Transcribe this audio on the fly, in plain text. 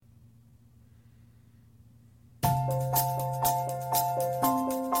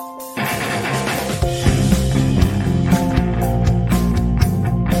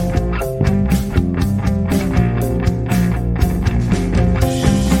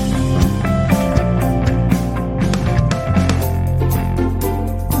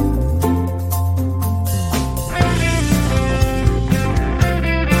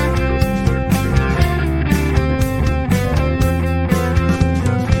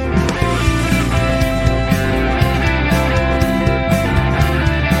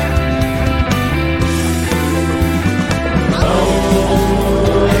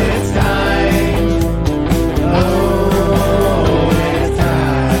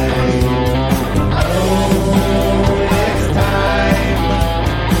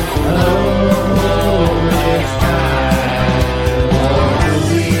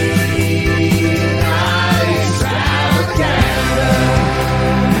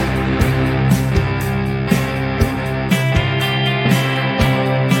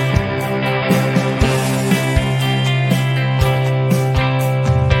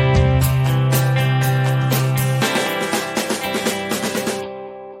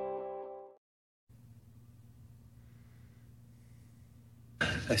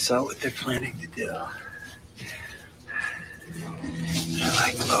I saw what they're planning to do. They're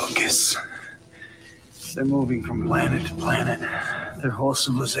like locusts. They're moving from planet to planet. Their whole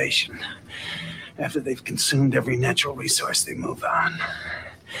civilization. After they've consumed every natural resource, they move on.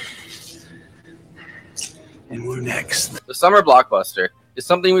 And we're next. The summer blockbuster is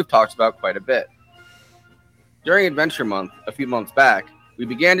something we've talked about quite a bit. During Adventure Month, a few months back, we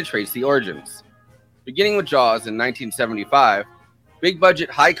began to trace the origins. Beginning with Jaws in 1975, big-budget,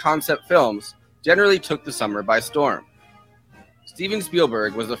 high-concept films generally took the summer by storm. Steven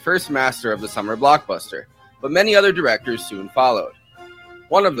Spielberg was the first master of the summer blockbuster, but many other directors soon followed.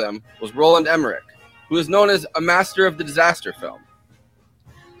 One of them was Roland Emmerich, who is known as a master of the disaster film.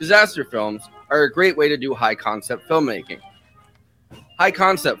 Disaster films are a great way to do high-concept filmmaking.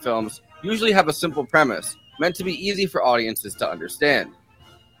 High-concept films usually have a simple premise, meant to be easy for audiences to understand.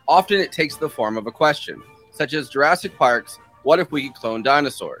 Often it takes the form of a question, such as Jurassic Park's "What if we could clone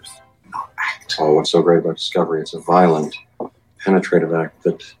dinosaurs?" Oh, what's so great about Discovery? It's a violent, penetrative act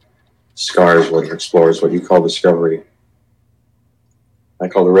that scars what explores what you call discovery. I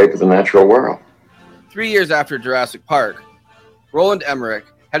call the rape of the natural world. 3 years after Jurassic Park, Roland Emmerich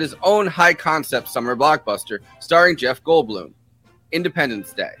had his own high-concept summer blockbuster starring Jeff Goldblum,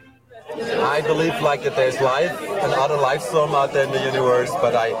 Independence Day. I believe that there's life, another life form out there in the universe,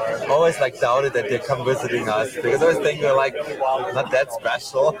 but I always doubted that they come visiting us because I always think we're not that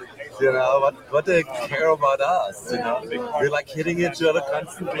special. What do they care about us? We're hitting each other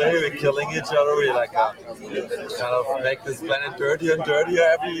constantly, we're killing each other, we kind of make this planet dirtier and dirtier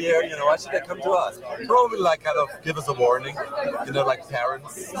every year. Why should they come to us? Probably kind of give us a warning, like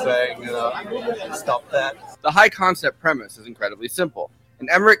parents saying, stop that. The high concept premise is incredibly simple, and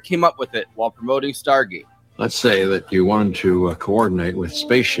Emmerich came up with it while promoting Stargate. Let's say that you wanted to coordinate with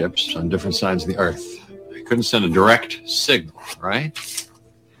spaceships on different sides of the Earth. You couldn't send a direct signal, right?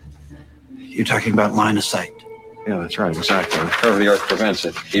 You're talking about line of sight. Yeah, that's right, exactly. The curve of the Earth prevents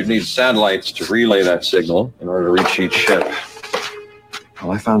it. You'd need satellites to relay that signal in order to reach each ship.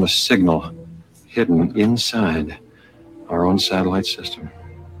 Well, I found a signal hidden inside our own satellite system.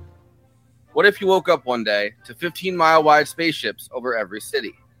 What if you woke up one day to 15-mile-wide spaceships over every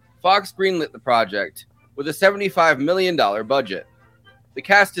city? Fox greenlit the project with a $75 million budget. The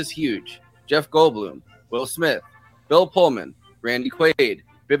cast is huge. Jeff Goldblum, Will Smith, Bill Pullman, Randy Quaid,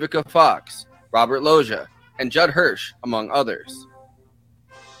 Vivica Fox, Robert Loggia, and Judd Hirsch, among others.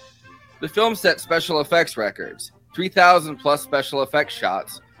 The film set special effects records, 3,000 plus special effects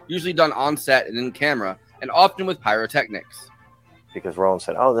shots, usually done on set and in camera, and often with pyrotechnics. Because Roland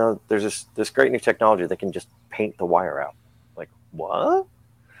said, oh, no, there's this great new technology that can just paint the wire out. Like, what?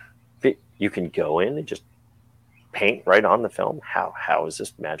 You can go in and just paint right on the film? How is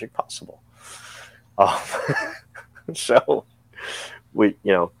this magic possible? So we,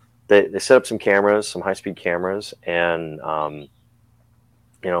 they set up some cameras, some high-speed cameras, and,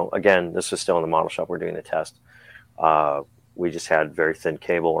 again, this was still in the model shop. We're doing the test. We just had very thin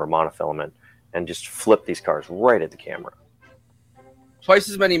cable or monofilament and just flipped these cars right at the camera. Twice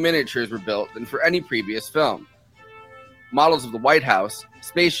as many miniatures were built than for any previous film. Models of the White House,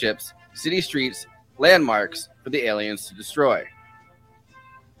 spaceships, city streets, landmarks for the aliens to destroy.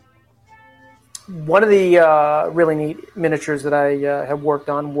 One of the really neat miniatures that I have worked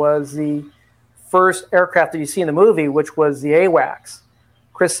on was the first aircraft that you see in the movie, which was the AWACS.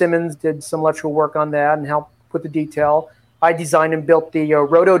 Chris Simmons did some electrical work on that and helped put the detail. I designed and built the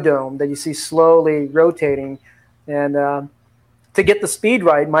rotodome that you see slowly rotating. And to get the speed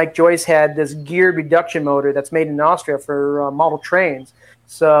right, Mike Joyce had this geared reduction motor that's made in Austria for model trains.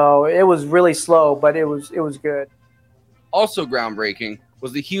 So it was really slow, but it was good. Also groundbreaking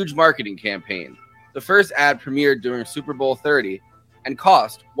was the huge marketing campaign. The first ad premiered during Super Bowl 30 and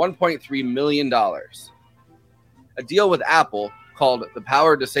cost $1.3 million. A deal with Apple called The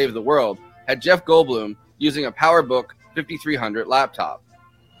Power to Save the World had Jeff Goldblum using a PowerBook 5300 laptop.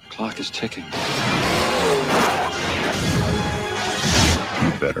 The clock is ticking. You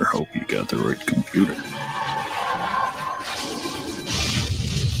better hope you got the right computer.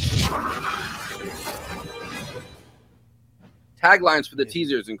 Taglines for the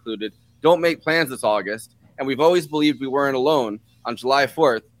teasers included, "Don't make plans this August," and "We've always believed we weren't alone. On July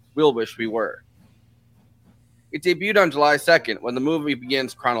 4th, we'll wish we were." It debuted on July 2nd when the movie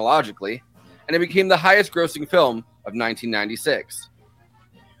begins chronologically, and it became the highest grossing film of 1996.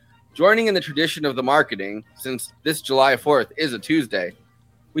 Joining in the tradition of the marketing, since this July 4th is a Tuesday,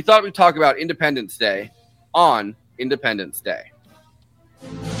 we thought we'd talk about Independence Day on Independence Day.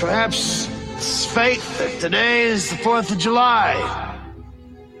 Perhaps it's fate that today is the 4th of July,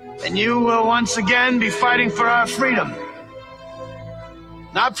 and you will once again be fighting for our freedom.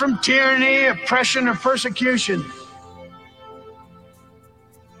 Not from tyranny, oppression, or persecution,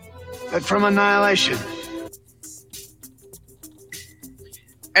 but from annihilation.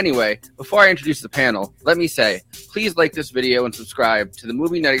 Anyway, before I introduce the panel, let me say, please like this video and subscribe to the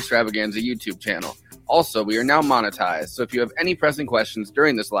Movie Night Extravaganza YouTube channel. Also, we are now monetized, so if you have any pressing questions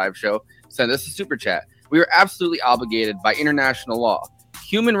during this live show, send us a super chat. We are absolutely obligated by international law,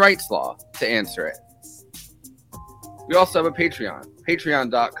 human rights law, to answer it. We also have a Patreon,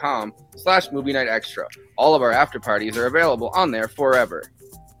 patreon.com/Movie Night Extra. All of our after parties are available on there forever.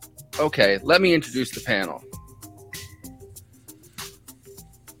 Okay, let me introduce the panel.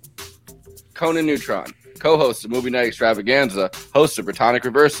 Conan Neutron, co-host of Movie Night Extravaganza, host of Protonic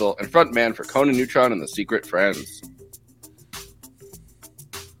Reversal, and frontman for Conan Neutron and the Secret Friends.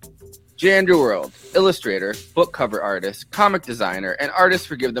 J. Andrew World, illustrator, book cover artist, comic designer, and artist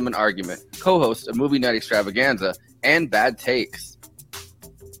for Give Them an Argument, co-host of Movie Night Extravaganza and Bad Takes.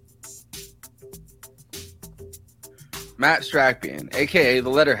 Matt Strackbein, aka The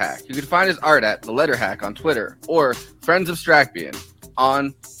Letterhack. You can find his art at The Letterhack on Twitter or Friends of Strackbein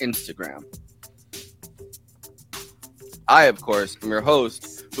on Instagram. I, of course, am your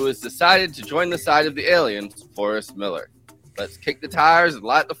host, who has decided to join the side of the aliens, Forrest Miller. Let's kick the tires and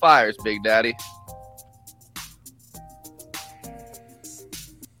light the fires, Big Daddy.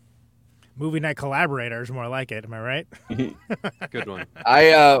 Movie night collaborators, more like it. Am I right? Good one.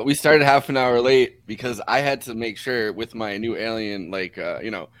 We started half an hour late because I had to make sure with my new alien,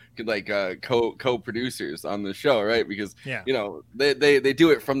 co-producers on the show, right? Because they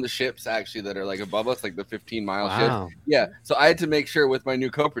do it from the ships actually that are like above us, like the 15-mile ships. Yeah. So I had to make sure with my new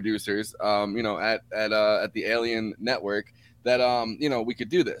co-producers, at the Alien Network that we could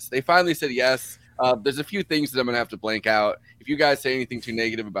do this. They finally said yes. There's a few things that I'm gonna have to blank out. If you guys say anything too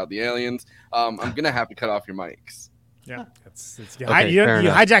negative about the aliens, I'm gonna have to cut off your mics. Yeah, you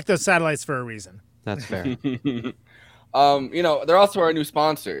hijacked those satellites for a reason. That's fair. They're also our new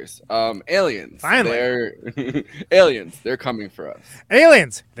sponsors. Aliens. Finally, they're aliens. They're coming for us.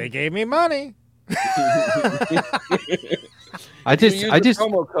 Aliens. They gave me money. If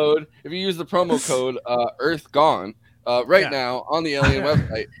you use the promo code Earth Gone. Now on the Alien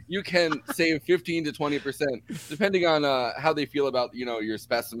website, you can save 15 to 20%, depending on how they feel about your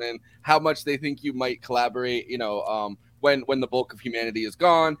specimen, how much they think you might collaborate, when the bulk of humanity is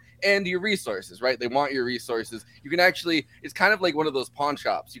gone, and your resources, right? They want your resources. You can actually, it's kind of like one of those pawn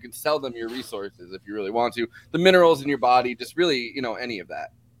shops. You can sell them your resources if you really want to, the minerals in your body, just really, any of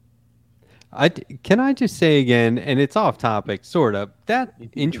that. Can I just say again, and it's off topic, sort of, that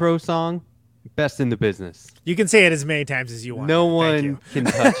intro song. Best in the business. You can say it as many times as you want. No one can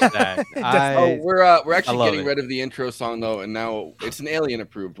touch that. We're actually getting rid of the intro song though, and now it's an Alien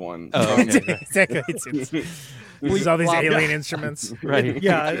approved one. Oh, okay. Exactly. It's all these alien instruments. Right.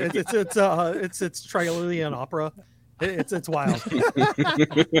 Yeah, it's Trilobian opera. It's wild.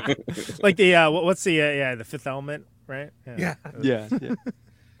 Like the what's the Fifth Element, right? Yeah. Yeah.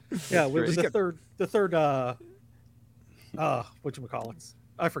 What was the third whatchamacallits?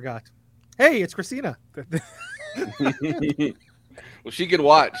 I forgot. Hey, it's Kristina. Well, she can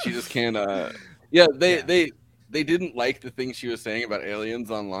watch. She just can't. They didn't like the thing she was saying about aliens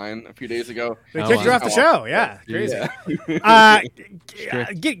online a few days ago. They kicked her off the show. Yeah, crazy.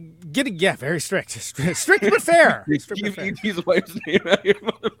 Very strict. Strict but fair. Keep his wife's name out of your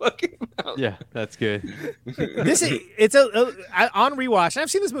motherfucking mouth. Yeah, that's good. On rewatch.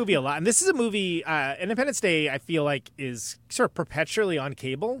 I've seen this movie a lot, and this is a movie. Independence Day, I feel like, is sort of perpetually on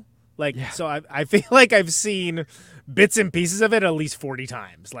cable. So I feel like I've seen bits and pieces of it at least 40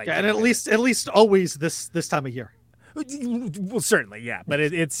 times. And at least always this time of year. Well, certainly, yeah. But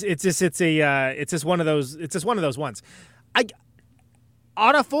it's just one of those ones.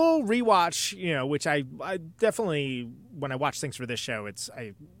 On a full rewatch, which I definitely, when I watch things for this show,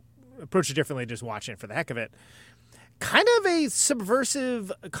 I approach it differently, just watching it for the heck of it. Kind of a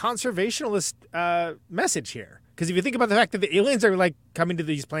subversive conservationalist message here. Because if you think about the fact that the aliens are like coming to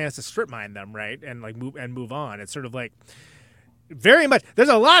these planets to strip mine them, right, and like move on, it's sort of like very much. There's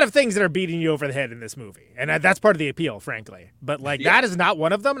a lot of things that are beating you over the head in this movie, and that's part of the appeal, frankly. But that is not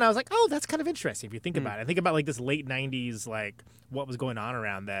one of them. And I was like, oh, that's kind of interesting if you think about it. I think about like this late '90s, like what was going on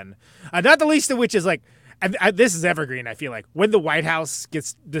around then. Not the least of which is like, this is evergreen. I feel like when the White House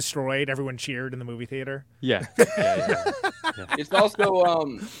gets destroyed, everyone cheered in the movie theater. Yeah.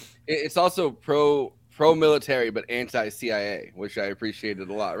 It's also pro-military but anti-CIA, which I appreciated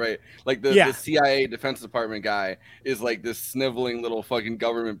a lot, right? Like the CIA Defense Department guy is like this sniveling little fucking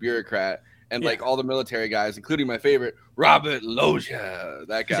government bureaucrat, and like all the military guys, including my favorite Robert Loggia,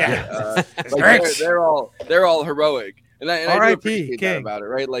 that guy, they're all heroic. And I do R.I.P. appreciate that King. about it,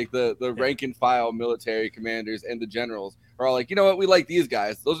 right? Like the rank and file military commanders and the generals are all like, you know what, we like these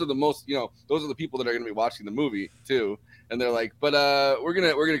guys. Those are the most, those are the people that are going to be watching the movie too. And they're like, but we're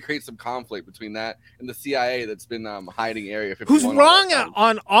gonna create some conflict between that and the CIA that's been hiding Area 51. Who's wrong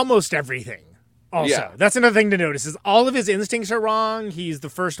on almost everything. Also, that's another thing to notice is all of his instincts are wrong. He's the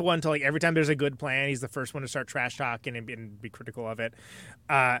first one to, like, every time there's a good plan, he's the first one to start trash talking and be critical of it.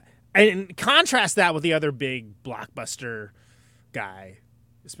 And contrast that with the other big blockbuster guy,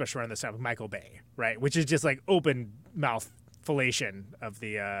 especially around this time, Michael Bay, right? Which is just like open mouth fellation of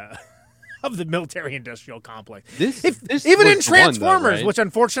the of the military industrial complex. This even in was the one, Transformers, though, right? which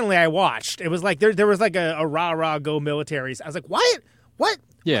unfortunately I watched, it was like there was like a rah go militaries. I was like, what?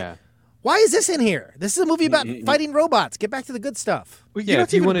 Yeah. Why is this in here? This is a movie about fighting robots. Get back to the good stuff. Well, you know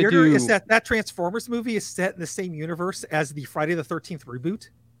what's even weirder is that Transformers movie is set in the same universe as the Friday the 13th reboot.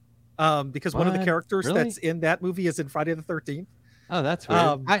 Because one of the characters that's in that movie is in Friday the 13th. Oh, that's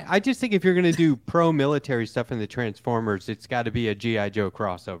weird. I just think if you're going to do pro-military stuff in the Transformers, it's got to be a G.I. Joe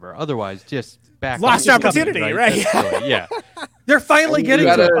crossover. Otherwise, just back Lost opportunity, right? Yeah. They're finally getting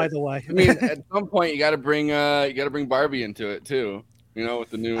to it, by the way. I mean, at some point, you got to bring Barbie into it too. With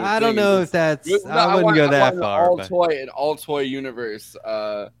the new. I don't know if that's. I wouldn't go that far. An all toy universe.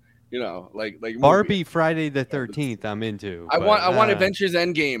 Like Barbie movie. Friday the 13th. I'm into. I want Adventures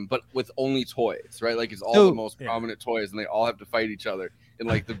Endgame, but with only toys, right? Like it's all the most prominent toys, and they all have to fight each other in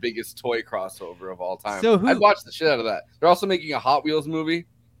like the biggest toy crossover of all time. I'd watch the shit out of that. They're also making a Hot Wheels movie.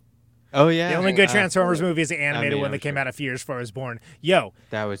 Oh yeah, the only good Transformers movie is the animated one that came out a few years before I was born.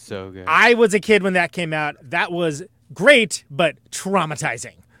 That was so good. I was a kid when that came out. That was great, but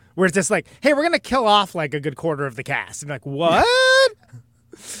traumatizing. Where it's just like, hey, we're gonna kill off like a good quarter of the cast. I'm like, what?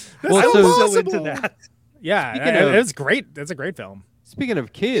 Well, so into that. Yeah, it was great. That's a great film. Speaking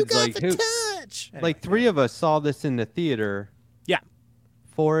of kids, like touch. Like three of us saw this in the theater. Yeah.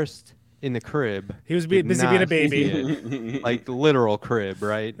 Forrest in the crib. He was busy being a baby. Like the literal crib,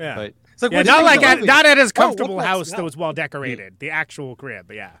 right? Yeah. But not at his comfortable house that was well decorated. The actual crib,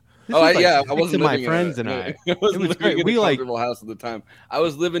 but yeah. I wasn't my living friends in and I. It was great. We comfortable house at the time. I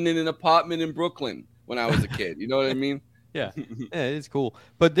was living in an apartment in Brooklyn when I was a kid. You know what I mean? Yeah, it's cool.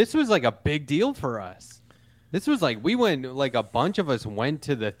 But this was like a big deal for us. This was like we went, like a bunch of us went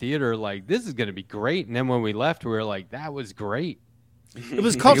to the theater like this is going to be great, and then when we left, we were like that was great. It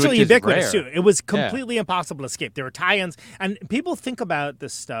was culturally ubiquitous too. It was completely impossible to escape. There were tie-ins, and people think about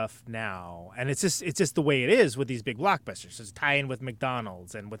this stuff now, and it's just the way it is with these big blockbusters. There's a tie-in with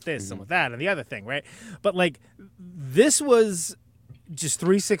McDonald's and with this and with that and the other thing, right? But like this was just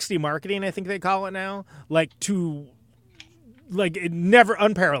 360 marketing, I think they call it now, like to like never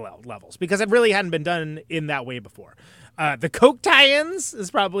unparalleled levels because it really hadn't been done in that way before. The Coke tie-ins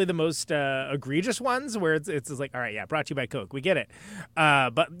is probably the most egregious ones where it's like, all right, yeah, brought to you by Coke. We get it.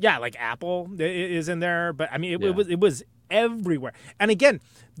 But yeah, like Apple is in there. But I mean, it was everywhere. And again,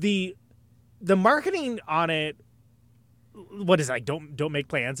 the marketing on it, what is it, like? Don't make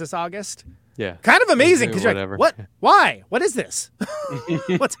plans this August. Yeah, kind of amazing because you're like, what? Why? What is this?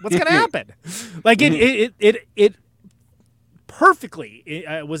 what's gonna happen? Like it perfectly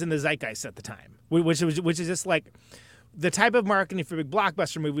was in the zeitgeist at the time, which is just like. The type of marketing for big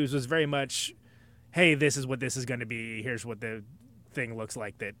blockbuster movies was very much, hey, this is what this is going to be. Here's what the thing looks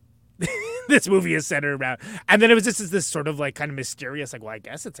like that this movie is centered around. And then it was just this sort of like kind of mysterious, like, well, I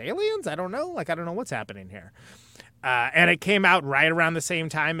guess it's aliens. I don't know. Like, I don't know what's happening here. And it came out right around the same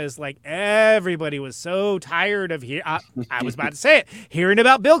time as like everybody was so tired of I was about to say it, hearing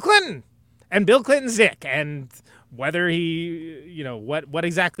about Bill Clinton and Bill Clinton's dick and whether he, what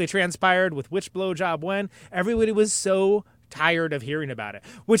exactly transpired with which blowjob when, everybody was so tired of hearing about it.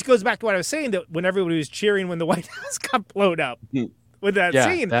 Which goes back to what I was saying, that when everybody was cheering when the White House got blown up with that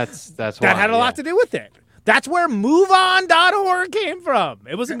scene, that had a lot to do with it. That's where MoveOn.org came from.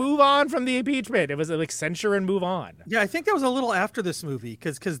 It was a move on from the impeachment. It was like censure and move on. Yeah, I think that was a little after this movie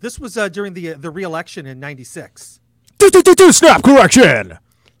because this was during the re-election in '96. Snap correction.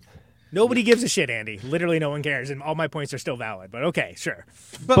 Nobody gives a shit, Andy. Literally, no one cares, and all my points are still valid. But okay, sure.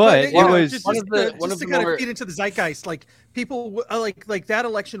 But it was just to kind of feed into the zeitgeist. Like people, like that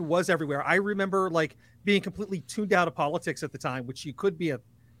election was everywhere. I remember like being completely tuned out of politics at the time, which you could be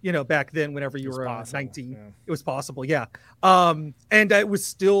back then whenever you were 19. Yeah. It was possible, yeah. And it was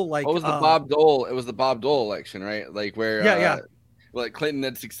still like what was the Bob Dole? It was the Bob Dole election, right? Like where like Clinton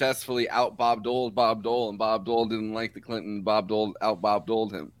had successfully out Bob Dole, and Bob Dole didn't like the Clinton. Bob Dole out Bob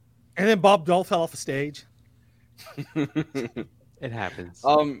Doled him. And then Bob Dole fell off the stage. It happens.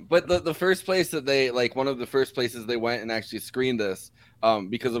 But the first place that they one of the first places they went and actually screened this,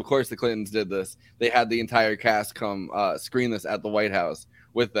 because of course the Clintons did this. They had the entire cast come screen this at the White House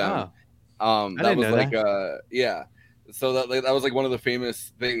with them. I that was that. yeah. So that was one of the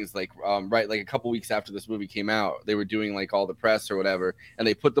famous things. Right, a couple weeks after this movie came out, they were doing all the press or whatever, and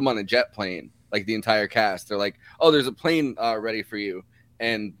they put them on a jet plane, the entire cast. They're like, "Oh, there's a plane ready for you,"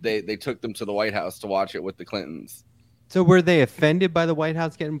 and they took them to the White House to watch it with the Clintons. So were they offended by the White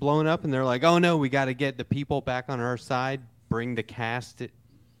House getting blown up, and they're like, "Oh no, we got to get the people back on our side, bring the cast"?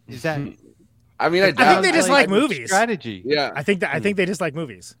 Is that? I mean, I think they just like movies. Strategy. Yeah, I think they just like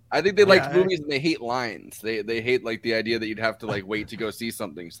movies. I think they like movies and they hate lines. They hate the idea that you'd have to wait to go see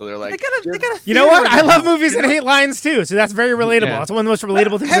something. So they're like, they gotta you know what? I love movies and hate lines too. So that's very relatable. Yeah. That's one of the most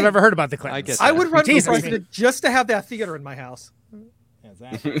relatable things I've ever heard about the Clintons. I would run for president just to have that theater in my house. me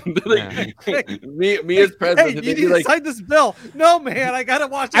as president. Hey, you need to sign this bill. No, man, I gotta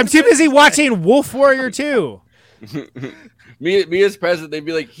watch it. I'm too busy watching Wolf Warrior 2. me as president, they'd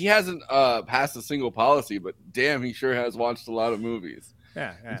be like, he hasn't passed a single policy, but damn, he sure has watched a lot of movies.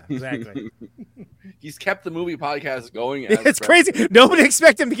 Yeah, exactly. He's kept the movie podcast going. It's crazy. Nobody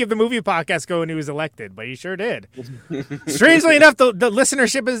expected him to keep the movie podcast going when he was elected, but he sure did. Strangely enough, the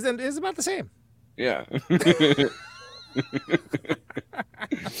listenership is about the same. Yeah.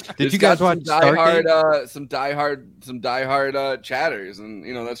 Did you guys watch some diehard chatters, and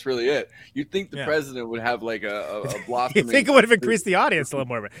that's really it. You'd think the president would have a blossoming. You think it would have increased the audience a little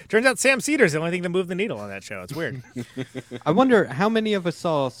more, but turns out Sam Cedar's the only thing that moved the needle on that show. It's weird. I wonder how many of us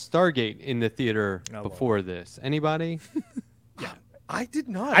saw Stargate in the theater before this. Anybody? I did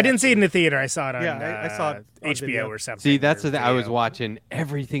not. I didn't see it in the theater. I saw it on I saw it on HBO video. or something. See, that's the thing. I was watching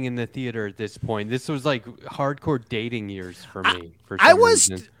everything in the theater at this point. This was like hardcore dating years for me. I was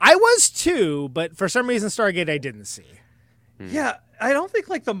too, but for some reason Stargate I didn't see. Yeah, I don't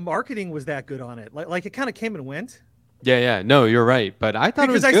think the marketing was that good on it. Like it kind of came and went. Yeah. No, you're right. But I thought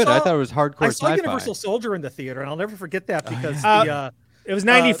it was good. I thought it was hardcore I saw sci-fi. Universal Soldier in the theater, and I'll never forget that because it was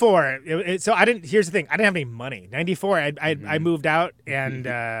 94. So I didn't. Here's the thing. I didn't have any money. 94. I moved out and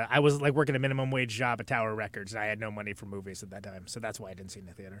I was working a minimum wage job at Tower Records, and I had no money for movies at that time. So that's why I didn't see it in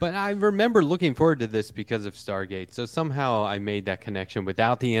the theater. But I remember looking forward to this because of Stargate. So somehow I made that connection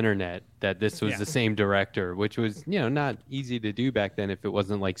without the internet that this was the same director, which was not easy to do back then if it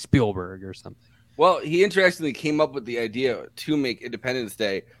wasn't like Spielberg or something. Well, he interestingly came up with the idea to make Independence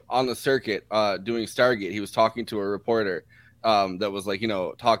Day on the circuit doing Stargate. He was talking to a reporter that was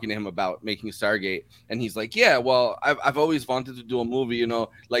talking to him about making Stargate, and he's like, yeah, well, I've always wanted to do a movie,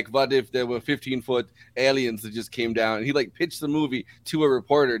 what if there were 15-foot aliens that just came down, and he pitched the movie to a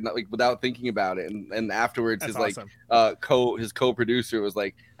reporter without thinking about it, and afterwards That's his awesome. his co-producer was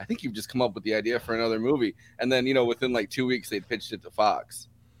like, I think you've just come up with the idea for another movie, and then within 2 weeks they pitched it to Fox.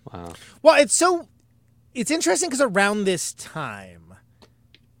 Wow. Well, it's interesting because around this time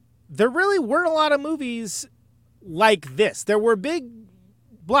there really weren't a lot of movies like this. There were big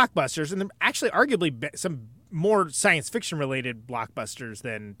blockbusters, and there actually arguably some more science fiction related blockbusters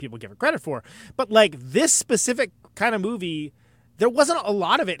than people give it credit for. But this specific kind of movie, there wasn't a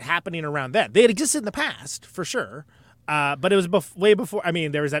lot of it happening around then. They had existed in the past for sure. But it was way before. I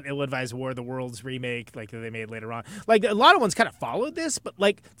mean, there was that Ill-Advised War of the Worlds remake, that they made later on. A lot of ones kind of followed this, but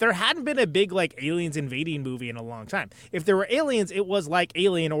there hadn't been a big aliens invading movie in a long time. If there were aliens, it was like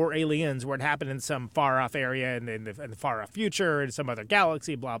Alien or Aliens, where it happened in some far off area in the far off future, in some other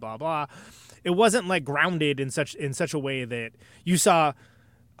galaxy, blah blah blah. It wasn't grounded in such a way that you saw.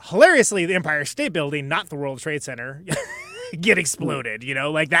 Hilariously, the Empire State Building, not the World Trade Center. Get exploded,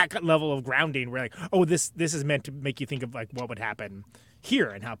 that level of grounding where this is meant to make you think of what would happen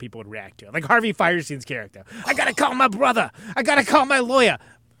here and how people would react to it. Harvey Firestein's character. I gotta call my brother. I gotta call my lawyer.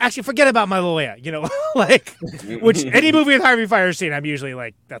 Actually, forget about my lawyer. Which any movie with Harvey Firestein, I'm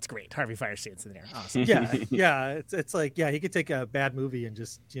usually that's great. Harvey Firestein's in there. Awesome. Yeah. It's he could take a bad movie and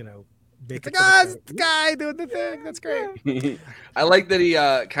just make it. It's the guy doing the thing. That's great. I like that he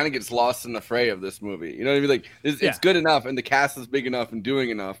kind of gets lost in the fray of this movie. You know what I mean? It's good enough, and the cast is big enough and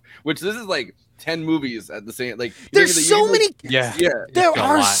doing enough. Which this is 10 movies at the same. There's so many. Yeah. There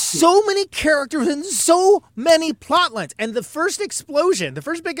are so many characters and so many plot lines. And the first big explosion,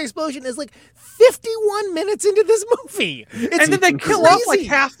 is 51 minutes into this movie. And then they kill off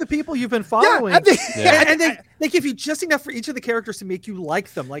half the people you've been following. Yeah, and they give you just enough for each of the characters to make you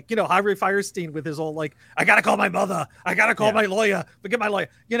like them. Harvey Firestein with his old I gotta call my mother. I gotta call my lawyer. Forget my lawyer.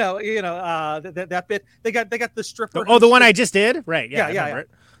 That bit. They got the stripper. Oh, the one I just did? Right. Yeah.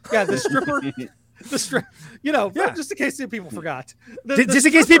 Yeah, the stripper. just in case people forgot. Just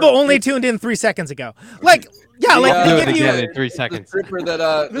in case people only tuned in 3 seconds ago. Like, yeah, like do it again in 3 seconds.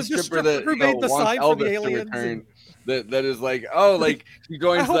 The stripper that who made the wants sign Elvis for the to aliens. return. That is like, oh, like she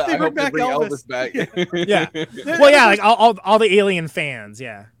joins the. I hope they bring Elvis back. Yeah. Well, yeah, like all the alien fans.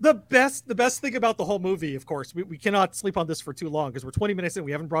 Yeah. The best thing about the whole movie, of course, we cannot sleep on this for too long because we're 20 minutes in.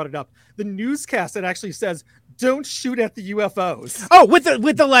 We haven't brought it up. The newscast that actually says, "Don't shoot at the UFOs." Oh, with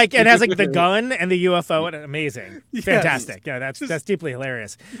the like, it has like the gun and the UFO. Amazing, fantastic. Yeah, that's deeply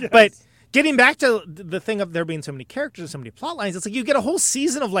hilarious. Yes. But getting back to the thing of there being so many characters and so many plot lines, it's like you get a whole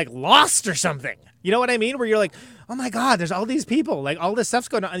season of like Lost or something. You know what I mean? Where you're like, oh my God, there's all these people, like all this stuff's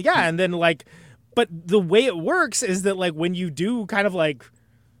going on. Yeah, and then like, but the way it works is that like when you do kind of like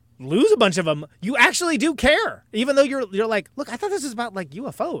lose a bunch of them, you actually do care, even though you're like, look, I thought this was about like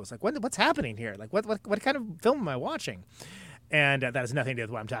UFOs. Like what's happening here? Like what kind of film am I watching? And that has nothing to do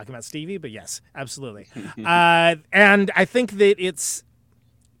with what I'm talking about, Stevie. But yes, absolutely. And I think that it's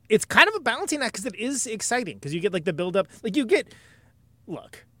kind of a balancing act because it is exciting because you get like the build up, like you get.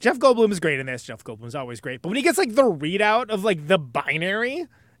 Look, Jeff Goldblum is great in this. Jeff Goldblum is always great, but when he gets like the readout of like the binary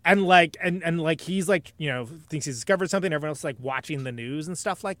and like and like he's like thinks he's discovered something, everyone else is like watching the news and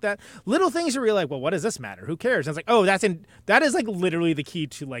stuff like that. Little things are really like, well, what does this matter? Who cares? And it's like, oh, that is like literally the key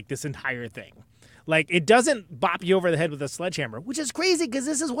to like this entire thing. Like it doesn't bop you over the head with a sledgehammer, which is crazy because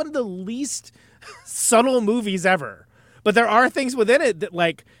this is one of the least subtle movies ever. But there are things within it that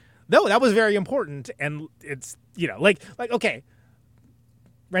like, no, that was very important, and it's like okay.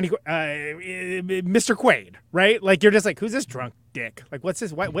 Mr. Quaid, right? Like you're just like, who's this drunk dick? Like what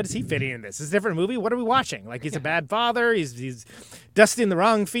is he fitting in this? Is this a different movie? What are we watching? Like he's a bad father, he's dusting the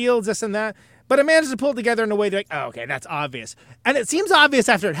wrong fields, this and that. But it manages to pull it together in a way that like, oh, okay, that's obvious. And it seems obvious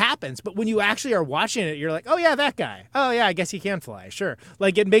after it happens, but when you actually are watching it, you're like, oh yeah, that guy. Oh yeah, I guess he can fly, sure.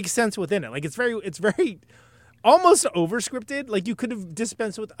 Like it makes sense within it. Like it's very almost over-scripted. Like you could have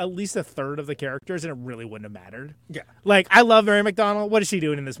dispensed with at least a third of the characters and it really wouldn't have mattered. Yeah. Like I love Mary McDonnell. What is she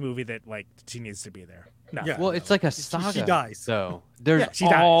doing in this movie that like she needs to be there? No. Yeah. Well, it's like a saga. She dies. So there's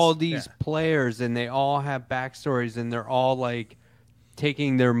all these players and they all have backstories and they're all like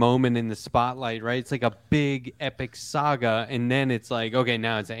taking their moment in the spotlight, right? It's like a big epic saga, and then it's like, okay,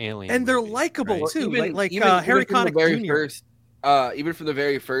 now it's an alien. And they're likable too. Even Harry Connick Jr. Even from the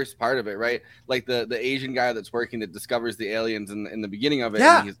very first part of it, right? Like the Asian guy that's working that discovers the aliens in the beginning of it,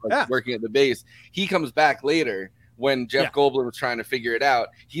 and he's like working at the base. He comes back later when Jeff Goldblum was trying to figure it out.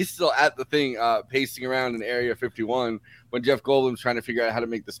 He's still at the thing, pacing around in Area 51 when Jeff Goldblum's trying to figure out how to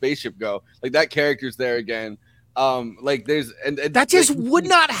make the spaceship go. Like that character's there again. Like there's and that just would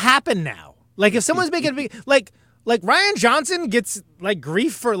not happen now. Like if someone's making a big like Rian Johnson gets like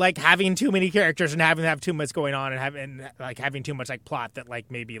grief for like having too many characters and having to have too much going on and having too much like plot that like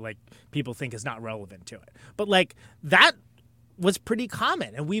maybe like people think is not relevant to it. But like that was pretty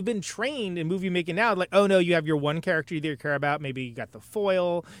common, and we've been trained in movie making now. Like, oh no, you have your one character you care about. Maybe you got the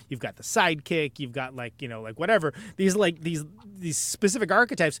foil, you've got the sidekick, you've got like like whatever. These specific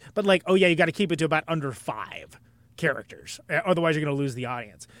archetypes. But like, oh yeah, you got to keep it to about under 5 characters, otherwise you're going to lose the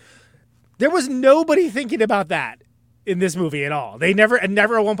audience. There was nobody thinking about that in this movie at all. They never at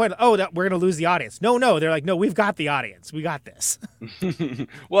one point, we're going to lose the audience. No, they're like, no, we've got the audience. We got this.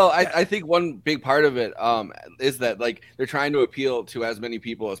 Well, I think one big part of it is that like they're trying to appeal to as many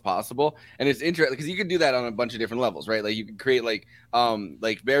people as possible. And it's interesting because you can do that on a bunch of different levels, right? Like you can create like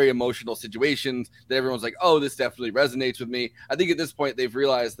very emotional situations that everyone's like, oh, this definitely resonates with me. I think at this point they've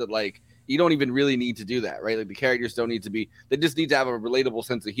realized that like, you don't even really need to do that, right? Like the characters don't need to be, they just need to have a relatable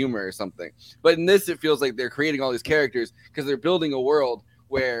sense of humor or something. But in this, it feels like they're creating all these characters because they're building a world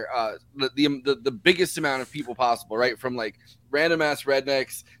where the biggest amount of people possible, right? From like random ass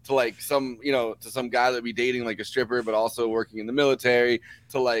rednecks to like some guy that be dating like a stripper, but also working in the military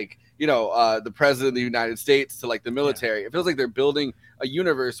to like, the president of the United States to like the military. It feels like they're building a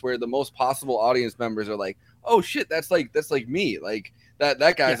universe where the most possible audience members are like, oh shit, that's like me. Like,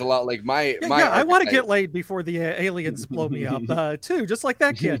 that guy's a lot like my. I want to get laid before the aliens blow me up too, just like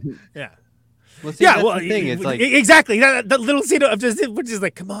that kid. Yeah. Well, see, that's the thing. It's like exactly that little scene of just which is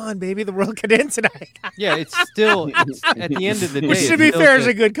like, come on, baby, the world could end tonight. Yeah, it's still at the end of the day. Which, to be fair, is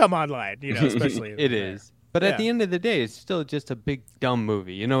a good come on line, especially. It is, but at the end of the day, it's still just a big dumb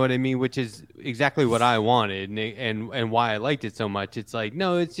movie. You know what I mean? Which is exactly what I wanted, and why I liked it so much. It's like,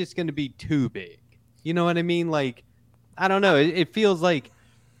 no, it's just going to be too big. You know what I mean? Like, I don't know. It feels like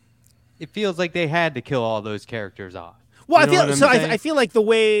they had to kill all those characters off. Well, I feel like the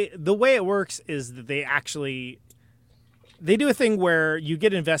way it works is that they do a thing where you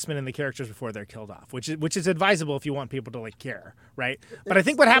get investment in the characters before they're killed off, which is advisable if you want people to like care, right? But I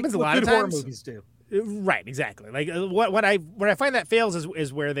think what happens a lot of times, horror movies do. Right, exactly. Like what I find that fails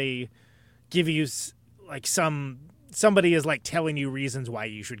is where they give you like somebody is like telling you reasons why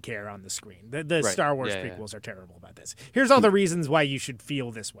you should care on the screen. The Right. Star Wars Yeah, prequels are terrible about this. Here's all the reasons why you should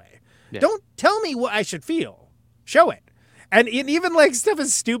feel this way. Yeah. Don't tell me what I should feel. Show it. And even like stuff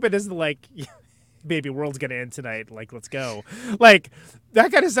as stupid as like baby world's gonna end tonight, like let's go. Like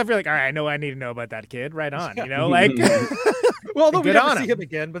that kind of stuff, you're like, all right, I know I need to know about that kid. Right on. You know, like Well, although we good never on see him. him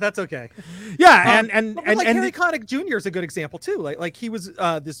again, but that's okay. Yeah, But and Harry Connick Jr. is a good example too. Like he was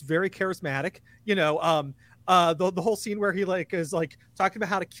this very charismatic, you know, the whole scene where he like is like talking about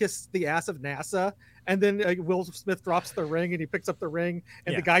how to kiss the ass of NASA, and then Will Smith drops the ring and he picks up the ring,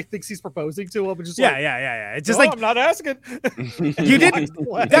 and the guy thinks he's proposing to him, and just yeah. It's just "No, like I'm not asking. you didn't.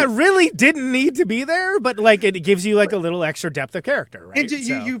 That really didn't need to be there, but like it gives you like a little extra depth of character, right? And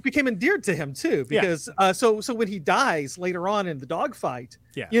you became endeared to him too, because so when he dies later on in the dogfight,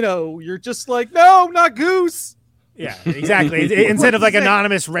 you know, you're just like, no, not Goose. Yeah, exactly. Instead of like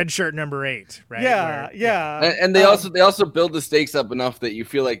anonymous red shirt number 8, right? And they also build the stakes up enough that you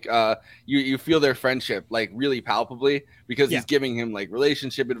feel like you feel their friendship like really palpably, because he's giving him like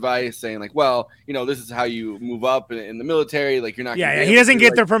relationship advice, saying like, well, you know, this is how you move up in the military. Like you're not. Yeah. He doesn't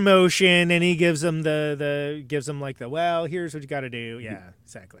get the promotion, and he gives him gives him like well, here's what you got to do. Yeah,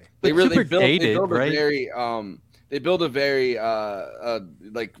 exactly. They build right? they build a very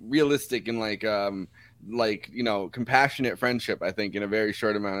like realistic and like you know, compassionate friendship, I think, in a very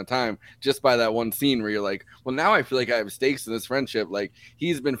short amount of time, just by that one scene where you're like, well, now I feel like I have stakes in this friendship. Like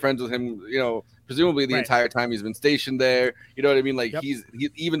he's been friends with him, you know, presumably the entire time he's been stationed there. You know what I mean? Like he's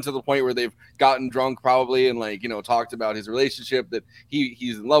even to the point where they've gotten drunk probably, and like, you know, talked about his relationship, that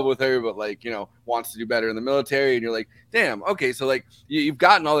he's in love with her, but like, you know, wants to do better in the military. And you're like, damn, okay, so like you've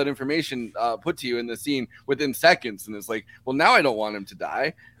gotten all that information put to you in the scene within seconds, and it's like, well, now I don't want him to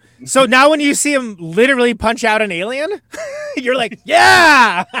die. So now when you see him literally punch out an alien, you're like,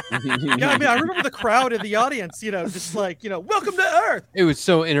 yeah. I mean, I remember the crowd in the audience, you know, just like, you know, welcome to Earth. It was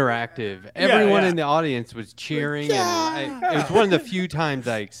so interactive. Everyone in the audience was cheering, and it was one of the few times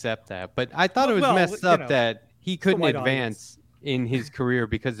I accept that. But I thought it was messed up that he couldn't advance in his career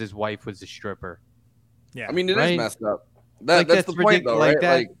because his wife was a stripper. Yeah, I mean, it is messed up. That's the point, though, like right?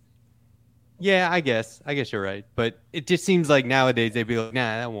 that. Like, yeah, I guess you're right, but it just seems like nowadays they'd be like,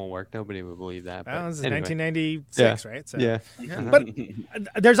 "Nah, that won't work. Nobody would believe that." That was anyway. 1996, right? So, yeah. But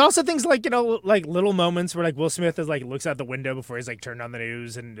there's also things like, you know, like little moments where like Will Smith is like looks out the window before he's like turned on the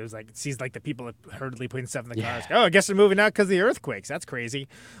news, and there's like sees like the people hurriedly putting stuff in the cars. Oh, I guess they're moving out because of the earthquakes. That's crazy.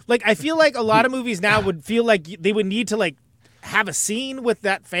 Like I feel like a lot of movies now would feel like they would need to like have a scene with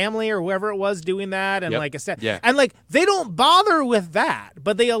that family or whoever it was doing that, and like and like they don't bother with that,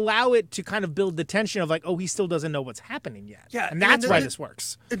 but they allow it to kind of build the tension of like, oh, he still doesn't know what's happening yet. Yeah, and that's why this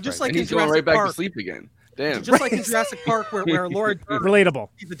works. Just and like he's in going Jurassic right back Park, to sleep again. Damn. Just like in Jurassic Park, where Laura Dern relatable,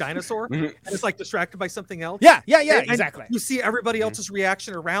 sees a dinosaur and it's like distracted by something else. Yeah, and exactly. You see everybody else's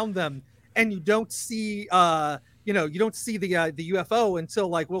reaction around them, and you don't see you don't see the UFO until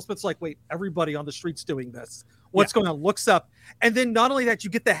like Will Smith's like, wait, everybody on the street's doing this. What's going on? Looks up, and then not only that, you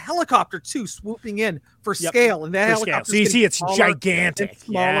get the helicopter too swooping in for scale, and that helicopter. So you see, it's gigantic,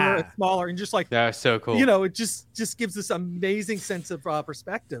 and smaller, and just like that's so cool. You know, it just gives this amazing sense of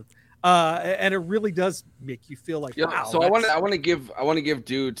perspective, and it really does make you feel like wow. So I want to give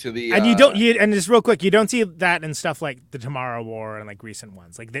due to the and you don't and just real quick, you don't see that in stuff like the Tomorrow War and like recent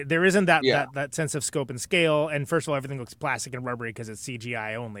ones. Like there isn't that sense of scope and scale. And first of all, everything looks plastic and rubbery because it's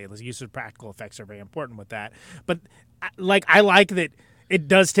CGI only. The use of practical effects are very important with that. But like I like that it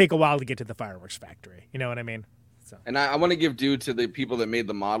does take a while to get to the fireworks factory. You know what I mean? So. And I want to give due to the people that made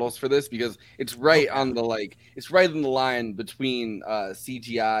the models for this, because it's right on the it's right in the line between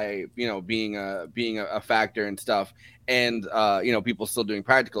CGI, you know, being a factor and stuff, and you know, people still doing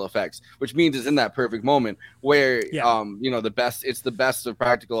practical effects, which means it's in that perfect moment where you know, it's the best of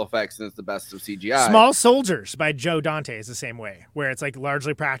practical effects and it's the best of CGI. Small Soldiers by Joe Dante is the same way, where it's like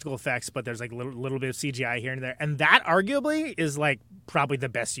largely practical effects, but there's like little bit of CGI here and there, and that arguably is like probably the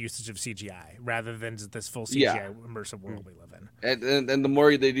best usage of CGI rather than just this full CGI immersive world we live in. And the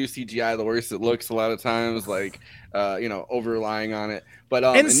more they do CGI, the worse it looks a lot of times, like you know, over relying on it. But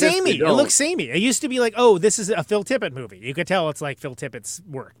and samey, it looks samey. It used to be like, oh, this is a Phil Tippett movie. You could tell it's like Phil Tippett's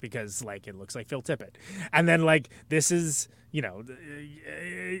work because like it looks like Phil Tippett. And then like this is, you know,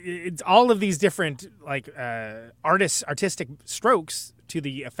 it's all of these different like artistic strokes to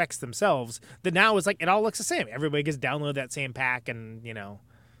the effects themselves that now is like it all looks the same. Everybody gets download that same pack and, you know,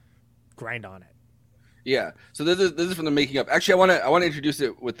 grind on it. Yeah. So this is from the making of. Actually, I want to introduce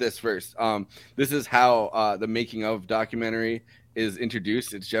it with this first. This is how the making of documentary is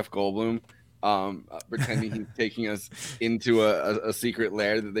introduced. It's Jeff Goldblum pretending he's taking us into a secret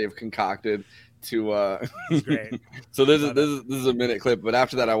lair that they've concocted to great. So this is a minute clip, but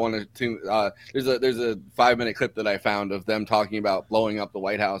after that I want to there's a 5-minute clip that I found of them talking about blowing up the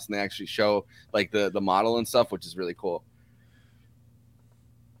White House, and they actually show like the model and stuff, which is really cool.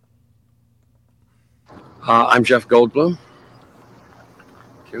 I'm Jeff Goldblum.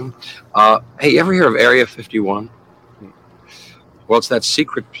 Thank you. Hey, you ever hear of Area 51? Well, it's that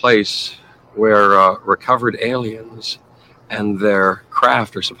secret place where recovered aliens and their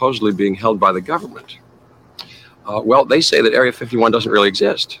craft are supposedly being held by the government. Well, they say that Area 51 doesn't really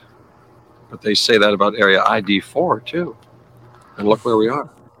exist, but they say that about Area ID 4 too. And look where we are.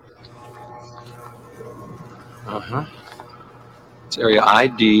 It's Area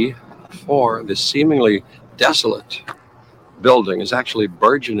ID 4. This seemingly desolate building is actually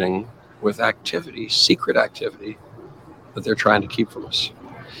burgeoning with activity, secret activity, that they're trying to keep from us.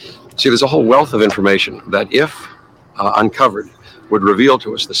 See, there's a whole wealth of information that, if uncovered, would reveal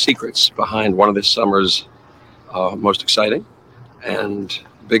to us the secrets behind one of this summer's most exciting and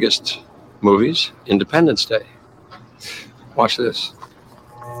biggest movies, Independence Day. Watch this.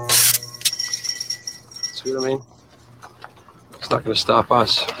 See what I mean? It's not going to stop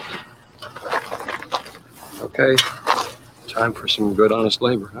us. Okay, time for some good, honest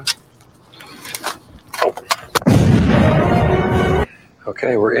labor, huh?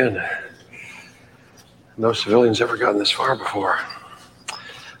 Okay, we're in. No civilians ever gotten this far before.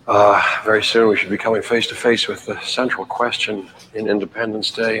 Very soon we should be coming face to face with the central question in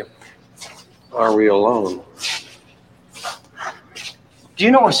Independence Day. Are we alone? Do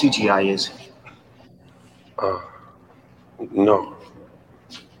you know what CGI is? No.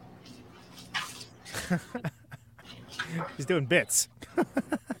 He's doing bits.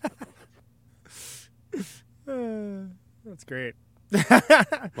 That's great.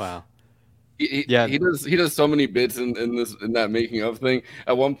 Wow. He does so many bits in that making of thing.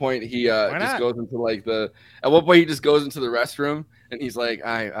 At one point he just goes into the restroom and he's like,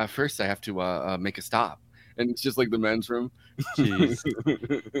 first I have to make a stop, and it's just like the men's room.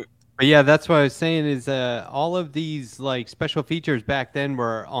 Jeez. But yeah, that's what I was saying is all of these like special features back then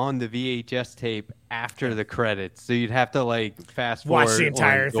were on the VHS tape after the credits, so you'd have to like fast forward, watch the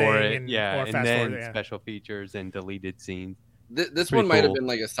entire thing, and then special features and deleted scenes. This one might have been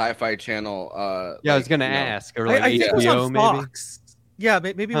like a Sci-Fi Channel. I was gonna ask, or like I think HBO, it was on maybe. Fox. Yeah,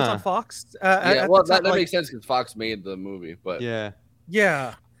 maybe it was on Fox. That makes sense because Fox made the movie, but I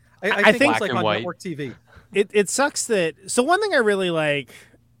think it's like on network TV. It sucks that. So one thing I really like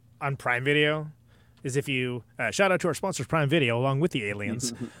on Prime Video is if you shout out to our sponsors Prime Video along with the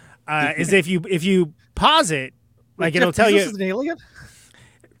aliens, is if you pause it, like it'll tell you. This is an alien.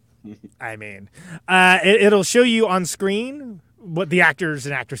 I mean, it'll show you on screen what the actors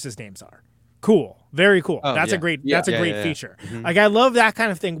and actresses' names are. Cool. Very cool. That's a great feature. Mm-hmm. Like I love that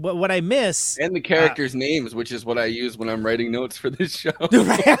kind of thing. What I miss, and the characters' names, which is what I use when I'm writing notes for this show.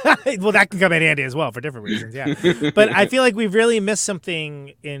 Well, that can come in handy as well for different reasons. Yeah, but I feel like we've really missed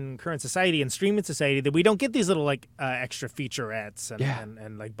something in current society and streaming society that we don't get these little like extra featurettes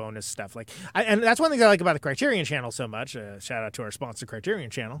and like bonus stuff. Like, and that's one thing I like about the Criterion Channel so much. Shout out to our sponsor, Criterion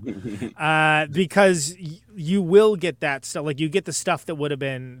Channel, because you will get that stuff. Like you get the stuff that would have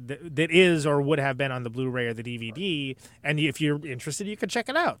been that is or would have been on the Blu-ray or the DVD, and if you're interested, you can check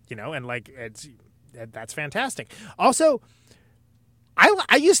it out. And like that's fantastic. Also,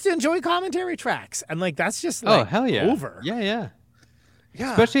 I used to enjoy commentary tracks, and like that's just like hell yeah, over. Yeah.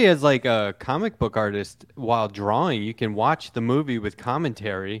 Especially as like a comic book artist, while drawing, you can watch the movie with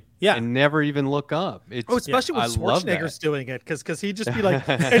commentary. And never even look up. Especially when Schwarzenegger's doing it, because he'd just be like,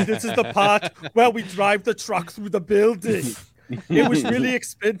 "And this is the part where we drive the truck through the building. It was really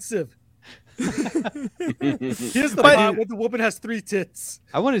expensive." Here's the part where the woman has 3 tits.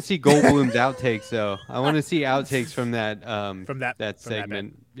 I want to see Goldblum's outtakes, though. I want to see outtakes from that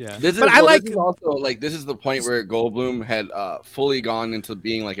segment. This is also like this is the point where Goldblum had fully gone into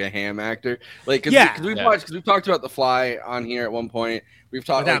being like a ham actor. Like because we've talked about The Fly on here at one point. We've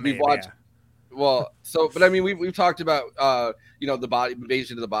talked but I mean we've talked about the body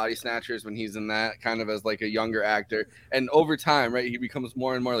invasion of the Body Snatchers when he's in that kind of as like a younger actor, and over time, right, he becomes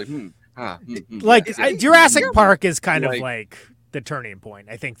more and more like Jurassic Park is kind of like the turning point,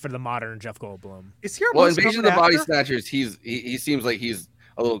 I think, for the modern Jeff Goldblum. Is he Invasion of the Body Snatchers? He seems like he's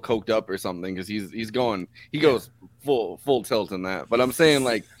a little coked up or something because he goes full tilt in that. But I'm saying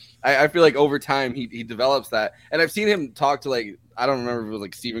like I feel like over time he develops that, and I've seen him talk to like I don't remember if it was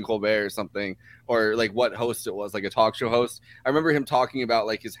like Stephen Colbert or something, or like what host it was, like a talk show host. I remember him talking about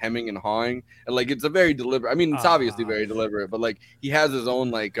like his hemming and hawing, and like it's a very deliberate. I mean, it's obviously very deliberate, but like he has his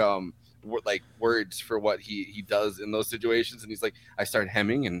own like like words for what he does in those situations, and he's like, I start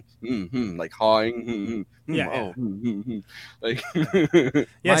hemming and like hawing, like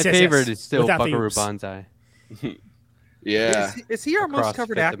my favorite is still Buckaroo Banzai. Yeah, is he our most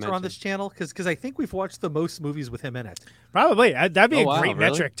covered actor dimension. on this channel? Because I think we've watched the most movies with him in it. Probably that'd be a great really?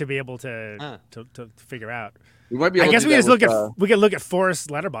 metric to be able to figure out. We might be able I guess to we do just that look with, at we could look at Forrest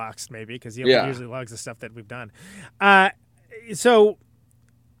Letterboxd maybe because he usually logs the stuff that we've done. So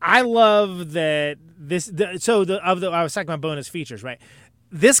I love that I was talking about bonus features, right?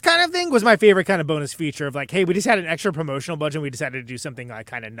 This kind of thing was my favorite kind of bonus feature of like, hey, we just had an extra promotional budget and we decided to do something like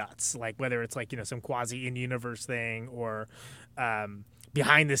kind of nuts, like whether it's like, some quasi in-universe thing or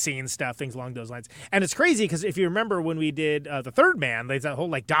behind the scenes stuff, things along those lines. And it's crazy because if you remember when we did The Third Man, there's that whole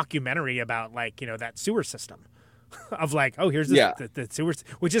like documentary about like, that sewer system of like, oh, here's the sewer,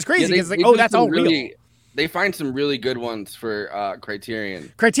 which is crazy because like, oh, that's all real. They find some really good ones for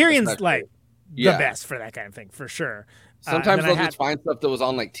Criterion. Criterion's especially. like the best for that kind of thing, for sure. Sometimes they'll just find stuff that was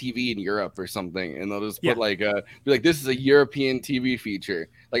on like TV in Europe or something, and they'll just put like be like, this is a European TV feature.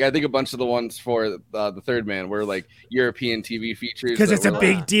 Like I think a bunch of the ones for the Third Man were like European TV features because it's a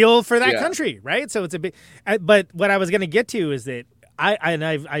big deal for that country, right? So it's a big. But what I was going to get to is that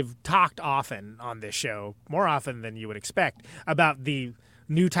I've talked often on this show, more often than you would expect, about the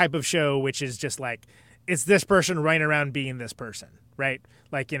new type of show, which is just like it's this person running around being this person, right?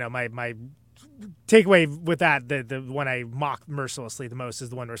 Like my takeaway with that, the one I mock mercilessly the most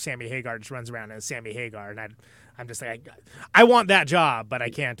is the one where Sammy Hagar just runs around as Sammy Hagar, and I'm just like, I want that job, but I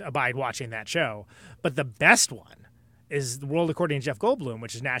can't abide watching that show. But the best one is The World According to Jeff Goldblum,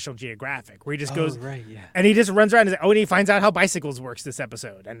 which is National Geographic, where he just goes and he just runs around and he finds out how bicycles works this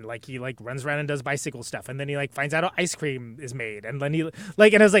episode, and like he like runs around and does bicycle stuff, and then he like finds out how ice cream is made, and then he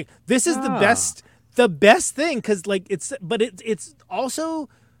like, and I was like, this is the best thing because like it's also.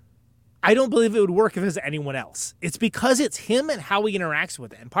 I don't believe it would work if it was anyone else. It's because it's him and how he interacts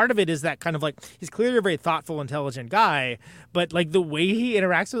with it. And part of it is that kind of like, he's clearly a very thoughtful, intelligent guy, but like the way he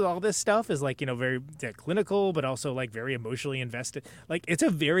interacts with all this stuff is like, very clinical, but also like very emotionally invested. Like it's a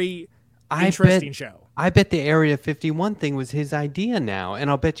very interesting show. I bet the Area 51 thing was his idea now. And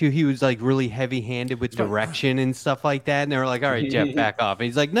I'll bet you he was like really heavy handed with direction and stuff like that. And they were like, all right, Jeff, back off. And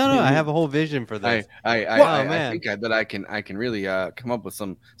he's like, no, I have a whole vision for this. I think that I can really come up with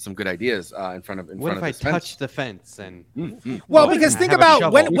some good ideas in front of what if I touch the fence and because think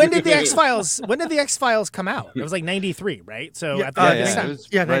about when did the X-Files come out? It was like 93, right? So it was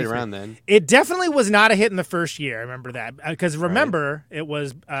right around then. It definitely was not a hit in the first year. I remember that because it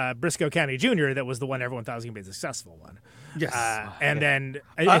was Briscoe County Jr. that was the one everyone thought was going to be a successful one. Yes. And then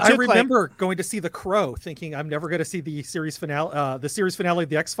I remember going to see The Crow thinking I'm never going to see the series finale of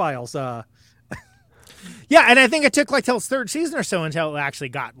The X-Files. Yeah, and I think it took like till its third season or so until it actually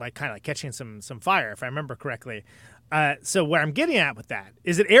got like kind of like catching some fire, if I remember correctly. So where I'm getting at with that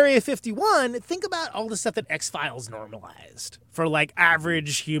is that Area 51, think about all the stuff that X-Files normalized for like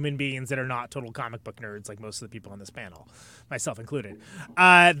average human beings that are not total comic book nerds like most of the people on this panel, myself included.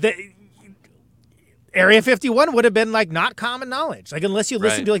 Area 51 would have been like not common knowledge, like unless you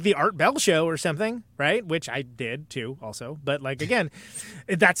listen to like the Art Bell show or something, right? Which I did too, also. But like again,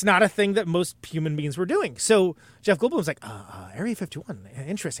 that's not a thing that most human beings were doing. So Jeff Goldblum's like, Area 51,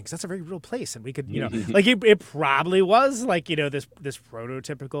 interesting, because that's a very real place, and we could, like it probably was like this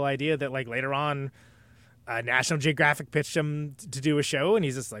prototypical idea that like later on, National Geographic pitched him to do a show, and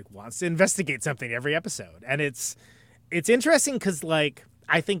he's just like wants to investigate something every episode, and it's interesting because like.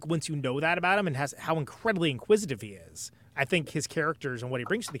 I think once you know that about him and how incredibly inquisitive he is, I think his characters and what he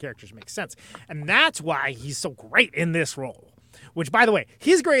brings to the characters makes sense. And that's why he's so great in this role. Which, by the way,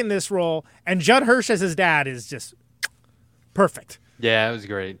 he's great in this role, and Judd Hirsch as his dad is just perfect. Yeah, it was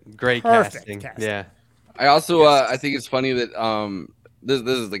great. Great casting. Yeah. I also I think it's funny that this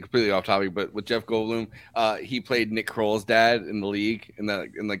is like completely off topic, but with Jeff Goldblum, he played Nick Kroll's dad in the league in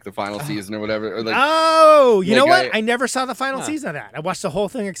like the final season or whatever. Or like, you know what? I never saw the final season of that. I watched the whole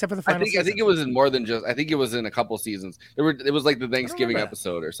thing except for the final season. I think it was in more than just. I think it was in a couple seasons. It was like the Thanksgiving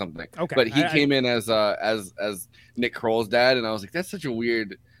episode or something. Okay, but he came in as Nick Kroll's dad, and I was like, that's such a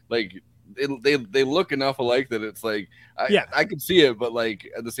weird like. They look enough alike that it's like I could see it, but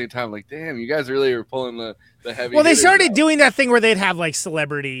like at the same time, like damn, you guys really are pulling the heavy. Well, they started doing that thing where they'd have like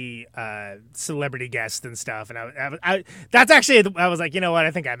celebrity guests and stuff, and I that's actually I was like, you know what,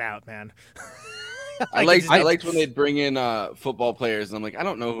 I think I'm out, man. I liked when they'd bring in football players, and I'm like, I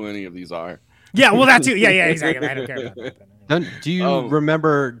don't know who any of these are. Yeah, well, that too. Yeah, exactly. I don't care about that. Do you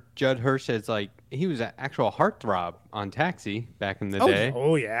remember Judd Hirsch as he was an actual heartthrob on Taxi back in the day?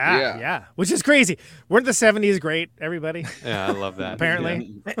 Oh yeah. Which is crazy. Weren't the 70s great, everybody? Yeah, I love that.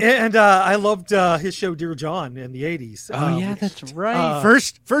 Apparently. Yeah. And I loved his show Dear John in the 80s. Oh yeah, that's right.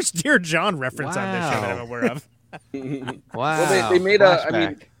 First Dear John reference on this show that I'm aware of. Wow. Well, they made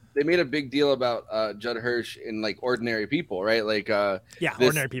they made a big deal about Judd Hirsch in Ordinary People, right?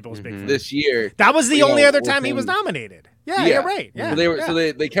 Ordinary People was big this year. That was the only other time he was nominated. Yeah, you're right. Yeah. So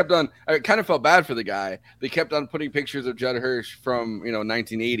they kept on. I kind of felt bad for the guy. They kept on putting pictures of Judd Hirsch from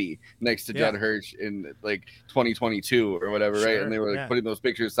 1980 next to Judd Hirsch in 2022 or whatever, right? And they were putting those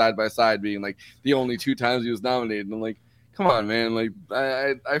pictures side by side, being the only 2 times he was nominated. And I'm like, come on, man!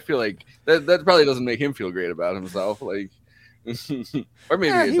 I feel like that probably doesnn't make him feel great about himself. Or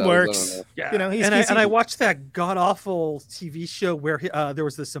maybe he works. Yeah, and I watched that god awful TV show where there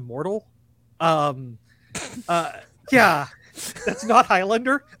was this immortal. Yeah, that's not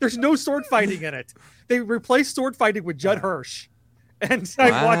Highlander. There's no sword fighting in it. They replaced sword fighting with Judd Hirsch, and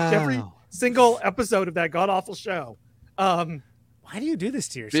I watched every single episode of that god awful show. Why do you do this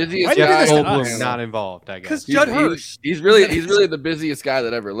to yourself? Busiest guy not involved, I guess. Because Judd Hirsch, he's really the busiest guy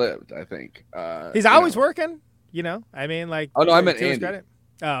that ever lived. I think he's always working. I mean, oh no, I meant Andy. Credit.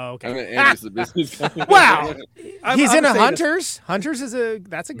 Oh, okay. I meant Andy's the busiest guy. Wow, he's in Hunters. Hunters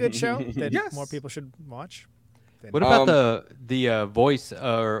that's a good show that more people should watch. What about the voice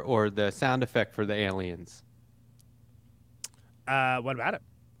or the sound effect for the aliens? What about it?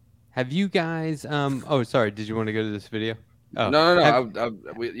 Have you guys? Oh, sorry. Did you want to go to this video? Oh, no.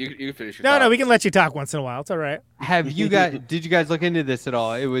 You finish your No, we can let you talk once in a while. It's all right. Have you guys? Did you guys look into this at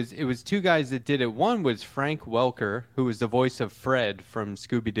all? It was 2 guys that did it. One was Frank Welker, who was the voice of Fred from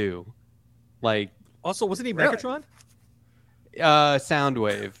Scooby Doo. Also, wasn't he Megatron?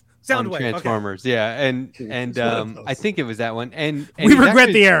 Soundwave. Soundwave, Transformers, okay. yeah, and I think it was that one. And we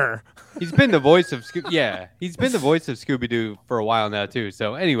regret the error. He's been the voice of he's been the voice of Scooby Doo for a while now too.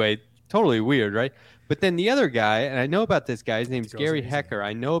 So anyway, totally weird, right? But then the other guy, and I know about this guy. His name's Gary Hecker.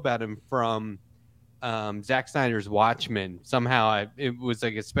 I know about him from Zack Snyder's Watchmen. Somehow, it was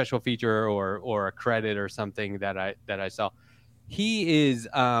like a special feature or a credit or something that I saw. He is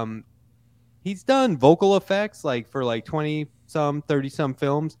he's done vocal effects for 20-some, 30-some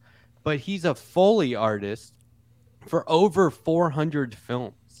films. But he's a Foley artist for over 400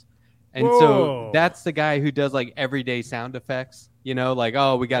 films. And so that's the guy who does everyday sound effects, we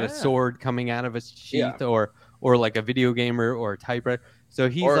got a sword coming out of a sheath or a video game or a typewriter. So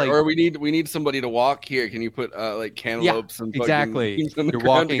he's or we need somebody to walk here. Can you put cantaloupes and exactly. You're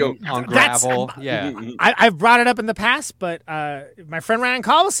walking on gravel. I've brought it up in the past, but my friend Ryan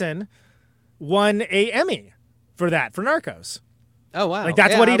Collison won a Emmy for Narcos. Oh, wow.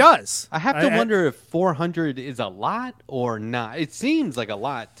 That's what he does. I have to wonder if 400 is a lot or not. It seems like a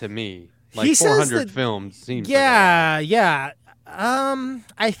lot to me. 400 films seems like a lot.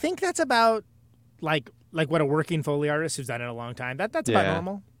 I think that's about what a working Foley artist who's done it a long time. That's about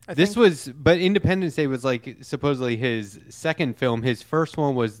normal. But Independence Day was supposedly his second film. His first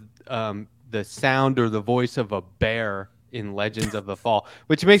one was the sound or the voice of a bear in Legends of the Fall,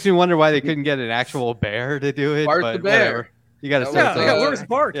 which makes me wonder why they couldn't get an actual bear to do it. Bart the bear. Whatever. You got to start. Where's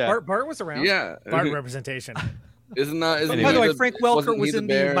Bart? Yeah. Bart was around. Yeah, Bart representation. Isn't by the way, Frank Welker was in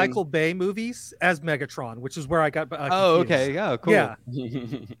the Michael Bay movies as Megatron, which is where I got. Okay. Oh, cool. Yeah.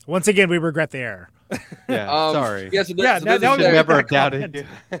 Once again, we regret the error. Yeah. Sorry. Yeah. So now we never doubted you.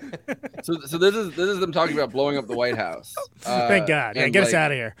 So this is them talking about blowing up the White House. Thank God. Yeah, get us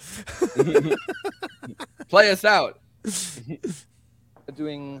out of here. Play us out.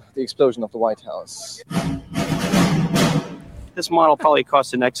 Doing the explosion of the White House. This model probably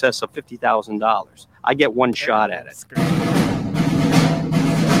costs in excess of $50,000. I get one shot at it.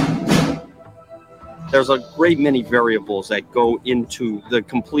 There's a great many variables that go into the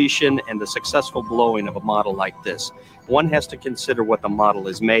completion and the successful blowing of a model like this. One has to consider what the model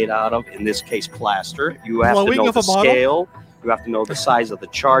is made out of, in this case plaster. You have to know the scale. You have to know the size of the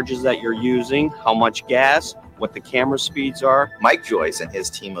charges that you're using, how much gas, what the camera speeds are. Mike Joyce and his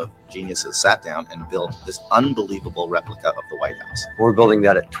team of geniuses sat down and built this unbelievable replica of the White House. We're building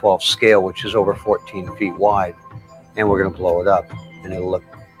that at 12 scale, which is over 14 feet wide, and we're going to blow it up, and it'll look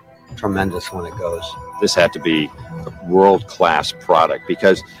tremendous when it goes. This had to be a world-class product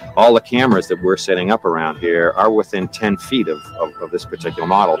because all the cameras that we're setting up around here are within 10 feet of this particular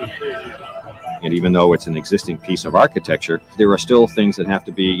model. And even though it's an existing piece of architecture, there are still things that have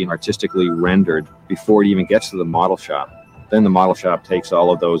to be artistically rendered before it even gets to the model shop. Then the model shop takes all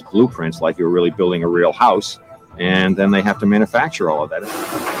of those blueprints like you're really building a real house, and then they have to manufacture all of that.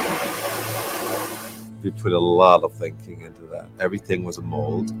 We put a lot of thinking into that. Everything was a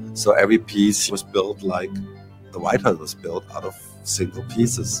mold. So every piece was built like the White House was built, out of single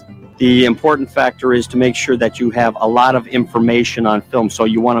pieces. The important factor is to make sure that you have a lot of information on film. So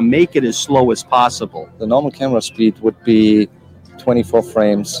you want to make it as slow as possible. The normal camera speed would be 24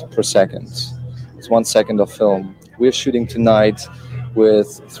 frames per second. It's 1 second of film. We're shooting tonight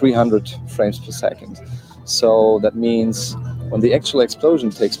with 300 frames per second. So that means when the actual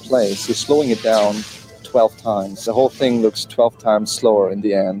explosion takes place, you're slowing it down 12 times. The whole thing looks 12 times slower in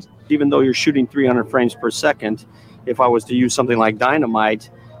the end. Even though you're shooting 300 frames per second, if I was to use something like dynamite,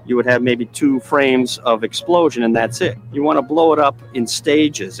 you would have maybe 2 frames of explosion and that's it. You want to blow it up in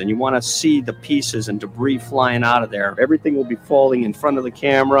stages and you want to see the pieces and debris flying out of there. Everything will be falling in front of the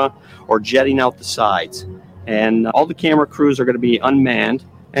camera or jetting out the sides. And all the camera crews are going to be unmanned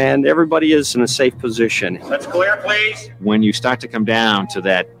and everybody is in a safe position. Let's clear, please. When you start to come down to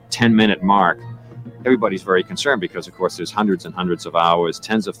that 10-minute mark, everybody's very concerned because, of course, there's hundreds and hundreds of hours,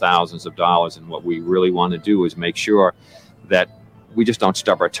 tens of thousands of dollars, and what we really want to do is make sure that we just don't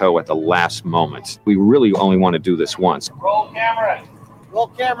stub our toe at the last moment. We really only want to do this once. Roll cameras. Roll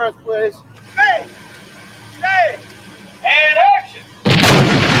cameras, please. Hey! Hey! And action!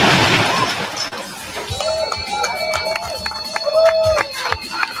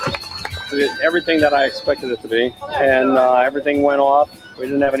 We did everything that I expected it to be, and everything went off. We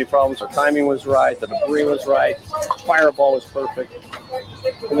didn't have any problems. Our timing was right. The debris was right. Fireball was perfect.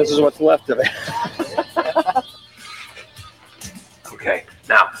 And this is what's left of it. Okay,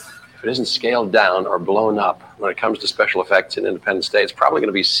 now, if it isn't scaled down or blown up, when it comes to special effects in Independence Day, it's probably going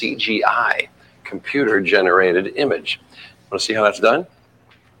to be CGI, computer-generated image. Want to see how that's done?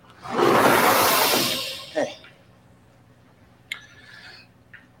 Hey.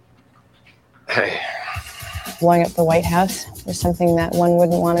 Hey. Blowing up the White House is something that one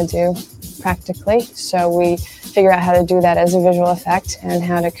wouldn't want to do practically. So we figure out how to do that as a visual effect and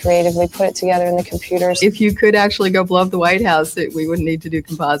how to creatively put it together in the computers. If you could actually go blow up the White House, we wouldn't need to do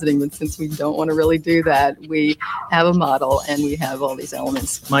compositing, but since we don't want to really do that, we have a model and we have all these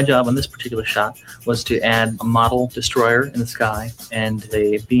elements. My job on this particular shot was to add a model destroyer in the sky and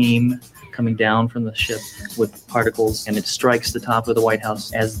a beam coming down from the ship with particles, and it strikes the top of the White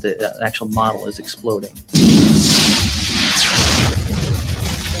House as the actual model is exploding.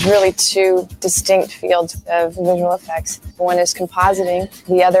 There's really 2 distinct fields of visual effects. One is compositing,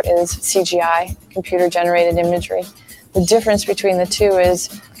 the other is CGI, computer-generated imagery. The difference between the two is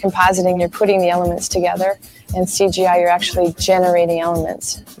compositing, you're putting the elements together, and CGI, you're actually generating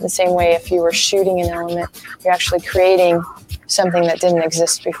elements. The same way if you were shooting an element, you're actually creating something that didn't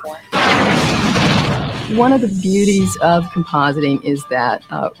exist before. One of the beauties of compositing is that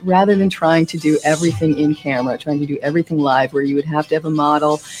rather than trying to do everything in camera, trying to do everything live, where you would have to have a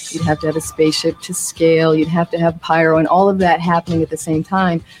model, you'd have to have a spaceship to scale, you'd have to have pyro, and all of that happening at the same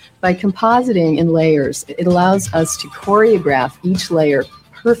time, by compositing in layers, it allows us to choreograph each layer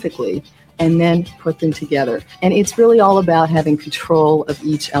perfectly and then put them together. And it's really all about having control of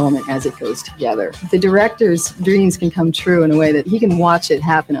each element as it goes together. The director's dreams can come true in a way that he can watch it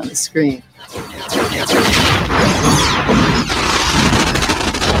happen on the screen.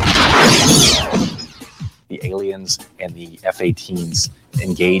 The aliens and the F-18s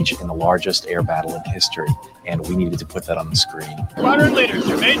engage in the largest air battle in history, and we needed to put that on the screen. Squadron leaders,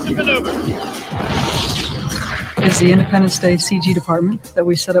 your base to maneuver. It's the Independence Day CG department that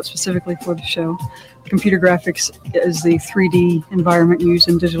we set up specifically for the show. Computer graphics is the 3D environment used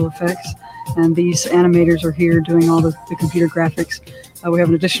in digital effects, and these animators are here doing all the computer graphics. We have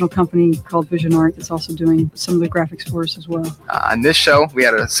an additional company called Vision Art that's also doing some of the graphics for us as well. On this show, we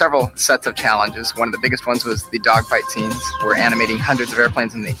had several sets of challenges. One of the biggest ones was the dogfight scenes. We're animating hundreds of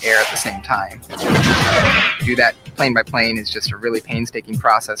airplanes in the air at the same time. To do that plane by plane is just a really painstaking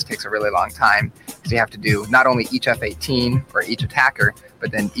process. It takes a really long time. So you have to do not only each F-18 or each attacker,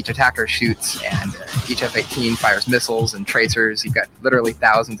 but then each attacker shoots and each F-18 fires missiles and tracers. You've got literally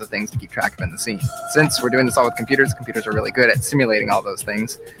thousands of things to keep track of in the scene. Since we're doing this all with computers, the computers are really good at simulating all those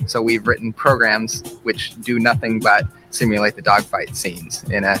things. So we've written programs which do nothing but simulate the dogfight scenes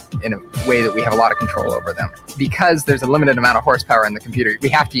in a way that we have a lot of control over them. Because there's a limited amount of horsepower in the computer, we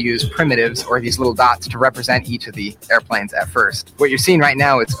have to use primitives or these little dots to represent each of the airplanes at first. What you're seeing right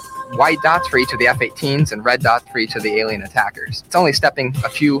now is white dots for each of the F-18s and red dots for each of the alien attackers. It's only stepping a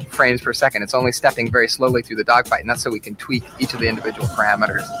few frames per second. It's only stepping very slowly through the dogfight, and that's so we can tweak each of the individual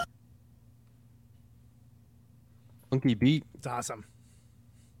parameters. Funky beat. It's awesome.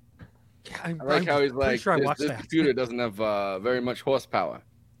 I like how he's like, sure this computer doesn't have very much horsepower.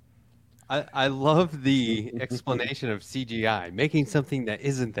 I love the explanation of CGI, making something that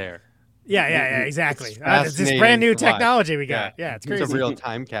isn't there. Yeah, exactly. It's this Fascinating brand new to watch. technology we got. Yeah, it's crazy. It's a real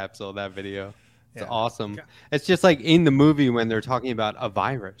time capsule, that video. It's awesome. It's just like in the movie when they're talking about a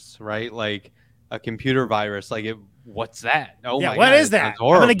virus, right? Like a computer virus. Like, what's that? Oh my God. What is that? I'm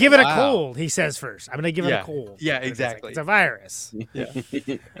going to give it a cold, he says first. I'm going to give it a cold. Yeah, exactly. It's a virus. Yeah.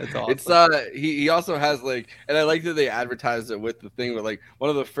 That's awesome. It's he also has like, and I like that they advertised it with the thing with like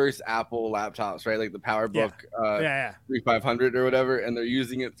one of the first Apple laptops, right? Like the PowerBook 3500 or whatever, and they're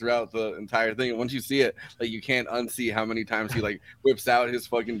using it throughout the entire thing. And once you see it, like you can't unsee how many times he like whips out his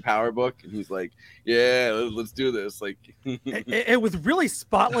fucking PowerBook and he's like, "Yeah, let's do this." Like, and with really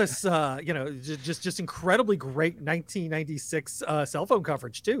spotless, just incredibly great 1996 cell phone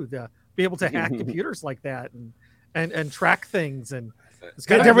coverage too. To be able to hack computers like that and track things and.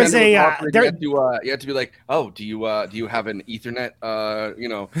 There was a you had to be like, oh, do you have an Ethernet an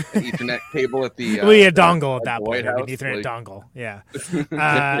Ethernet cable at the a dongle at that point, House? An Ethernet dongle, yeah,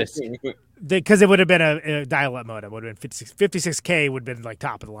 because it would have been a dial-up modem. Would have been 56K would have been like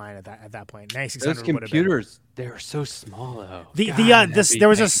top of the line at that point. 9600 those computers, they were so small though. There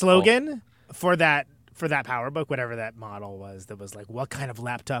was a slogan for that PowerBook, whatever that model was, that was like, what kind of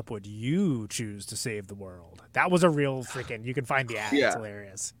laptop would you choose to save the world? That was a real freaking, you can find the ad. It's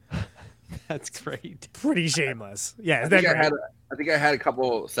hilarious. That's great. Pretty shameless. Yeah. I think I had a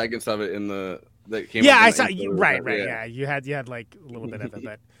couple seconds of it that came. Yeah, I saw you. Right. Yeah. You had like a little bit of it,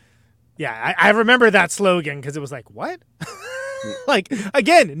 but yeah, I remember that slogan because it was like, what? Like,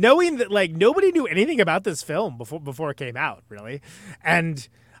 again, knowing that like nobody knew anything about this film before it came out, really. And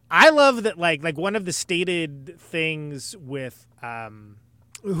I love that, like one of the stated things with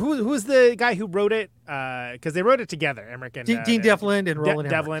who's the guy who wrote it? Because they wrote it together, Emmerich and Dean Devlin and Roland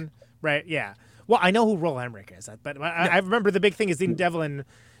Devlin, right? Yeah. Well, I know who Roland Emmerich is, but I remember the big thing is Dean Devlin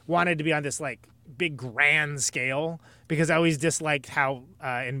wanted to be on this like big grand scale because I always disliked how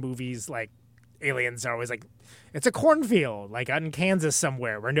in movies like aliens are always like it's a cornfield like out in Kansas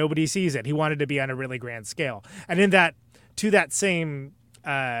somewhere where nobody sees it. He wanted to be on a really grand scale, and in that same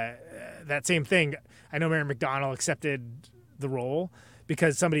thing, I know Mary McDonnell accepted the role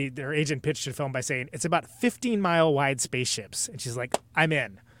because their agent pitched the film by saying it's about 15-mile wide spaceships, and she's like, "I'm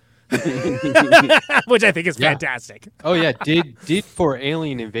in," which I think is fantastic. Oh yeah, did for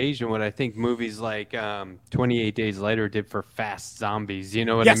Alien Invasion what I think movies like 28 Days Later did for Fast Zombies. You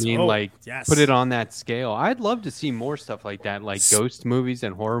know what I mean? Put it on that scale. I'd love to see more stuff like that, like ghost movies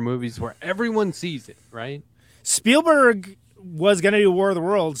and horror movies where everyone sees it, right? Spielberg was going to do War of the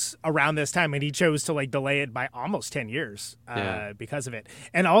Worlds around this time, and he chose to like delay it by almost 10 years because of it.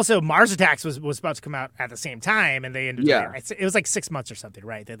 And also Mars Attacks was about to come out at the same time, and they ended up, it was like 6 months or something,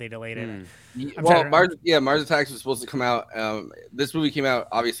 right? That they delayed it. Mars Attacks was supposed to come out. This movie came out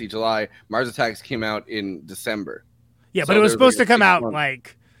obviously July. Mars Attacks came out in December. Yeah, but it was supposed to come out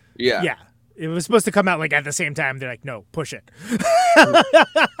like it was supposed to come out like at the same time. They're like, no, push it.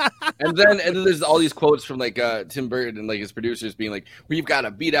 and then there's all these quotes from like Tim Burton and like his producers being like, we've got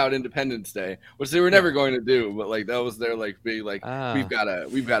to beat out Independence Day, which they were never going to do, but like that was their like big like we've got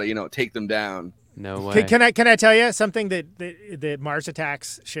to take them down. No way. Can I tell you something that Mars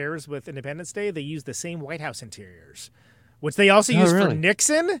Attacks shares with Independence Day? They use the same White House interiors, which they also use for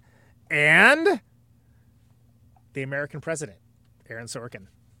Nixon and the American president, Aaron Sorkin.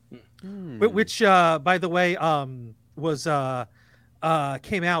 Which, by the way, was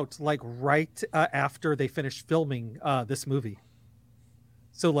came out like right after they finished filming this movie.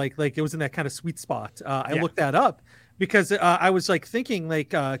 So like it was in that kind of sweet spot. I looked that up because I was like thinking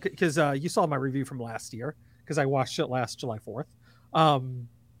like because you saw my review from last year because I watched it last July 4th,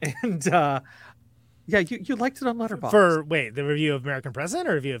 and yeah, you liked it on Letterboxd. For the review of American President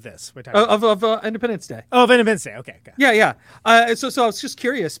or review of this? Of Independence Day. Oh, of Independence Day. Okay. Yeah. So I was just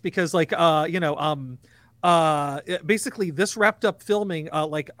curious because basically this wrapped up filming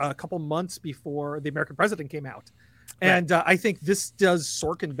like a couple months before the American President came out. And I think this does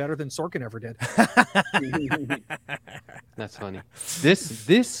Sorkin better than Sorkin ever did. That's funny.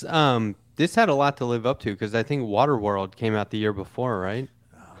 This had a lot to live up to because I think Waterworld came out the year before, right?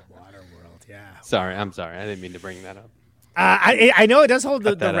 Sorry, I'm sorry. I didn't mean to bring that up. I know it does hold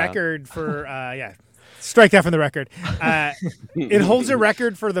the record for strike that from the record. It holds a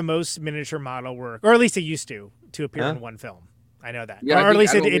record for the most miniature model work, or at least it used to appear in one film. I know that, or at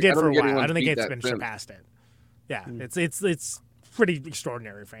least it did for a while. I don't think it's been surpassed it. Yeah, it's pretty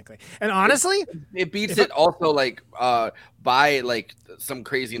extraordinary, frankly. And honestly, it beats it also like by like some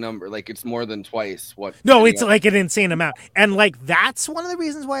crazy number. Like it's more than twice what. No, it's like an insane amount, and like that's one of the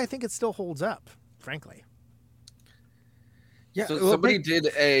reasons why I think it still holds up, frankly. Yeah. So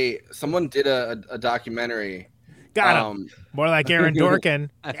someone did a documentary Got him. More like Aaron Dorkin.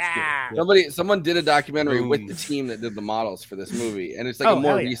 Someone did a documentary with the team that did the models for this movie, and it's like a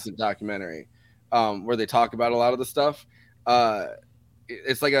more recent documentary where they talk about a lot of the stuff.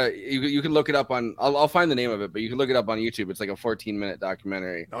 It's like you can look it up on. I'll find the name of it, but you can look it up on YouTube. It's like a 14-minute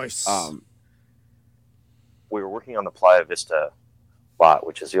documentary. Nice. We were working on the Playa Vista lot,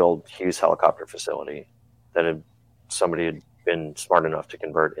 which is the old Hughes helicopter facility that somebody had been smart enough to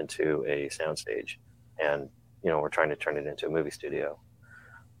convert into a soundstage, and we're trying to turn it into a movie studio.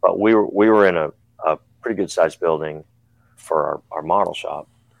 But we were in a pretty good sized building for our model shop,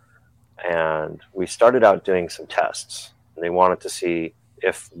 and we started out doing some tests. And they wanted to see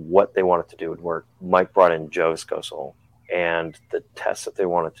if what they wanted to do would work. Mike brought in Joe Skosel, and the tests that they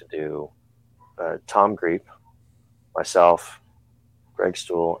wanted to do, Tom Greep, myself, Greg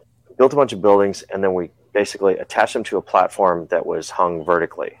Stool, built a bunch of buildings, and then we basically attached them to a platform that was hung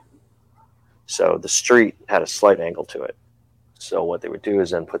vertically. So the street had a slight angle to it. So what they would do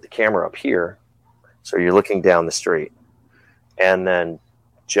is then put the camera up here, so you're looking down the street. And then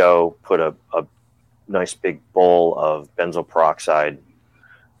Joe put a nice big bowl of benzoyl peroxide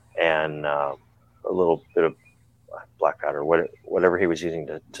and a little bit of black powder, whatever he was using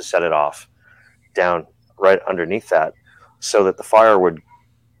to set it off, down right underneath that, so that the fire would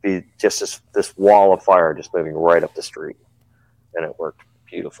be just this wall of fire just moving right up the street, and it worked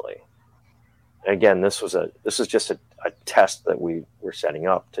beautifully. And again, this was just a test that we were setting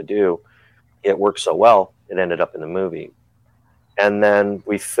up to do. It worked so well, it ended up in the movie. And then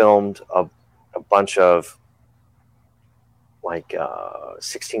we filmed a bunch of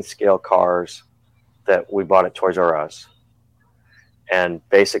 16th scale cars that we bought at Toys R Us, and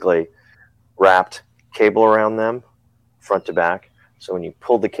basically wrapped cable around them front to back. So when you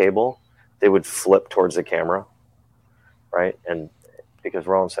pulled the cable, they would flip towards the camera, right? And because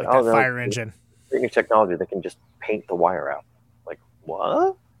Roland said, like fire engine, great new technology, they can just paint the wire out. Like,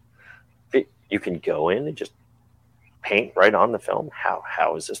 what? You can go in and just paint right on the film.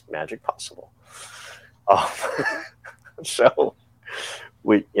 How is this magic possible? So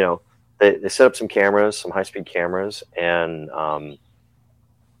we, they set up some cameras, some high-speed cameras, and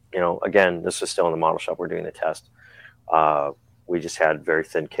again, this is still in the model shop. We're doing the test. We just had very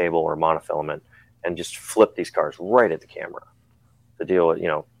thin cable or monofilament, and just flipped these cars right at the camera. The deal,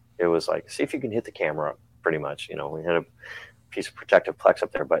 it was like, see if you can hit the camera. Pretty much, we had a piece of protective plex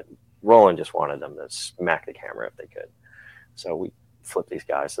up there, but Roland just wanted them to smack the camera if they could. So we flipped these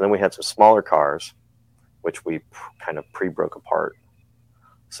guys, and then we had some smaller cars, which we kind of pre-broke apart.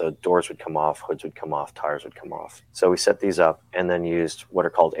 So doors would come off, hoods would come off, tires would come off. So we set these up and then used what are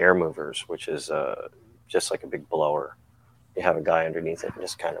called air movers, which is just like a big blower. You have a guy underneath it and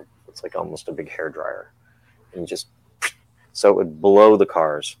just kind of, it's like almost a big hair dryer. And so it would blow the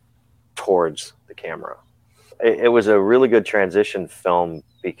cars towards the camera. It was a really good transition film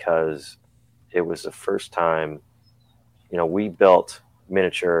because it was the first time, we built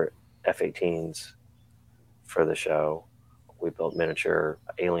miniature F-18s for the show. We built miniature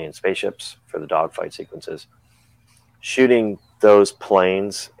alien spaceships for the dogfight sequences. Shooting those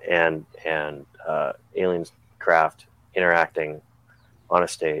planes and alien craft interacting on a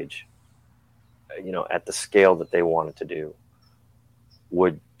stage, at the scale that they wanted to do,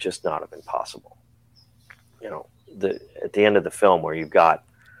 would just not have been possible. At the end of the film, where you've got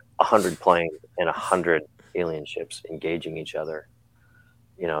 100 planes and 100 alien ships engaging each other,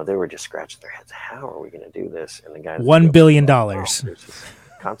 they were just scratching their heads. How are we going to do this? And the guy, $1 billion. There's this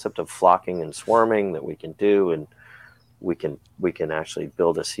concept of flocking and swarming that we can do, and we can actually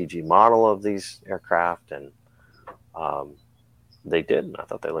build a CG model of these aircraft, and they did. And I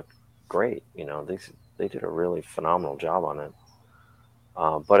thought they looked great. They did a really phenomenal job on it.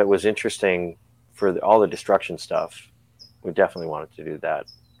 But it was interesting for all the destruction stuff. We definitely wanted to do that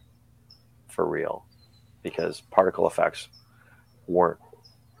for real, because particle effects weren't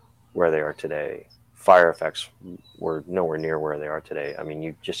where they are today. Fire effects were nowhere near where they are today. I mean,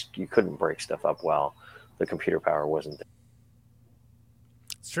 you couldn't break stuff up well. The computer power wasn't there.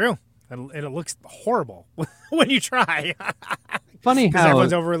 It's true. And it looks horrible when you try. Funny how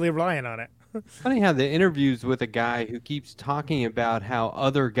everyone's overly reliant on it. Funny how the interviews with a guy who keeps talking about how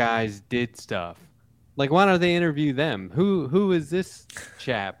other guys did stuff. Like, why don't they interview them? Who is this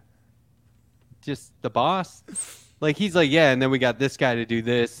chap? Just the boss? Like he's like, yeah, and then we got this guy to do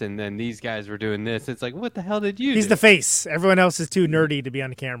this, and then these guys were doing this. It's like, what the hell did you? He's do? the face. Everyone else is too nerdy to be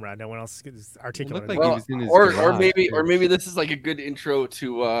on camera. No one else is articulate. Like Well, he was in his or garage. maybe this is like a good intro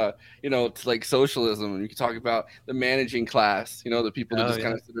to to like socialism, and you can talk about the managing class, the people that just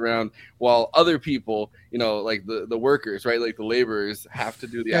kind of sit around while other people, like the workers, right, like the laborers have to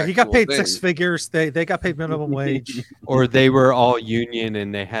do the he got actual paid thing. 6 figures. They got paid minimum wage. Or they were all union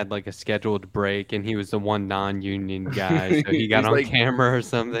and they had like a scheduled break, and he was the one non-union guy, so he got He's on like- camera or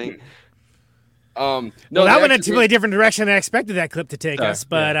something. No, Well, that they went in a actually- totally different direction than I expected that clip to take us.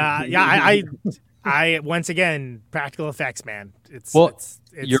 But yeah. I once again, practical effects, man. It's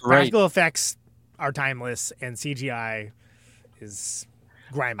you're right. practical effects are timeless, and CGI is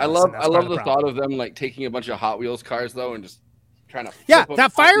grimy. I love the thought of them like taking a bunch of Hot Wheels cars though and just trying to flip them that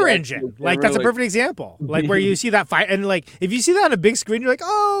off fire the engine. axle Like that's a perfect example. Like where you see that fire, and like if you see that on a big screen, you're like,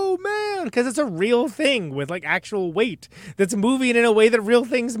 oh man, because it's a real thing with like actual weight that's moving in a way that real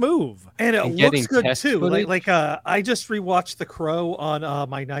things move, and it looks good too. Like I just rewatched The Crow on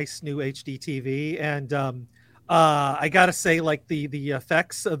my nice new HD TV, and I gotta say, like the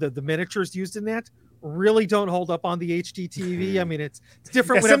effects of the miniatures used in that really don't hold up on the HD TV. I mean, it's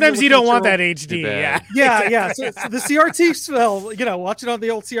different. Yeah, sometimes you don't want that HD. Yeah. So the CRT, well, watch it on the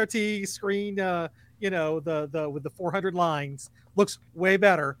old CRT screen. The with the 400 lines looks way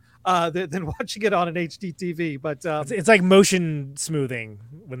better than watching it on an HD TV. But it's like motion smoothing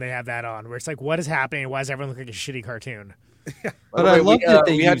when they have that on, where it's like, what is happening? Why does everyone look like a shitty cartoon? But I love that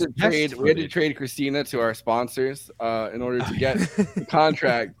we had to trade Kristina to our sponsors in order to get the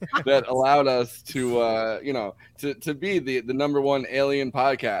contract that allowed us to to be the number one alien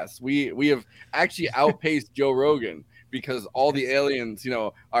podcast. We have actually outpaced Joe Rogan, because all the aliens,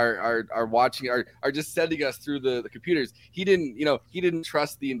 are watching, are just sending us through the computers. He didn't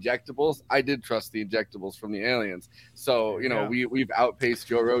trust the injectables. I did trust the injectables from the aliens. So, we've outpaced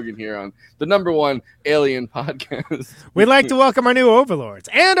Joe Rogan here on the number one alien podcast. We'd like to welcome our new overlords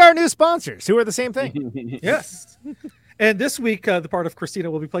and our new sponsors, who are the same thing. Yes. And this week, the part of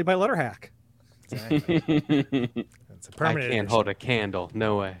Kristina will be played by Letterhack. That's a permanent I can't hold a candle.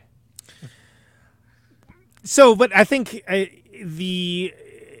 No way. So, but I think it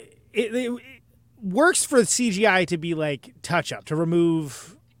works for CGI to be like touch up, to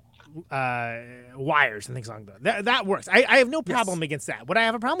remove wires and things like that. That works. I have no problem against that. What I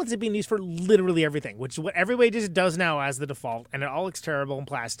have a problem with is it being used for literally everything, which is what everybody just does now as the default, and it all looks terrible and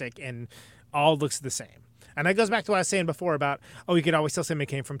plastic and all looks the same. And that goes back to what I was saying before about, you could always tell somebody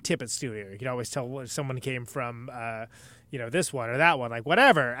came from Tippett Studio. You could always tell someone came from, this one or that one, like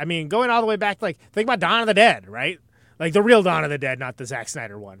whatever. I mean, going all the way back, like think about Dawn of the Dead, right? Like the real Dawn of the Dead, not the Zack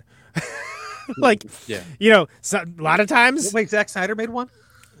Snyder one. A lot of times. Wait, Zack Snyder made one?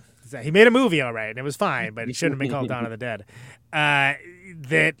 He made a movie, all right, and it was fine, but it shouldn't have been called Dawn of the Dead.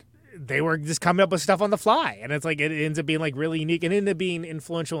 That they were just coming up with stuff on the fly, and it's like it ends up being like really unique and ended up being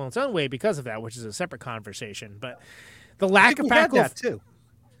influential in its own way because of that, which is a separate conversation. But the lack of practical, we had that too.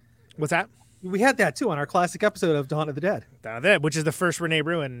 What's that? We had that too on our classic episode of Dawn of the Dead. Dawn of the Dead, which is the first Renee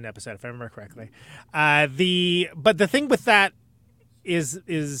Bruin episode, if I remember correctly. But the thing with that is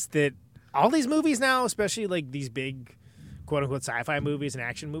that all these movies now, especially like these big quote unquote sci-fi movies and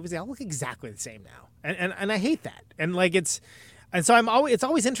action movies, they all look exactly the same now, and I hate that. And like it's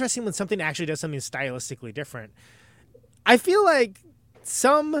always interesting when something actually does something stylistically different. I feel like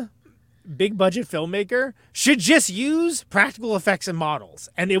some big budget filmmaker should just use practical effects and models,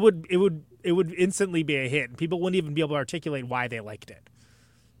 and it would instantly be a hit, and people wouldn't even be able to articulate why they liked it.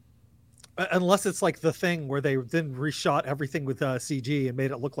 Unless it's like The Thing, where they then reshot everything with CG and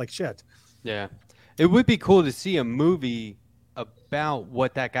made it look like shit. Yeah, it would be cool to see a movie about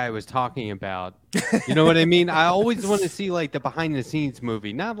what that guy was talking about. You know what I mean? I always want to see like the behind the scenes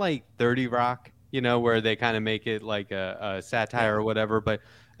movie, not like 30 Rock, where they kind of make it like a satire or whatever, but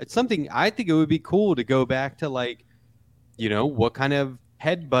it's something I think it would be cool to go back to, like, what kind of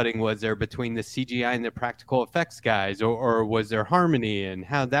headbutting was there between the CGI and the practical effects guys, or was there harmony, and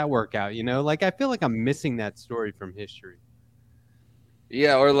how'd that work out? Like I feel like I'm missing that story from history.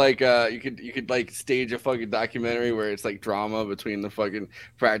 Yeah, or like you could like stage a fucking documentary where it's like drama between the fucking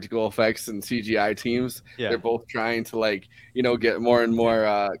practical effects and CGI teams. Yeah. They're both trying to like get more and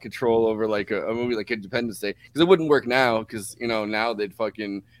more control over like a movie like Independence Day, because it wouldn't work now, because now they'd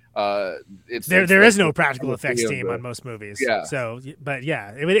fucking there is no practical effects team on most movies. Yeah. So, but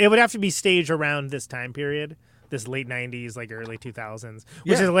yeah, it would have to be staged around this time period, this late 90s, like early 2000s,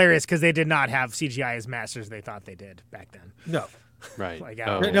 which is hilarious because they did not have CGI as masters they thought they did back then. No. Right. Like,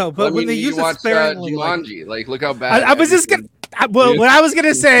 no, but when they use it sparingly, Jumanji, like look how bad. I was just gonna. Well, what I was going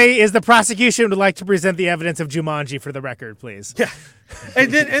to say is the prosecution would like to present the evidence of Jumanji for the record, please. Yeah.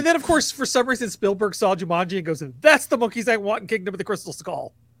 And then of course, for some reason, Spielberg saw Jumanji and goes, "That's the monkeys I want in Kingdom of the Crystal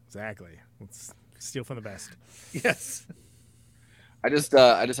Skull." Exactly. Let's steal from the best. Yes. I just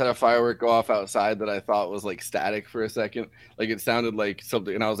had a firework go off outside that I thought was like static for a second. Like it sounded like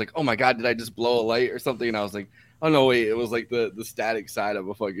something, and I was like, "Oh my god, did I just blow a light or something?" And I was like, "Oh no, wait, it was like the static side of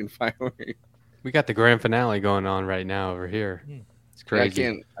a fucking firework." We got the grand finale going on right now over here. It's crazy.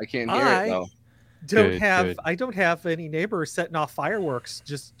 Yeah, I can't hear it though. I don't have any neighbors setting off fireworks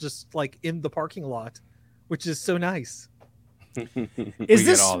just like in the parking lot, which is so nice. Is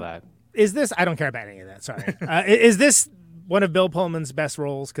this all that? Is this? I don't care about any of that. Sorry. Is this one of Bill Pullman's best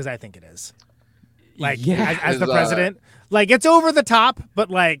roles? Because I think it is. Like as the president, like it's over the top,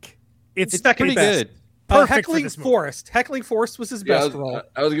 but like it's pretty best. good. Perfect Heckling Forrest. Heckling Forrest was his best role.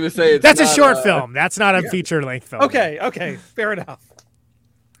 I was gonna say that's a short film. That's not a feature length film. Okay, fair enough.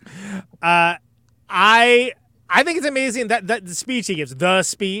 I think it's amazing that the speech he gives, the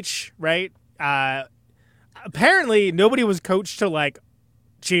speech, right? Apparently nobody was coached to like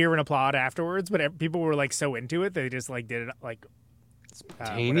cheer and applaud afterwards, but people were like so into it they just like did it like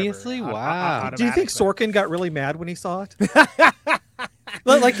spontaneously. Wow. Do you think Sorkin got really mad when he saw it?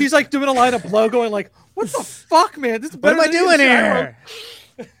 Like he's like doing a line of blow, going like, "What the fuck, man? This is what am I better than doing Gyro." here?"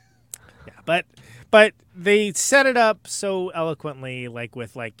 Yeah, but they set it up so eloquently, like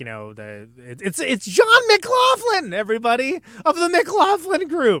with like it's John McLaughlin, everybody of the McLaughlin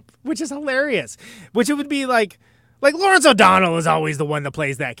group, which is hilarious. Which it would be like Lawrence O'Donnell is always the one that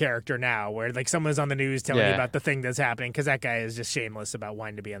plays that character now, where like someone's on the news telling you about the thing that's happening because that guy is just shameless about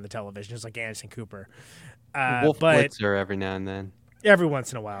wanting to be on the television, just like Anderson Cooper. Wolf Blitzer every now and then. Every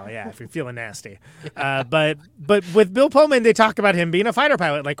once in a while, yeah, if you're feeling nasty. But with Bill Pullman, they talk about him being a fighter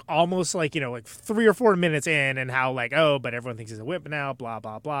pilot, like almost like, like 3 or 4 minutes in, and how like, oh, but everyone thinks he's a whip now, blah,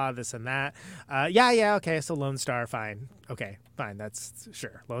 blah, blah, this and that. Okay, so Lone Star, fine. Okay, fine, that's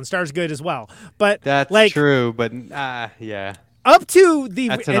sure. Lone Star's good as well. But that's like, true, but yeah. Up to the...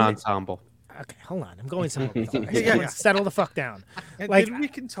 That's an ensemble. Okay, hold on. I'm going somewhere. Settle the fuck down. And like then we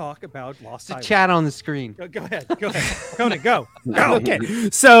can talk about Lost Highway. Chat on the screen. Go ahead. Conan, go. Okay,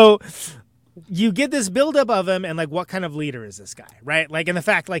 so you get this buildup of him, and like, what kind of leader is this guy, right? Like, and the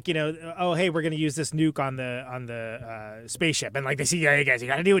fact, like, oh, hey, we're gonna use this nuke on the spaceship, and like they see, yeah, you guys, you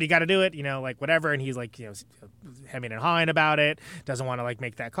gotta do it, like whatever, and he's like, hemming and hawing about it, doesn't want to like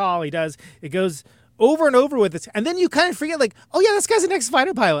make that call. He does. It goes over and over with this, and then you kind of forget, like, oh yeah, this guy's an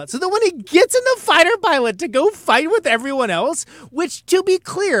ex-fighter pilot. So then when he gets in the fighter pilot to go fight with everyone else, which, to be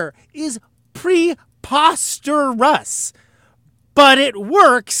clear, is preposterous, but it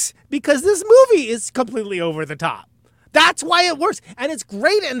works because this movie is completely over the top. That's why it works, and it's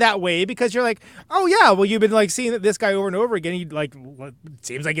great in that way because you're like, oh yeah, well you've been like seeing this guy over and over again. He like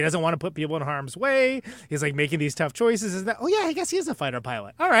seems like he doesn't want to put people in harm's way. He's like making these tough choices. Is that? Oh yeah, I guess he is a fighter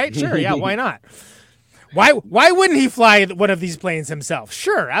pilot. All right, sure, yeah, why not? Why wouldn't he fly one of these planes himself?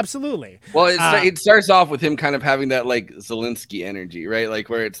 Sure, absolutely. Well, it starts off with him kind of having that like Zelensky energy, right? Like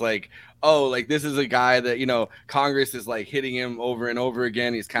where it's like, oh, like this is a guy that, Congress is like hitting him over and over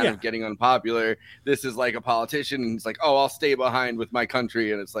again. He's kind of getting unpopular. This is like a politician. And he's like, oh, I'll stay behind with my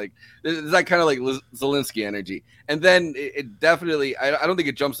country. And it's like, it's that kind of like Zelensky energy. And then it definitely, I don't think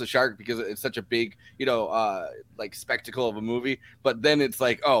it jumps the shark because it's such a big, like spectacle of a movie. But then it's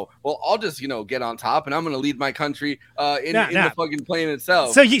like, oh, well, I'll just, get on top and I'm going to lead my country in the fucking plane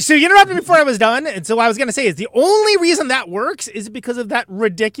itself. So you interrupted me before I was done. And so what I was going to say is the only reason that works is because of that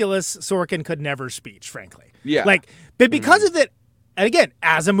ridiculous Sorkin could never speech, frankly. Yeah. But because of it, and again,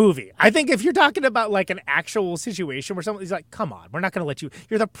 as a movie, I think if you're talking about like an actual situation where somebody's like, come on, we're not going to let you,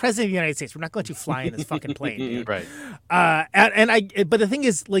 you're the president of the United States. We're not going to let you fly in this fucking plane. Dude. Right. But the thing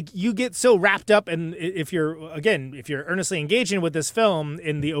is, like, you get so wrapped up, and if you're earnestly engaging with this film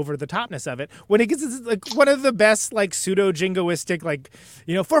in the over the topness of it, when it gets like one of the best, like, pseudo jingoistic, like,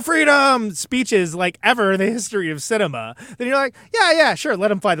 for freedom speeches, like, ever in the history of cinema, then you're like, yeah, sure,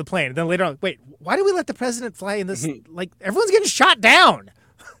 let him fly the plane. And then later on, wait, why do we let the president fly in this? Like, everyone's getting shot down.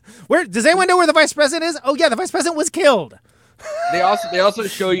 Where does anyone know where the vice president is? Oh yeah, the vice president was killed. They also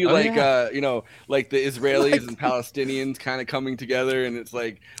show you like the Israelis and Palestinians kind of coming together, and it's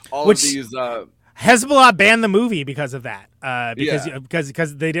like all of these. Hezbollah banned the movie because of that.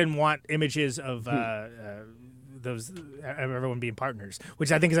 Because they didn't want images of those everyone being partners,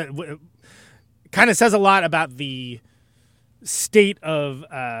 which I think is kind of says a lot about the state of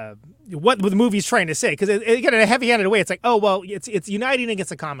what the movie's trying to say, because again, in a heavy-handed way, it's like, oh well, it's uniting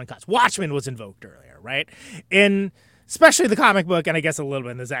against a common cause. Watchmen was invoked earlier, right? In especially the comic book, and I guess a little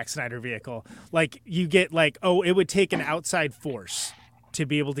bit in the Zack Snyder vehicle, like you get like, oh, it would take an outside force to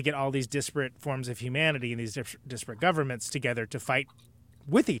be able to get all these disparate forms of humanity and these disparate governments together to fight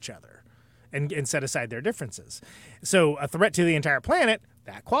with each other and set aside their differences. So a threat to the entire planet,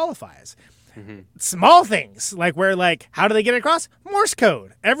 that qualifies. Small things like where, like, how do they get it across? Morse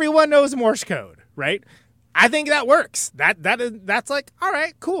code. Everyone knows Morse code, right? I think that works. That's like, all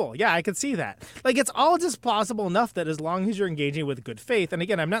right, cool. Yeah, I can see that. Like, it's all just plausible enough that as long as you're engaging with good faith, and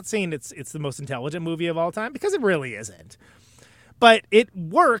again, I'm not saying it's the most intelligent movie of all time, because it really isn't. But it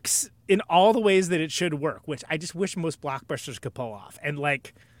works in all the ways that it should work, which I just wish most blockbusters could pull off. And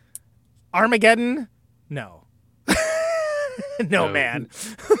like Armageddon, no. No, man.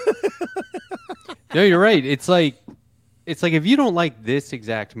 No, you're right. It's like if you don't like this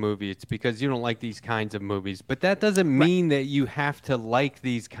exact movie, it's because you don't like these kinds of movies. But that doesn't mean that you have to like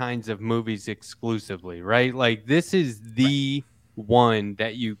these kinds of movies exclusively, right? Like, this is the one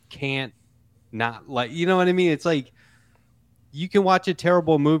that you can't not like. You know what I mean? It's like you can watch a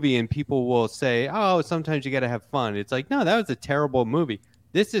terrible movie and people will say, oh, sometimes you got to have fun. It's like, no, that was a terrible movie.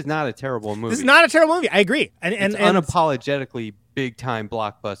 This is not a terrible movie. This is not a terrible movie. I agree. And unapologetically big time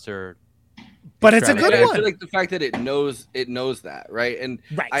blockbuster. But it's a good one. I feel like the fact that it knows that, right? And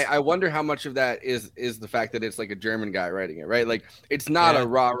I wonder how much of that is the fact that it's like a German guy writing it, right? Like, it's not a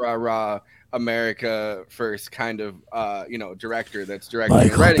rah America first kind of director that's directing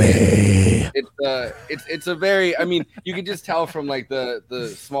and writing it. It's a very, I mean, you can just tell from like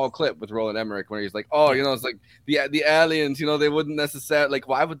the small clip with Roland Emmerich where he's like, oh, it's like the aliens, they wouldn't necessarily, like,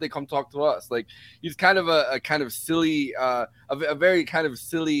 why would they come talk to us? Like, he's kind of a kind of silly, a very kind of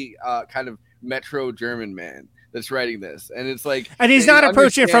silly kind of metro German man that's writing this, and it's like, and he's not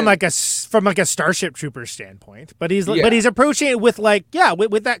approaching it from like a Starship Troopers standpoint, but he's approaching it with like,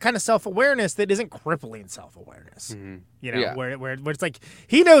 with that kind of self-awareness that isn't crippling self-awareness. Where it's like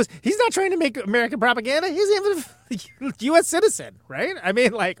he knows he's not trying to make American propaganda. He's even a U.S. citizen, right? I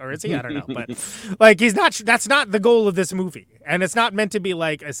mean, like, or is he? I don't know, but like, he's not. That's not the goal of this movie, and it's not meant to be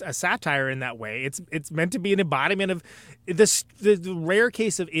like a satire in that way. It's meant to be an embodiment of this. The rare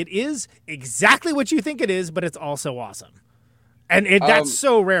case of it is exactly what you think it is, but it's also awesome, and that's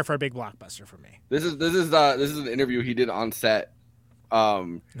so rare for a big blockbuster for me. This is an interview he did on set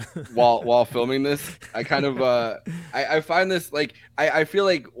while filming this. I kind of I find this, like, I feel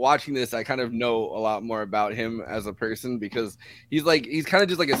like watching this I kind of know a lot more about him as a person, because he's kind of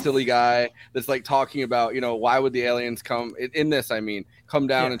just like a silly guy that's like talking about, why would the aliens come in this, I mean, come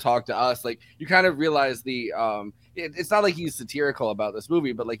down and talk to us. Like, you kind of realize the it's not like he's satirical about this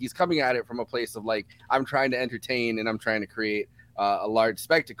movie, but like, he's coming at it from a place of like, I'm trying to entertain and I'm trying to create a large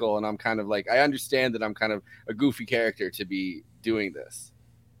spectacle, and I'm kind of like, I understand that I'm kind of a goofy character to be doing this.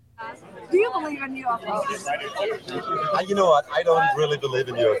 Do you believe in UFOs? You know what? I don't really believe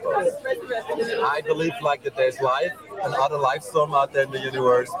in UFOs. I believe like that there's life, another life form out there in the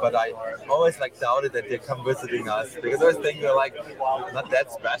universe, but I always like doubted that they come visiting us, because I always think they're like not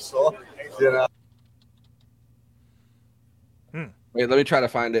that special, Wait, let me try to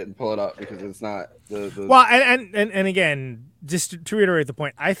find it and pull it up, because it's not the... Well, and again, just to reiterate the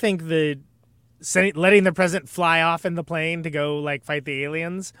point, I think letting the president fly off in the plane to go like fight the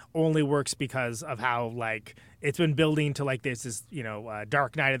aliens only works because of how like it's been building to like this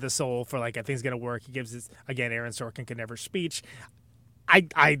dark night of the soul for like, I think it's gonna work. He gives this again. Aaron Sorkin can never speech.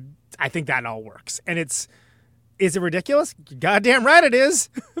 I think that all works, and is it ridiculous? Goddamn right it is.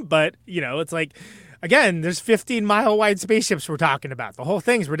 But it's like, again, there's 15-mile wide spaceships we're talking about. The whole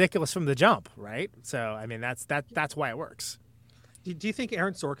thing's ridiculous from the jump, right? So I mean, that's why it works. Do you think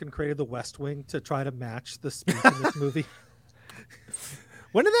Aaron Sorkin created The West Wing to try to match the speech in this movie?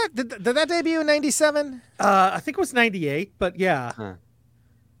 When did that debut in 97? I think it was 98, but yeah. Huh.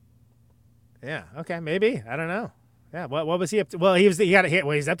 Yeah, okay, maybe. I don't know. Yeah, what was he up to? Well, he's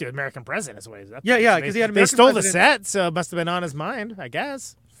up to American President is what he's up to. Yeah, because he had American They stole President. the set, so it must have been on his mind, I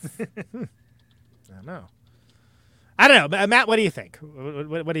guess. I don't know. Matt, what do you think?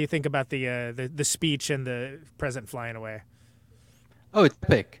 What do you think about the speech and the president flying away? Oh, it's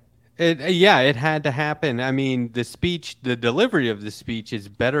epic. It had to happen. I mean, the delivery of the speech is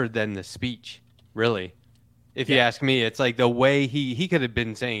better than the speech, really. If you ask me, it's like the way he could have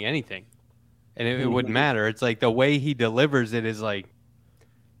been saying anything, and it wouldn't matter. It's like the way he delivers it is like,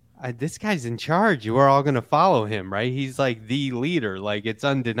 this guy's in charge. You are all going to follow him, right? He's like the leader. Like, it's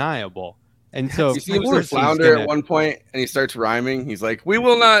undeniable. And so you see him flounder at one point, and he starts rhyming. He's like, "We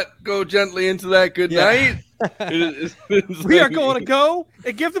will not go gently into that good night. We are going to go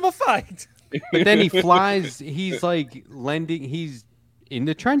and give them a fight." But then he flies. He's like he's in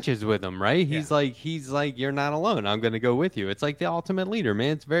the trenches with him, right? He's like, you're not alone. I'm going to go with you. It's like the ultimate leader,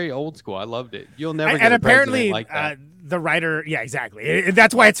 man. It's very old school. I loved it. You'll never get and a apparently president like that. The writer, yeah, exactly.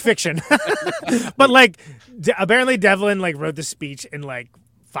 That's why it's fiction. But like, apparently Devlin like wrote the speech in like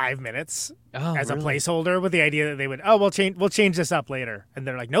 5 minutes as a placeholder with the idea that they would, we'll change this up later. And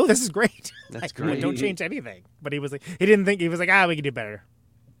they're like, no, this is great. That's like, great. Don't change anything. But he was like, he didn't think, he was like, we can do better.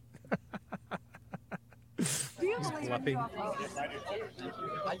 Do you believe in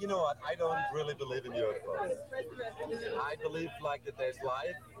UFOs? You know what? I don't really believe in UFOs. I believe like that there's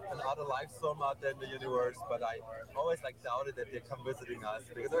life, another life form out there in the universe, but I always like doubted that they come visiting us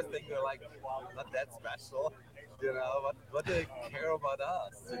because I was thinking we're like not that special. You know, what do they care about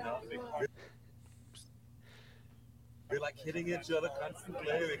us? You know, we're like hitting each other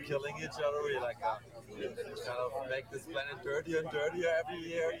constantly. We're killing each other. We like kind of make this planet dirtier and dirtier every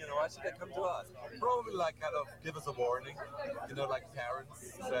year. You know, why should they come to us? Probably like kind of give us a warning. You know, like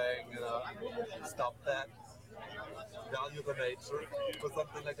parents saying, you know, stop that. Value the nature or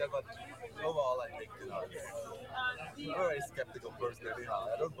something like that. But overall, I think, you know, I'm a very skeptical person anyhow.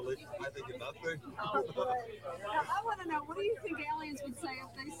 I think in nothing. Now, I want to know, what do you think aliens would say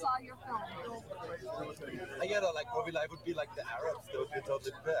if they saw your film? Like probably like would be like the Arabs. They would be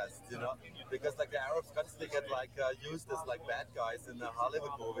totally pissed, you know, because like the Arabs constantly get like used as like bad guys in the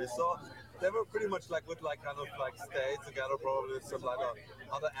Hollywood movies. So they were pretty much like would like kind of like stay together probably with some like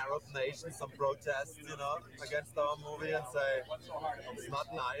other Arab nations, some protests, you know, against our movie and say it's not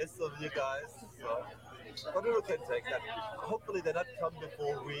nice of you guys. So, but we can take that. Hopefully they not come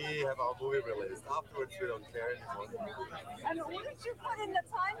before we have our movie released. Afterwards we don't care anymore. And what did you put in the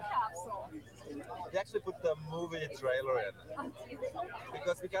time capsule? We actually put the movie trailer in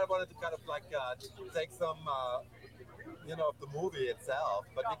because we kind of wanted to kind of like take some you know, of the movie itself,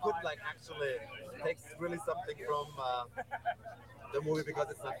 but we could like actually take really something from the movie because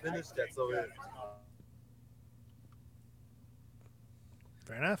it's not finished yet. So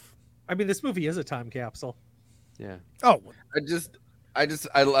fair enough. I mean, this movie is a time capsule. Yeah. Oh,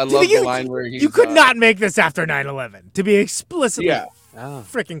 I love the line where you could not make this after 9/11, to be explicitly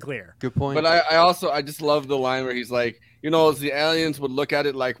freaking clear. Good point. But I just love the line where he's like, you know, as the aliens would look at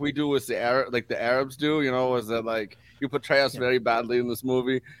it like we do as the Arabs do, you know, is that like you portray us very badly in this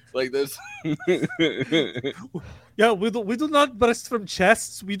movie like this. Yeah, we do not burst from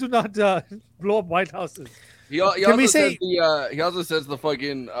chests. We do not blow up White Houses. He also says the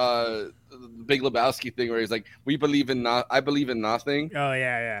fucking Big Lebowski thing where he's like, I believe in nothing. Oh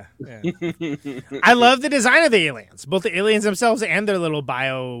yeah. I love the design of the aliens, both the aliens themselves and their little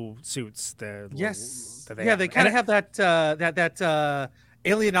bio suits. They kind of have that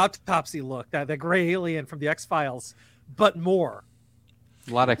alien autopsy look, that gray alien from the X-Files, but more.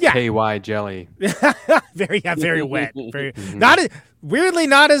 A lot of KY jelly. very wet. Weirdly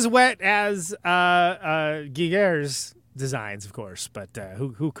not as wet as Giger's designs, of course, but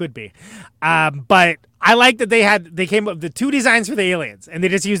who could be? But I like that they came up with the two designs for the aliens, and they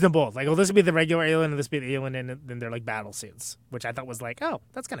just used them both. Like, this would be the regular alien, and this would be the alien, and then they're like battle suits, which I thought was like, oh,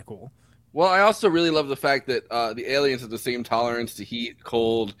 that's kind of cool. Well, I also really love the fact that the aliens have the same tolerance to heat,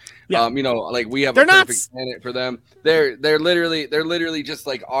 cold. Yeah. You know, like we have They're a perfect planet for them. They're literally just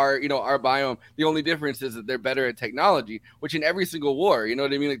like our biome. The only difference is that they're better at technology, which in every single war, you know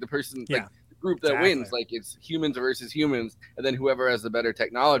what I mean? Like the person, like the group that wins, like it's humans versus humans, and then whoever has the better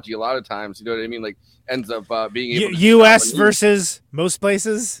technology, a lot of times, you know what I mean? Like ends up being able to U.S. versus most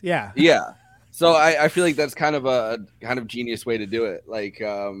places. Yeah. Yeah. So I feel like that's kind of a genius way to do it, like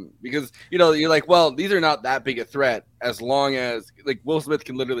because you know you're like, well, these are not that big a threat as long as like Will Smith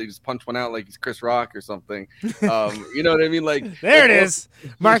can literally just punch one out like he's Chris Rock or something, you know what I mean? Like there it is.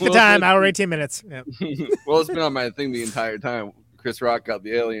 Mark the time, hour 18 minutes. Yep. Well, it's been on my thing the entire time. Chris Rock got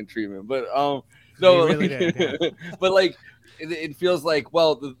the alien treatment, but no, really did, yeah. But like. It feels like,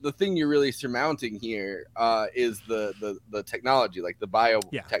 well, the thing you're really surmounting here is the technology, like the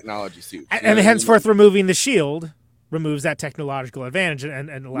biotechnology suit. And henceforth removing the shield removes that technological advantage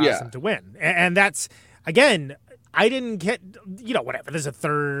and allows them to win. And that's, again, I didn't get, you know, whatever. This is a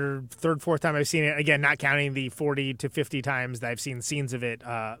third, fourth time I've seen it. Again, not counting the 40 to 50 times that I've seen scenes of it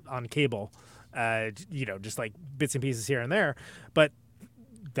on cable, you know, just like bits and pieces here and there. But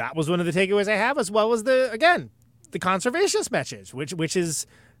that was one of the takeaways I have, as well as the conservationist message, which is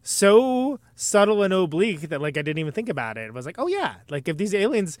so subtle and oblique that like I didn't even think about it. It was like, oh yeah, like if these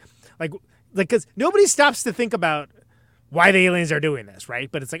aliens, like because nobody stops to think about why the aliens are doing this,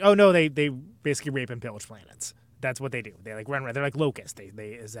 right? But it's like, oh no, they basically rape and pillage planets. That's what they do. They like run around. They're like locusts.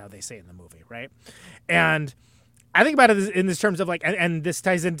 They is how they say in the movie, right? And I think about it in this terms of like, and this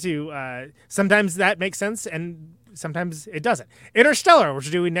ties into sometimes that makes sense, and sometimes it doesn't. Interstellar, which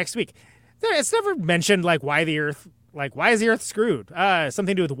we're doing next week, it's never mentioned like why the Earth. Like, why is the Earth screwed? Something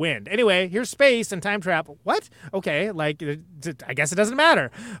to do with wind. Anyway, here's space and time travel. What? Okay, like, I guess it doesn't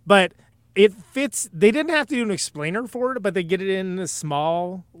matter. But it fits. They didn't have to do an explainer for it, but they get it in a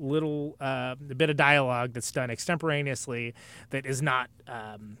small little bit of dialogue that's done extemporaneously that is not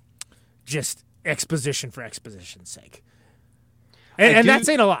just exposition for exposition's sake. And that's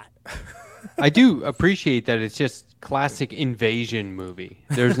saying a lot. I do appreciate that it's just classic invasion movie.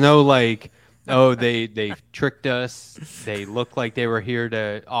 There's no like... Oh, they tricked us. They looked like they were here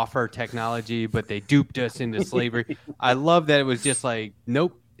to offer technology, but they duped us into slavery. I love that it was just like,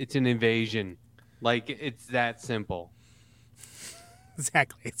 nope, it's an invasion. Like, it's that simple.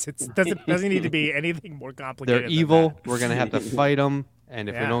 Exactly. It doesn't need to be anything more complicated. They're evil. We're going to have to fight them. And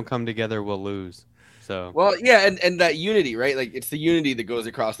if we don't come together, we'll lose. So well, yeah, and that unity, right? Like it's the unity that goes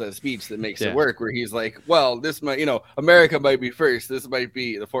across that speech that makes it work. Where he's like, "Well, this might, America might be first. This might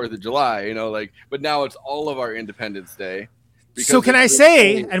be the 4th of July, but now it's all of our Independence Day." So can I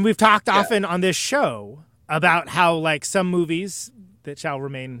say, and we've talked often on this show about how like some movies that shall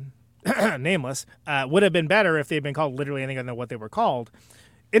remain nameless would have been better if they'd been called literally anything other than what they were called.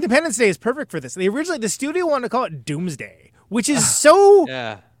 Independence Day is perfect for this. The studio wanted to call it Doomsday, which is so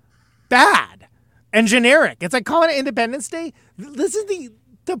bad. And generic. It's like calling it Independence Day. This is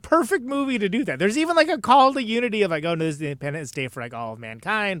the perfect movie to do that. There's even like a call to unity of like, oh, no, this is the Independence Day for like all of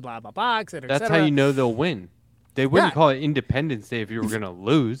mankind, blah, blah, blah, et cetera, That's how you know they'll win. They wouldn't call it Independence Day if you were going to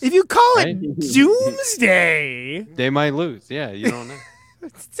lose. If you call it Doomsday, they might lose. Yeah, you don't know.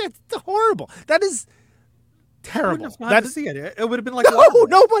 it's horrible. That is terrible. I wouldn't have gone to see it. It would have been like no,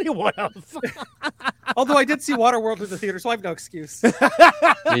 nobody would have. Although I did see Waterworld in the theater, so I have no excuse.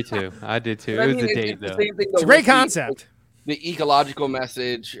 Me too. I did too. It was a date, though. It's a great concept. The ecological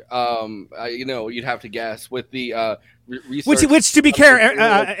message, you'd have to guess with the research. Which to be fair,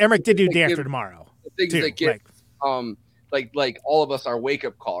 Emmerich did do Day After Tomorrow. The things that give, like all of us our wake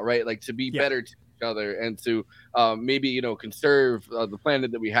up call, right? Like to be better to each other and to maybe conserve the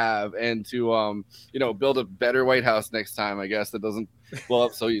planet that we have and to build a better White House next time. I guess that doesn't blow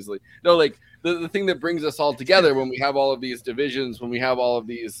up so easily. No, like. The thing that brings us all together when we have all of these divisions, when we have all of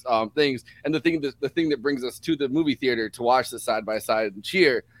these things, and the thing that brings us to the movie theater to watch this side by side and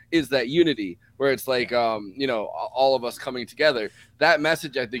cheer is that unity, where it's like all of us coming together. That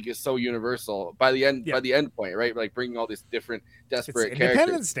message I think is so universal by the end point, right? Like bringing all these different desperate characters.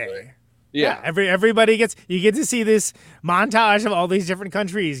 Independence Day. Yeah, everybody you get to see this montage of all these different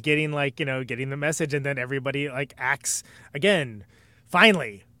countries getting getting the message, and then everybody like acts again.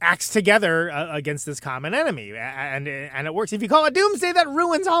 Finally, acts together against this common enemy, and it works. If you call it Doomsday, that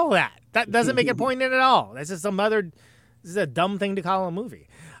ruins all of that. That doesn't make it poignant at all. That's just this is a dumb thing to call a movie.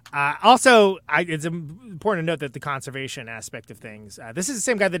 Also, it's important to note that the conservation aspect of things. This is the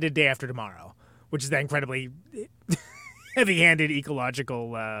same guy that did Day After Tomorrow, which is that incredibly heavy-handed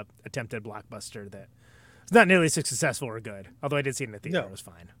ecological attempted blockbuster that is not nearly so successful or good. Although I did see it in the theater, it was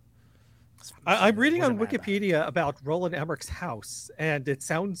fine. I'm reading on Wikipedia about Roland Emmerich's house, and it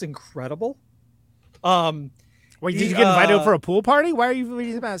sounds incredible. Wait, did you get invited over for a pool party? Why are you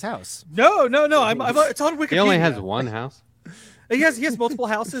reading about his house? No. It's on Wikipedia. He only has one house. He has multiple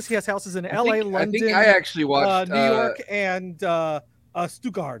houses. He has houses in L.A., London. I think I actually watched New York and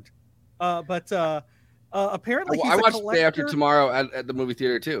Stuttgart. But apparently, I watched Day After Tomorrow at the movie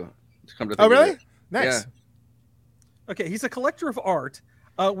theater too. To come to think really? Nice. Yeah. Okay, he's a collector of art.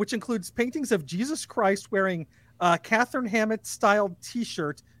 Which includes paintings of Jesus Christ wearing a Catherine Hammett-styled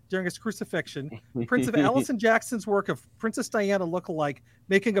T-shirt during his crucifixion, prints of Allison Jackson's work of Princess Diana look-alike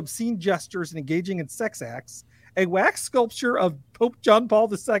making obscene gestures and engaging in sex acts, a wax sculpture of Pope John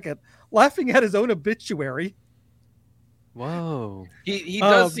Paul II laughing at his own obituary. Whoa. He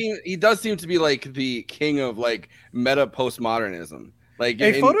does seem to be like the king of like meta postmodernism. Like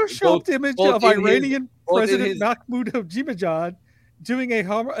a photoshopped image of Iranian President Mahmoud Ahmadinejad doing in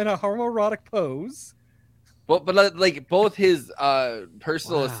a homoerotic pose. But like both his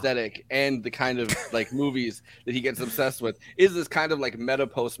personal aesthetic and the kind of like movies that he gets obsessed with is this kind of like meta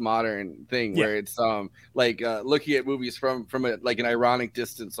postmodern thing where it's looking at movies from like an ironic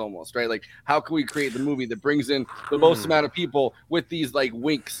distance almost, right? Like how can we create the movie that brings in the most amount of people with these like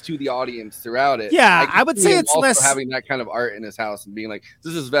winks to the audience throughout it? Yeah, I would say it's also less having that kind of art in his house and being like,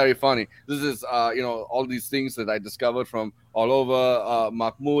 this is very funny. This is all these things that I discovered from all over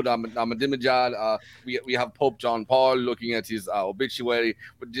Mahmoud Ahmadinejad. We have Pope John Paul looking at his obituary,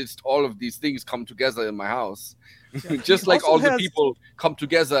 but just all of these things come together in my house. Just like Also all the has- people come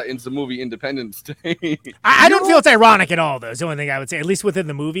together in the movie Independence Day. I don't feel it's ironic at all, though. Is the only thing I would say, at least within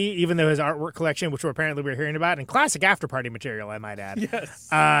the movie, even though his artwork collection, which we're hearing about, and classic after party material, I might add, Yes.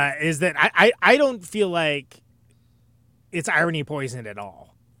 is that I don't feel like it's irony poisoned at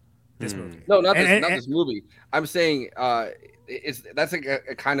all. This movie, No, not this movie. I'm saying that's like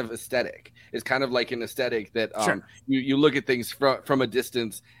a kind of aesthetic. It's kind of like an aesthetic that Sure. you look at things from a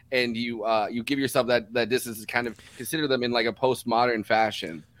distance, and you give yourself that distance to kind of consider them in like a postmodern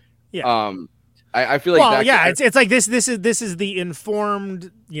fashion. Yeah. I feel like it's like this is the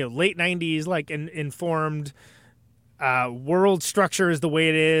informed, late 90s, like informed world structure is the way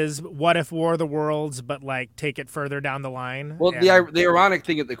it is. What if War of the Worlds, but like take it further down the line? Well, the ironic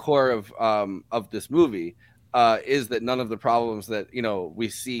thing at the core of this movie is that none of the problems that we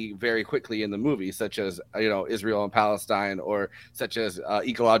see very quickly in the movie, such as Israel and Palestine, or such as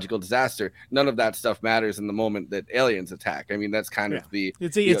ecological disaster, none of that stuff matters in the moment that aliens attack. I mean, that's kind of the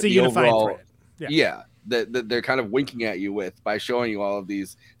it's a unified overall, thread. That they're kind of winking at you with by showing you all of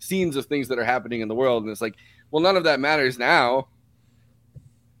these scenes of things that are happening in the world, and it's like, well, none of that matters now.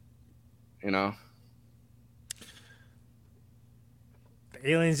 The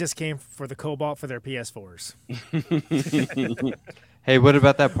aliens just came for the cobalt for their PS4s. Hey, what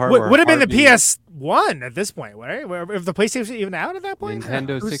about that part? Would have been the PS1 at this point, right? If the PlayStation was even out at that point,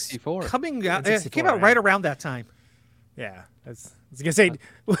 Nintendo It was 64. Coming out, it 64, came out right around that time. Yeah, I was gonna say,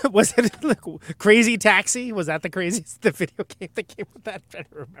 was it like Crazy Taxi? Was that the craziest the video game that came with that? I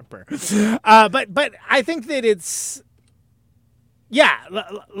don't remember. But I think that it's,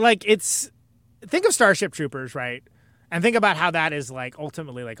 like it's. Think of Starship Troopers, right? And think about how that is like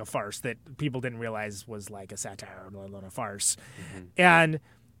ultimately like a farce that people didn't realize was like a satire, let alone a farce. Mm-hmm. And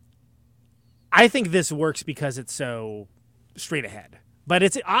I think this works because it's so straight ahead. But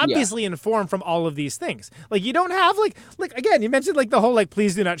it's obviously informed from all of these things. Like you don't have like again, you mentioned like the whole like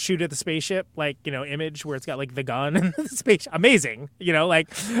please do not shoot at the spaceship image where it's got like the gun and the space. Amazing,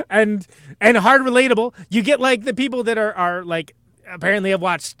 and hard relatable. You get like the people that are like apparently have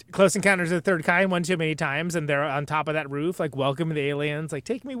watched Close Encounters of the Third Kind one too many times, and they're on top of that roof, like welcome the aliens, like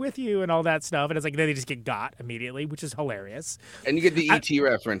take me with you and all that stuff. And it's like then they just get got immediately, which is hilarious. And you get the ET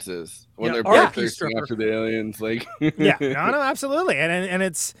references when they're yeah. both thirsting after the aliens. Like, yeah, no, absolutely, and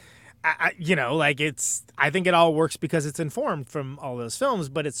it's, it's. I think it all works because it's informed from all those films,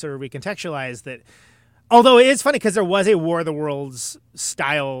 but it's sort of recontextualized that. Although it is funny because there was a War of the Worlds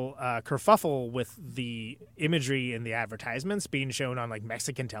style kerfuffle with the imagery in the advertisements being shown on like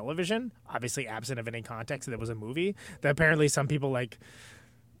Mexican television, obviously absent of any context that it was a movie. That apparently some people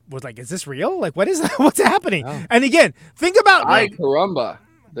was like, is this real? Like, what is that? What's happening? Oh. And again, think about like, caramba,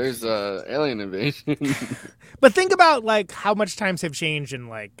 there's alien invasion. But think about like how much times have changed in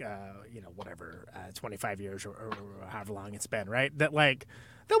like 25 years or however long it's been, right? That like.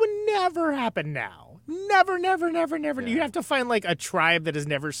 That would never happen now. Never. Yeah. You'd have to find like a tribe that has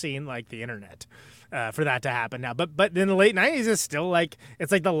never seen like the internet for that to happen now. But in the late 90s, it's still like it's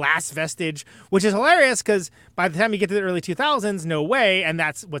like the last vestige, which is hilarious because by the time you get to the early 2000s, no way. And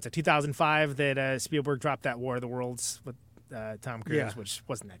that's 2005 that Spielberg dropped that War of the Worlds with Tom Cruise, which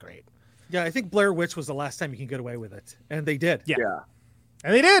wasn't that great. Yeah, I think Blair Witch was the last time you can get away with it, and they did. Yeah.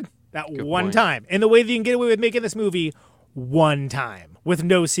 And they did that Good one point. Time. And the way that you can get away with making this movie one time with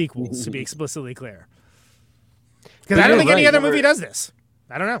no sequels, to be explicitly clear. Because I don't think any other movie does this.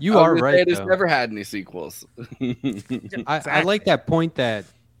 I don't know. You are right. It's never had any sequels. I like that point that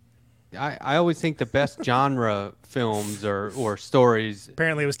I always think the best genre films or stories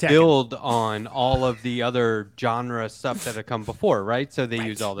apparently it was build on all of the other genre stuff that have come before, right? So they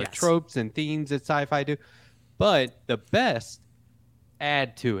use all the tropes and themes that sci-fi do, but the best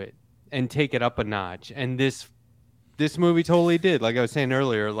add to it and take it up a notch. And this movie totally did. Like I was saying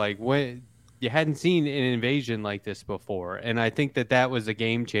earlier, like when you hadn't seen an invasion like this before, and I think that was a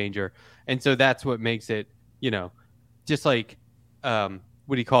game changer. And so that's what makes it, just like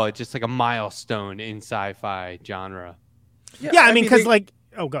what do you call it? Just like a milestone in sci-fi genre. Yeah, I mean, because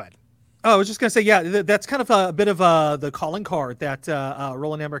oh, go ahead. Oh, I was just going to say, that's kind of a bit of the calling card that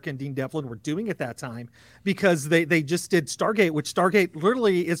Roland Emmerich and Dean Devlin were doing at that time, because they just did Stargate, which Stargate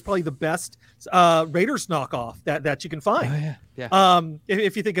literally is probably the best Raiders knockoff that you can find. Oh, yeah.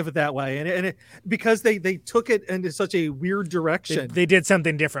 If you think of it that way. And because they took it into such a weird direction. They did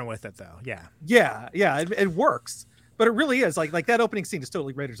something different with it, though. Yeah. Yeah, it works. But it really is. Like that opening scene is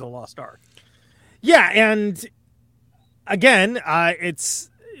totally Raiders of the Lost Ark. Yeah, and again,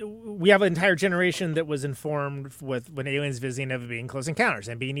 we have an entire generation that was informed with when aliens visiting of being Close Encounters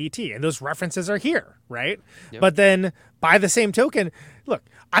and being ET, and those references are here, right? Yep. But then, by the same token, look,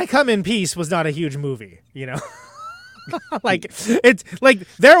 I Come in Peace was not a huge movie, Like it's like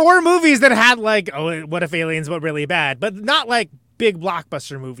there were movies that had like, oh, what if aliens were really bad, but not like big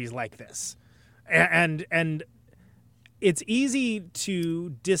blockbuster movies like this. And it's easy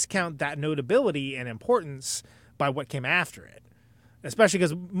to discount that notability and importance by what came after it, especially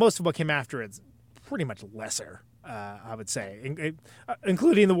because most of what came after it's pretty much lesser. I would say,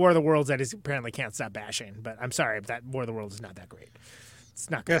 including the War of the Worlds that is apparently can't stop bashing. But I'm sorry, that War of the Worlds is not that great. It's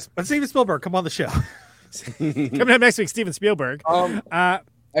not good. Yes, but Steven Spielberg, come on the show. Coming up next week, Steven Spielberg. I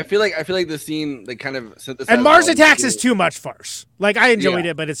feel like the scene they kind of synthesized. And Mars Attacks is too much farce. Like I enjoyed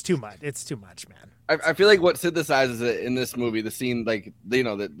it, but it's too much. It's too much, man. I feel like what synthesizes it in this movie, the scene like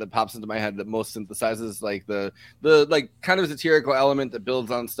that pops into my head that most synthesizes like the like kind of satirical element that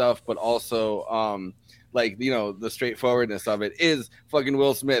builds on stuff, but also like the straightforwardness of it is fucking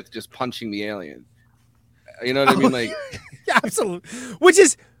Will Smith just punching the alien. You know what I mean? Like absolutely, which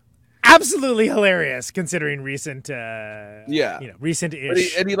is absolutely hilarious considering recent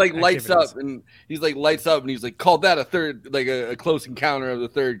recent-ish. And he like lights up and he's like called that a third, like a close encounter of the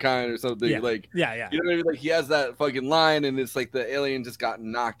third kind or something. Yeah. Like yeah. You know what I mean? Like he has that fucking line and it's like the alien just got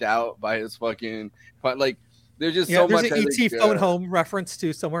knocked out by his fucking, but like there's just so much. There's an ET phone home reference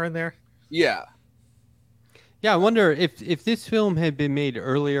too somewhere in there. Yeah. Yeah, I wonder if this film had been made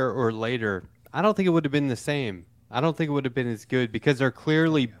earlier or later, I don't think it would have been the same. I don't think it would have been as good because they're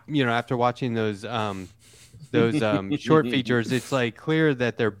clearly, after watching those short features, it's like clear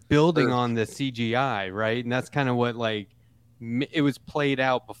that they're building on the CGI, right? And that's kind of what like it was played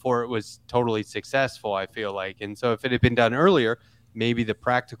out before it was totally successful, I feel like. And so if it had been done earlier, maybe the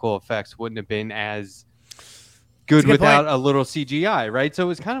practical effects wouldn't have been as good without a little CGI, right? So it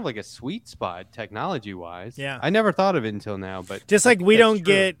was kind of like a sweet spot technology-wise. Yeah, I never thought of it until now, but just like we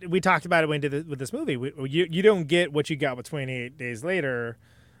talked about it with this movie. You don't get what you got with 28 Days Later,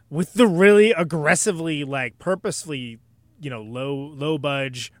 with the really aggressively, like purposefully, low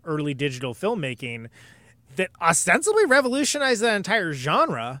budge early digital filmmaking that ostensibly revolutionized that entire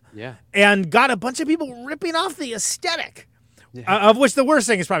genre. Yeah, and got a bunch of people ripping off the aesthetic. Yeah. Of which the worst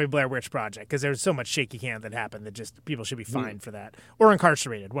thing is probably Blair Witch Project because there's so much shaky cam that happened that just people should be fined for that or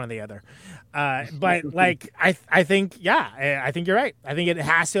incarcerated, one or the other. But like I think I think you're right. I think it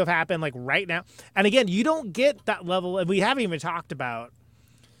has to have happened like right now. And again, you don't get that level. And we haven't even talked about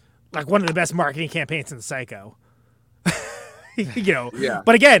like one of the best marketing campaigns in Psycho. Yeah.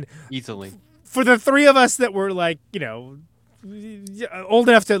 But again, easily for the three of us that were like old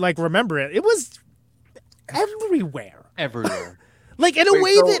enough to like remember it, it was everywhere. Like in a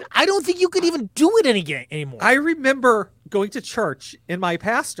way that I don't think you could even do it anymore. I remember going to church and my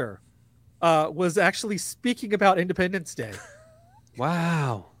pastor was actually speaking about Independence Day.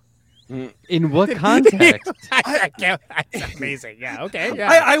 Wow. In what context? That's amazing. Yeah. Okay. Yeah.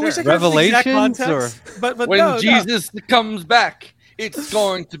 I wish I could Revelations but when no, Jesus comes back, it's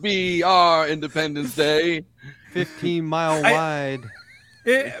going to be our Independence Day. 15-mile wide.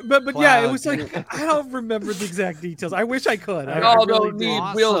 But yeah, it was like I don't remember the exact details. I wish I could. We all don't need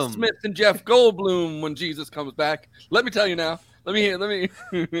Will Smith and Jeff Goldblum when Jesus comes back. Let me tell you now. Let me.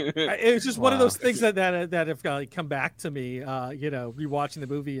 It was just one of those things that have come back to me. Rewatching the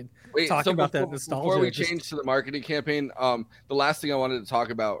movie and talking about that nostalgia. Before we change to the marketing campaign, the last thing I wanted to talk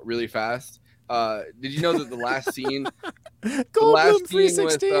about really fast. Did you know that the last scene, Goldblum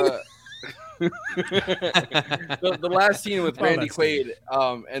 316. The last scene with Randy Quaid,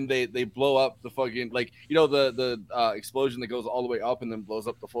 and they blow up the fucking the explosion that goes all the way up and then blows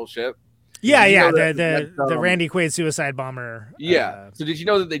up the full ship. Yeah, the Randy Quaid suicide bomber. Yeah. So did you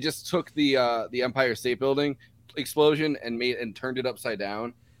know that they just took the Empire State Building explosion and turned it upside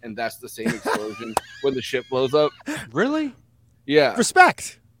down, and that's the same explosion when the ship blows up? Really? Yeah.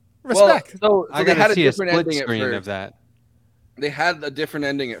 Respect. Well, so I they had gotta see a different split ending screen of that. They had a different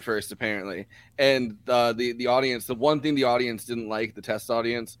ending at first, apparently, and the audience. The one thing the audience didn't like, the test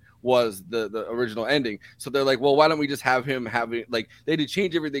audience, was the original ending. So they're like, well, why don't we just have him having like they did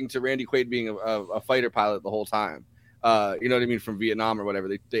change everything to Randy Quaid being a fighter pilot the whole time. You know what I mean, from Vietnam or whatever.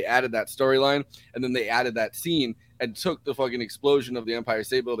 They added that storyline, and then they added that scene and took the fucking explosion of the Empire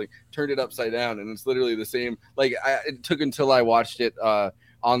State Building, turned it upside down, and it's literally the same. Like it took until I watched it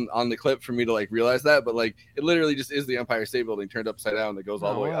on the clip for me to like realize that, but like it literally just is the Empire State Building turned upside down that goes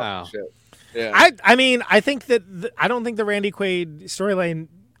all the way up. Shit. Yeah. I mean, I think that I don't think the Randy Quaid storyline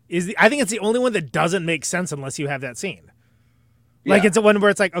is. I think it's the only one that doesn't make sense unless you have that scene. Like it's a one where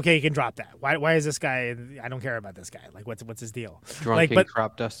it's like, okay, you can drop that. Why is this guy? I don't care about this guy. Like, what's his deal? Drunken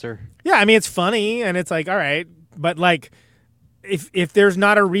crop duster. Yeah, I mean, it's funny and it's like, all right, but like, if there's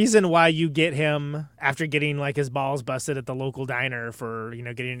not a reason why you get him after getting like his balls busted at the local diner for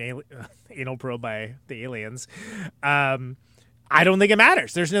getting an anal probe by the aliens, I don't think it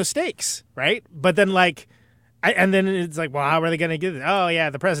matters. There's no stakes, right? But then and then it's like, well, how are they going to get it? Oh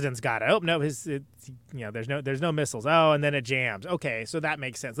yeah, the president's got it. Oh no, there's no missiles. Oh, and then it jams. Okay, so that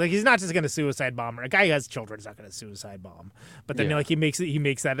makes sense. Like he's not just going to suicide bomb. A guy who has children is not going to suicide bomb. But then he makes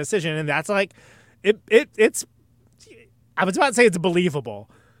that decision, and that's like, it's. I was about to say it's believable.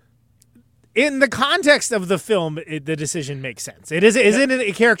 In the context of the film, the decision makes sense. It isn't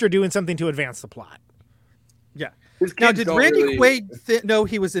a character doing something to advance the plot. Yeah. Now, did Randy Quaid know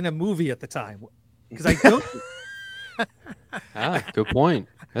he was in a movie at the time? Because I don't. Good point.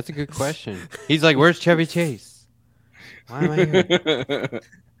 That's a good question. He's like, "Where's Chevy Chase? Why am I here?"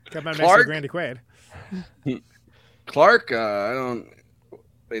 Got my message, Randy Quaid. Clark, I don't.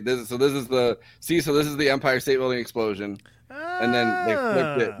 Wait, this is the Empire State Building explosion, and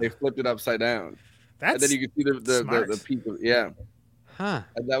then they flipped it upside down. And then you can see the peak of Huh.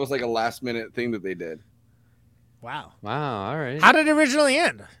 And that was like a last minute thing that they did. Wow. All right. How did it originally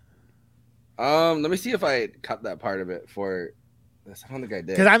end? Let me see if I cut that part of it for this. I don't think I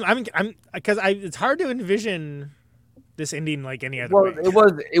did. Because it's hard to envision this ending like any other way.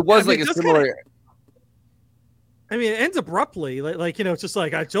 It was like a similar. I mean, it ends abruptly. It's just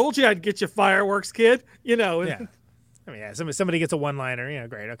like, I told you I'd get you fireworks, kid. Yeah. I mean, somebody gets a one-liner.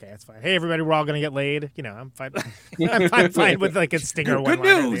 Great. Okay, that's fine. Hey, everybody, we're all gonna get laid. I'm fine. I'm fine with like a stinger. Good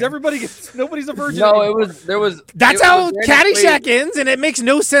news. Nobody's a virgin. No, anymore. That's how Caddyshack ends, and it makes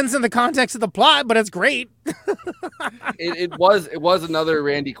no sense in the context of the plot, but it's great. it was another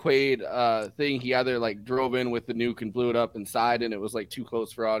Randy Quaid thing. He either like drove in with the nuke and blew it up inside, and it was like too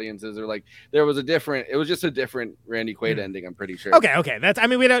close for audiences, or like it was just a different Randy Quaid ending. I'm pretty sure. Okay.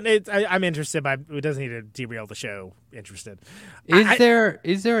 We don't. I'm interested, but it doesn't need to derail the show. Interested.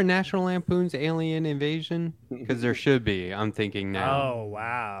 Is there a National Lampoon's Alien Invasion? Because there should be. I'm thinking now. Oh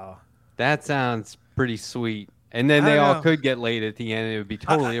wow, that sounds pretty sweet. And then they all could get laid at the end. And it would be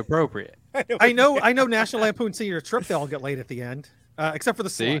totally appropriate. I know National Lampoon Senior Trip. They all get laid at the end, except for the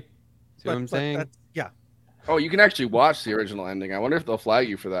See what I'm saying? Yeah. Oh, you can actually watch the original ending. I wonder if they'll flag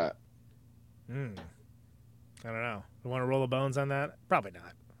you for that. I don't know. You want to roll the bones on that? Probably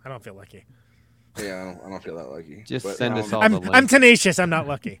not. I don't feel lucky. Yeah, I don't feel that lucky. Just send us all the links. I'm tenacious. I'm not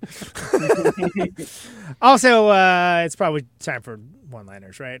lucky. Also, it's probably time for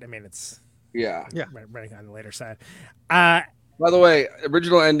one-liners, right? I mean, it's running on the later side. By the way,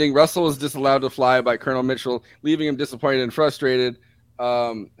 original ending: Russell was disallowed to fly by Colonel Mitchell, leaving him disappointed and frustrated.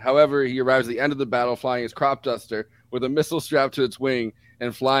 However, he arrives at the end of the battle flying his crop duster with a missile strapped to its wing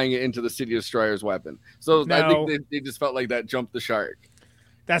and flying it into the City Destroyer's weapon. So I think they just felt like that jumped the shark.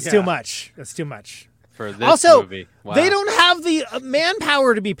 That's too much. That's too much. For this movie. Wow. They don't have the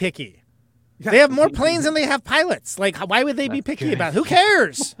manpower to be picky. They have more planes than they have pilots. Like, why would they be picky about it? Who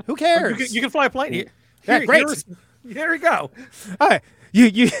cares? Who cares? You can fly a plane. Great. There we go. All right.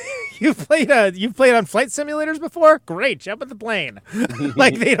 You've played on flight simulators before? Great. Jump in the plane.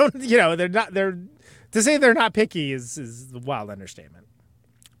 Like they don't, they're to say they're not picky is a wild understatement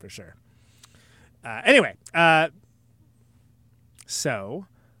for sure. Anyway, so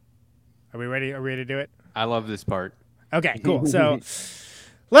are we ready? Are we ready to do it? I love this part. Okay, cool. So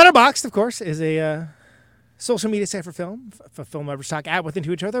Letterboxd, of course, is a social media site for film lovers talk at with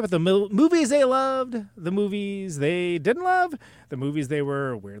into each other about the movies they loved, the movies they didn't love, the movies they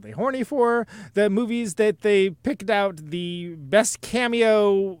were weirdly horny for, the movies that they picked out the best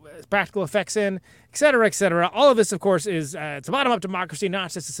cameo practical effects in, et cetera, et cetera. All of this, of course, is it's a bottom-up democracy,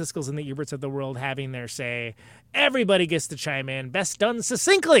 not just the Siskel's and the Eberts of the world having their say. Everybody gets to chime in. Best done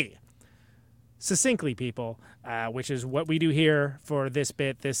succinctly. Succinctly, people, which is what we do here for this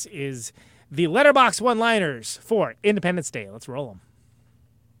bit. This is the Letterboxd one-liners for Independence Day. Let's roll them.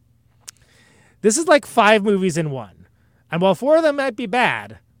 This is like 5 movies in one. And while 4 of them might be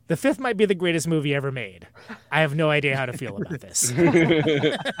bad, the 5th might be the greatest movie ever made. I have no idea how to feel about this.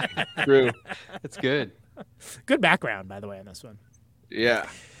 True. That's good. Good background, by the way, on this one. Yeah.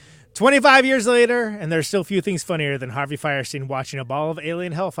 25 years later, and there's still few things funnier than Harvey Fierstein watching a ball of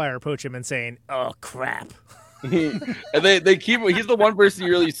alien hellfire approach him and saying, "Oh, crap." And they keep. He's the one person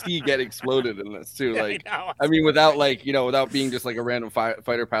you really see get exploded in this too. Like, I mean, without without being just like a random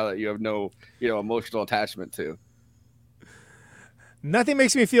fighter pilot, you have no emotional attachment to. Nothing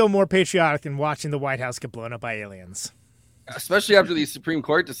makes me feel more patriotic than watching the White House get blown up by aliens. Especially after these Supreme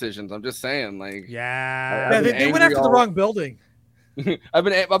Court decisions. I'm just saying, like, they went after the wrong building. I'm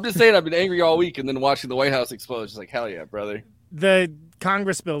just saying, I've been angry all week, and then watching the White House explode, just like, hell yeah, brother. The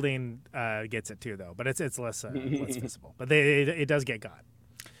Congress building gets it too, though, but it's less visible. But it does get got.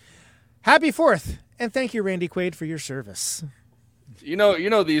 Happy 4th, and thank you, Randy Quaid, for your service. You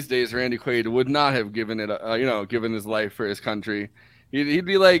know, these days Randy Quaid would not have given it, given his life for his country. He'd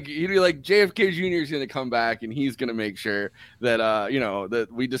be like JFK Jr. is going to come back and he's going to make sure that that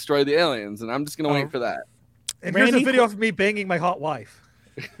we destroy the aliens, and I'm just going to wait for that. And here's a video of me banging my hot wife.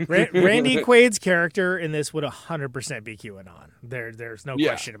 Randy Quaid's character in this would 100% be QAnon. There's no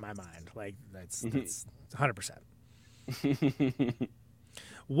question in my mind. Like that's 100%.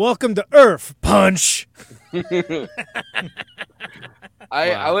 Welcome to Earth, punch.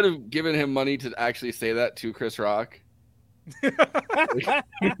 I would have given him money to actually say that to Chris Rock. He's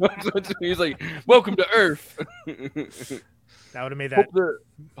like, "Welcome to Earth." That would have made that.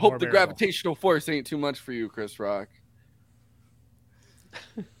 Hope the gravitational force ain't too much for you, Chris Rock.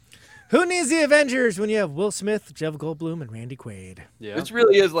 Who needs the Avengers when you have Will Smith, Jeff Goldblum, and Randy Quaid? Yeah, this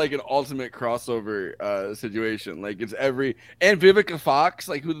really is like an ultimate crossover situation. Like it's and Vivica Fox.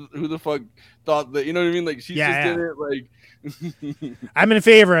 Like who the fuck thought that? You know what I mean? Like she's just in it. Like I'm in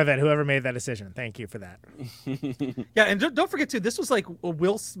favor of it. Whoever made that decision, thank you for that. Yeah, and don't forget too. This was like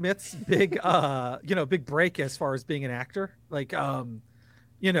Will Smith's big, big break as far as being an actor. Like,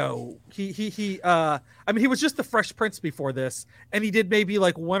 he was just the Fresh Prince before this, and he did maybe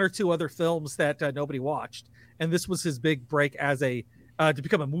like 1 or 2 other films that nobody watched, and this was his big break as to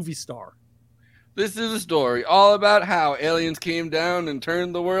become a movie star. This is a story all about how aliens came down and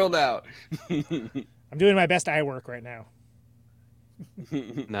turned the world out. I'm doing my best eye work right now.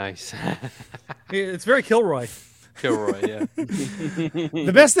 Nice. It's very Kilroy. Kilroy, yeah.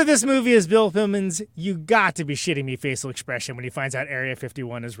 The best of this movie is Bill Pullman's "You got to be shitting me" facial expression when he finds out Area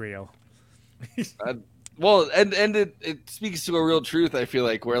 51 is real. Well, and it speaks to a real truth, I feel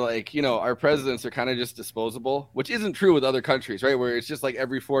like, where like, our presidents are kind of just disposable, which isn't true with other countries, right? Where it's just like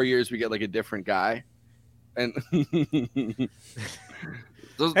every 4 years we get like a different guy. And the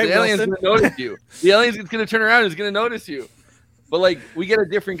alien's going to notice you. The alien's going to turn around and is going to notice you. But like we get a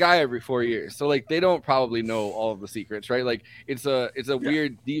different guy every 4 years, so like they don't probably know all of the secrets, right? Like it's a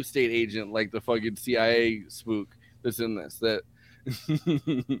weird deep state agent, like the fucking CIA spook that's in this that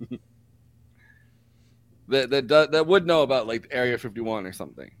that would know about like Area 51 or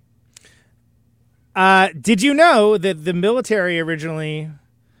something. Did you know that the military originally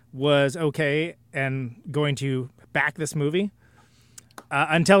was okay and going to back this movie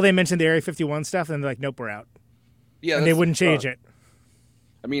until they mentioned the Area 51 stuff, and they're like, "Nope, we're out." Yeah, and they wouldn't change it.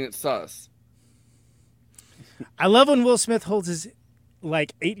 I mean, it's sus. I love when Will Smith holds his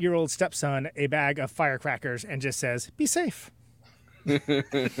 8-year-old stepson a bag of firecrackers and just says, "Be safe." Nothing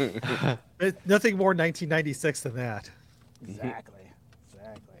more 1996 than that. Exactly.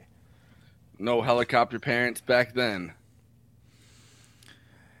 No helicopter parents back then.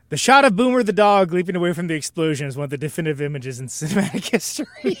 The shot of Boomer the dog leaping away from the explosion is one of the definitive images in cinematic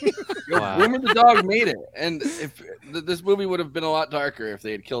history. Wow. Boomer the dog made it, and if this movie would have been a lot darker if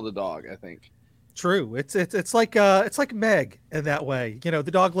they had killed the dog, I think. True. It's like Meg in that way. The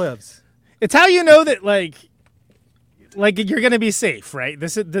dog lives. It's how you know that like you're gonna be safe, right?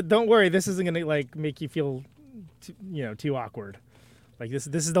 Don't worry, this isn't gonna make you feel too awkward. Like this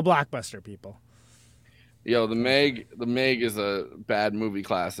is the blockbuster, people. Yo, the Meg is a bad movie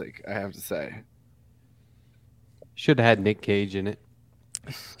classic, I have to say. Should have had Nick Cage in it.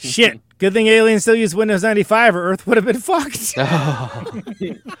 Shit. Good thing aliens still use Windows 95 or Earth would have been fucked.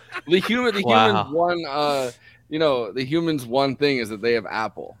 The humans the humans' one thing is that they have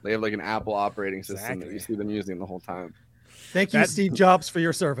Apple. They have like an Apple operating system that you see them using the whole time. Thank you, Steve Jobs, for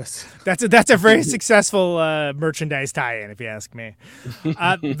your service. That's a very successful merchandise tie-in, if you ask me.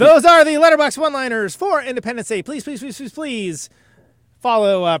 Those are the Letterboxd one-liners for Independence Day. Please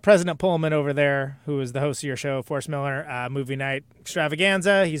follow President Pullman over there, who is the host of your show, Forrest Miller, Movie Night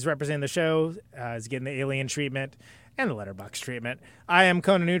Extravaganza. He's representing the show. He's getting the alien treatment and the Letterboxd treatment. I am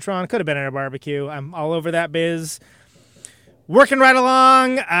Conan Neutron. Could have been at a barbecue. I'm all over that biz. Working right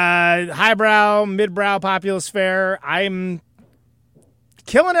along, highbrow, midbrow, populist fare. I'm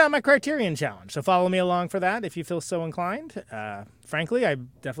killing it on my Criterion Challenge, so follow me along for that if you feel so inclined. Frankly, I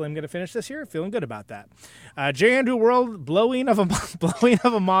definitely am going to finish this year. Feeling good about that. J. Andrew World, blowing of a model. Blowing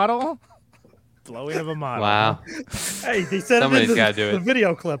of a model. Wow. Hey, he said somebody's got to do it. The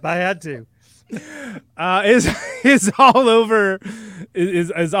video clip. I had to. Is all over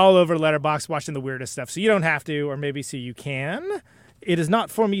Letterboxd, watching the weirdest stuff. So you don't have to, or maybe so you can. It is not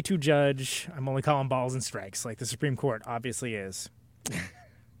for me to judge. I'm only calling balls and strikes, like the Supreme Court obviously is.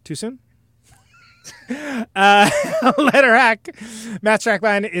 Too soon? Letterhack, Matt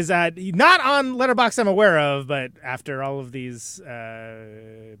Strackbein is not on Letterboxd I'm aware of, but after all of these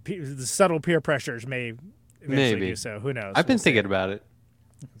the subtle peer pressures may eventually do so. Who knows? I've been thinking about it.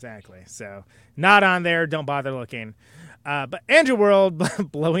 Exactly. So not on there. Don't bother looking. But Andrew World,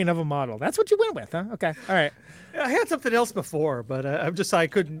 blowing of a model. That's what you went with, huh? Okay. All right. I had something else before, but I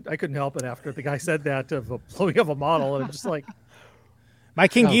couldn't help it after the guy said that of a blowing of a model, and I'm just like. My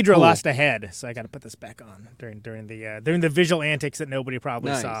King Ghidorah lost a head, so I got to put this back on during the visual antics that nobody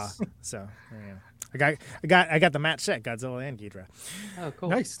probably saw. So yeah. I got the match set, Godzilla and Ghidorah. Oh, cool.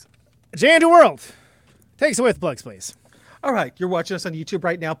 Nice. Andrew World, take us away with plugs, please. All right, you're watching us on YouTube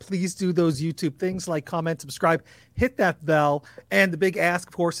right now. Please do those YouTube things like comment, subscribe, hit that bell, and the big ask,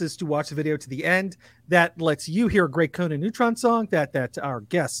 of course, is to watch the video to the end. That lets you hear a great Conan Neutron song that our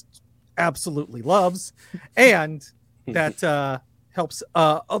guest absolutely loves, and that helps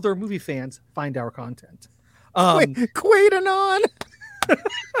other movie fans find our content. Quaid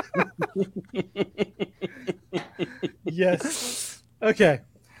Yes. Okay.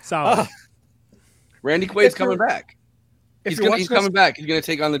 Solid. Randy Quaid's coming back. He's coming back. He's going to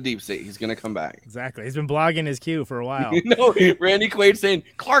take on the deep state. He's going to come back. Exactly. He's been blogging his queue for a while. No, Randy Quaid saying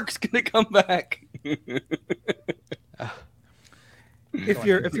Clark's going to come back. If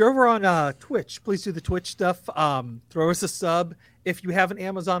you're over on Twitch, please do the Twitch stuff. Throw us a sub. If you have an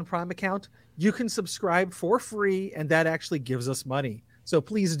Amazon Prime account, you can subscribe for free, and that actually gives us money. So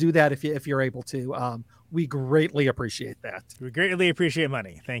please do that if you're able to. We greatly appreciate that. We greatly appreciate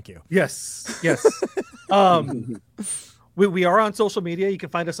money. Thank you. Yes. We are on social media. You can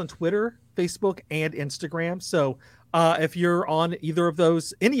find us on Twitter, Facebook, and Instagram. So if you're on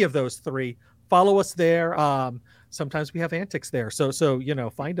any of those three, follow us there. Sometimes we have antics there. So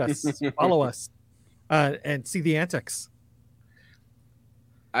find us, follow us, and see the antics.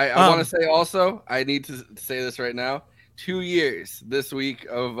 I want to say also, I need to say this right now. 2 years this week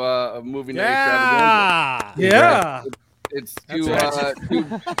of movie night extravaganza. Yeah. It's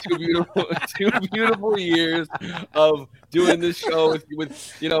two beautiful years of doing this show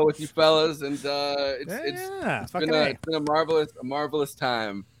with you fellas, and it's been a marvelous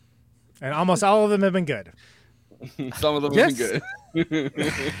time. And almost all of them have been good. Some of them have been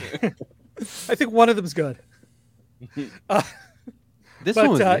good. I think one of them's good. This one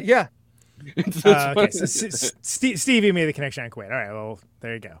was good. Yeah. Okay, so Stevie made the connection on Quaid. All right, well,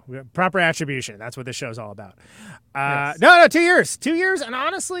 there you go. Proper attribution. That's what this show's all about. No, 2 years. 2 years, and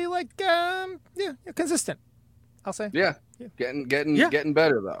honestly, consistent. I'll say. Yeah. Getting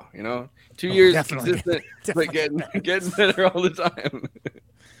better though. 2 years consistent, but getting better all the time.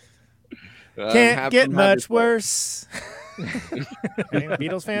 Can't get much worse.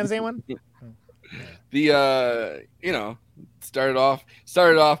 Beatles fans, anyone? Started off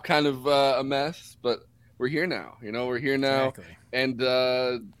kind of a mess, but we're here now. We're here now, exactly. And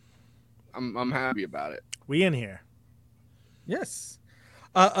I'm happy about it. We in here. Yes.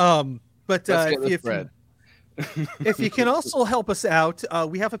 But if you can also help us out,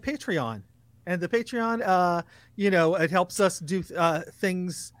 we have a Patreon, and the Patreon, it helps us do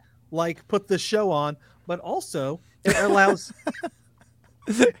things like put the show on, but also it allows.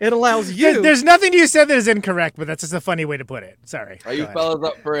 It allows you. There's nothing you said that is incorrect, but that's just a funny way to put it. Sorry. Are you fellas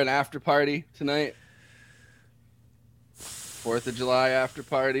up for an after party tonight? 4th of July after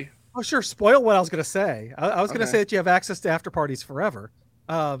party? Oh, sure. Spoil what I was going to say. I was going to say that you have access to after parties forever.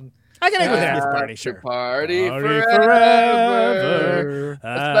 I can go with after party, sure. Party forever.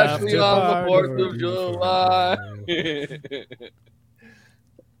 Especially on the 4th of July.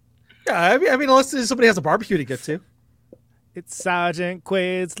 Yeah, I mean, unless somebody has a barbecue to get to. It's Sergeant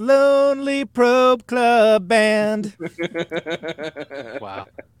Quaid's Lonely Probe Club Band. Wow.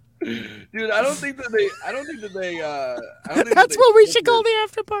 Dude, I don't think that they. That's what we should call the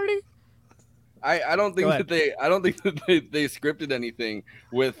after party. I don't think that they. I don't think that they scripted anything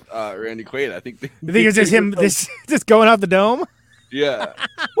with Randy Quaid. I think you think it's just him just going out the dome. Yeah.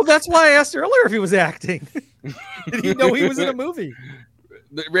 Well, that's why I asked earlier if he was acting. Did he know he was in a movie?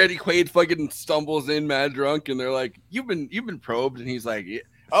 Randy Quaid fucking stumbles in mad drunk, and they're like, "You've been probed," and he's like,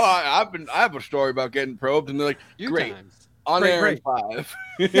 "Oh, I have a story about getting probed," and they're like, "Great, on air in 5."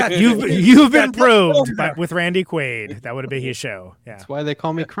 Yeah, you've been probed with Randy Quaid. That would have been his show. Yeah, that's why they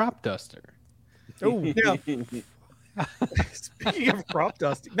call me Crop Duster. Oh, yeah. Speaking of crop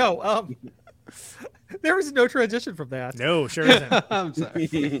dusting, no, there is no transition from that. No, sure isn't. I'm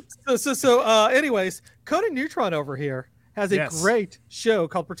sorry. So, anyways, Conan Neutron over here has a great show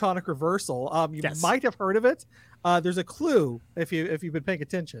called Protonic Reversal. You might have heard of it. There's a clue if you've been paying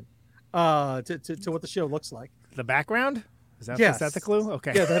attention to what the show looks like. The background? Is that Yes. is that the clue?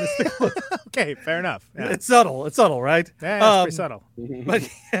 Okay. Yeah, that is the clue. Okay, fair enough. Yeah. It's subtle. It's subtle, right? Yeah, it's pretty subtle. But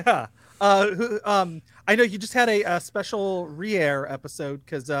yeah, I know you just had a special re-air episode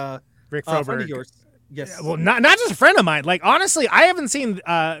because Rick a friend Froberg. of yours. Yes. Well, not just a friend of mine. Like, honestly, I haven't seen.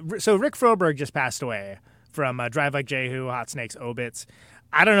 So Rick Froberg just passed away from Drive Like Jehu, Hot Snakes, Obits.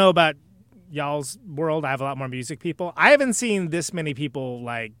 I don't know about y'all's world. I have a lot more music people. I haven't seen this many people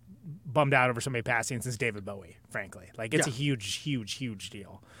like bummed out over somebody passing since David Bowie. Frankly, like it's a huge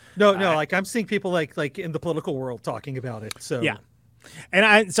deal. No, like I'm seeing people like in the political world talking about it. So yeah. And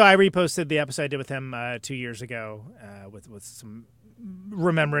I reposted the episode I did with him 2 years ago with some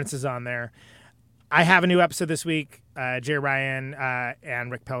remembrances on there. I have a new episode this week. Jay Ryan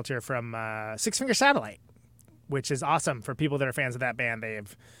and Rick Peltier from Six Finger Satellite, which is awesome for people that are fans of that band. They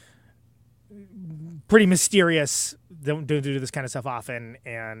have pretty mysterious. Don't do this kind of stuff often.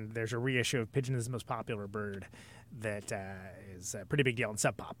 And there's a reissue of Pigeon is the Most Popular Bird that is a pretty big deal in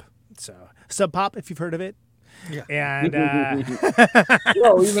Sub Pop. So Sub Pop, if you've heard of it. Yeah. And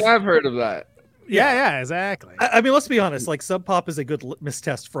well, even I've heard of that. Yeah, exactly. I mean, let's be honest. Like Sub Pop is a good litmus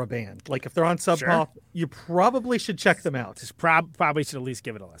test for a band. Like if they're on Sub Pop, you probably should check them out. Just probably should at least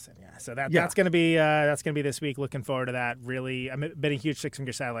give it a listen. Yeah. So that's gonna be this week. Looking forward to that. Really, I've been a huge Six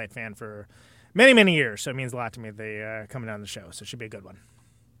Finger Satellite fan for many years, so it means a lot to me. They coming on the show, so it should be a good one.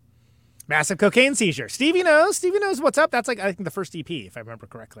 Massive Cocaine Seizure. Stevie knows what's up. That's like I think the first EP, if I remember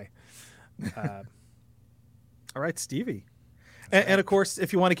correctly. All right, Stevie. And of course,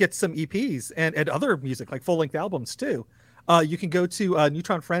 if you want to get some EPs and other music, like full-length albums too, you can go to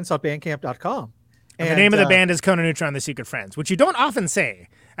neutronfriends.bandcamp.com. And the name of the band is Conan Neutron, The Secret Friends, which you don't often say.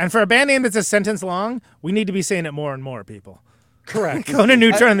 And for a band name that's a sentence long, we need to be saying it more and more, people. Correct. Conan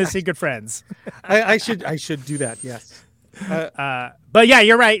Neutron, The Secret Friends. I should do that, yes. But yeah,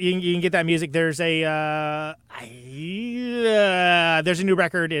 you're right. You can get that music. There's a new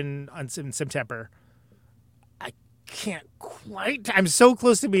record in September. Can't quite. I'm so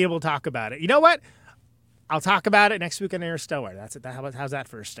close to being able to talk about it. You know what? I'll talk about it next week on Interstellar. That's it. How's that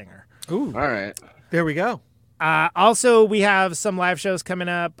for a stinger? Ooh, all right. There we go. Also, we have some live shows coming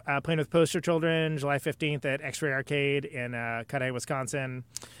up. Playing with Poster Children, July 15th at X-Ray Arcade in Cudahy, Wisconsin.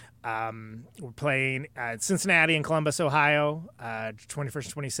 We're playing Cincinnati and Columbus, Ohio, 21st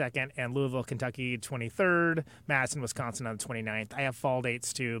and 22nd, and Louisville, Kentucky, 23rd, Madison, Wisconsin on the 29th. I have fall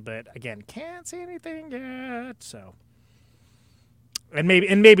dates too, but again, can't say anything yet. So, and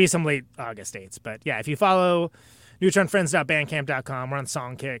maybe some late August dates. But yeah, if you follow neutronfriends.bandcamp.com, we're on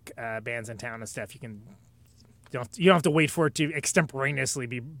Songkick, bands in town and stuff. You don't have to wait for it to extemporaneously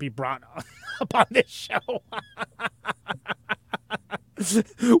be brought up on this show.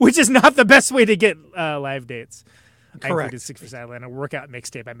 Which is not the best way to get live dates. Correct. I included Six for Satellite, a workout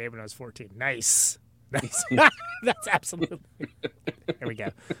mixtape I made when I was 14. Nice. That's absolutely. There we go.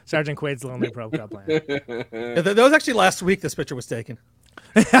 Sergeant Quaid's Lonely Probe Club Plan. That was actually last week this picture was taken.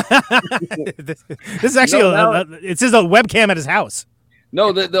 This is actually it says a webcam at his house.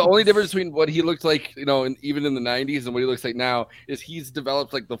 No, the only difference between what he looked like, even in the 90s and what he looks like now is he's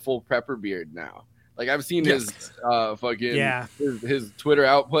developed like the full prepper beard now. Like I've seen his his Twitter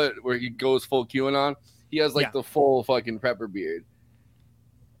output where he goes full QAnon. He has like the full fucking prepper beard.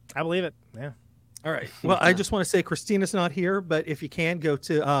 I believe it. Yeah. All right. Well, I just want to say Kristina's not here, but if you can go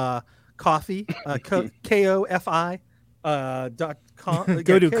to Coffee, KOFI .com.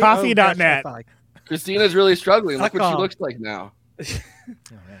 Go to coffee.net. Kristina's really struggling. Look what she looks like now.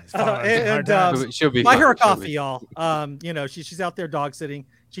 She'll be buy her a coffee, y'all. She's out there dog sitting.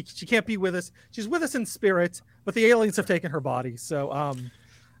 She can't be with us. She's with us in spirit, but the aliens have taken her body. So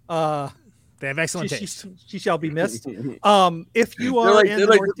they have excellent taste. She shall be missed. If you are they're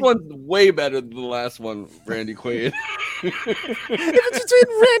like this one's way better than the last one, Randy Quaid. If it's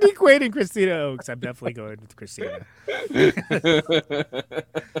between Randy Quaid and Kristina Oakes, I'm definitely going with Kristina.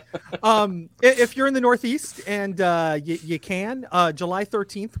 If you're in the Northeast and you can, July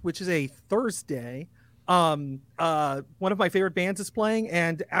 13th, which is a Thursday, one of my favorite bands is playing,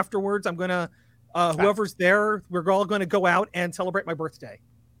 and afterwards I'm gonna whoever's there, we're all gonna go out and celebrate my birthday.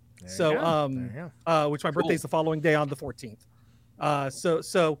 Which my birthday is the following day on the 14th.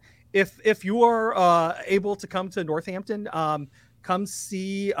 So if you are able to come to Northampton, come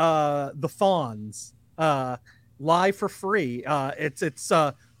see the Fawns live for free. It's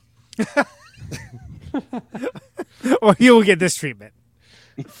or you will get this treatment.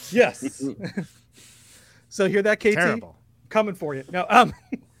 Yes. So hear that, KT? Terrible. Coming for you. No,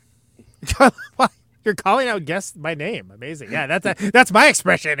 You're calling out guests by name. Amazing. Yeah, that's my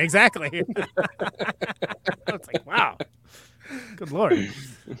expression. Exactly. It's like, wow. Good Lord.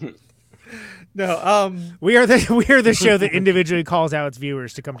 No, we are the show that individually calls out its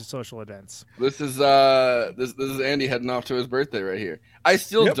viewers to come to social events. This is Andy heading off to his birthday right here. I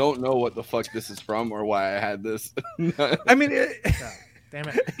still don't know what the fuck this is from or why I had this. I mean, damn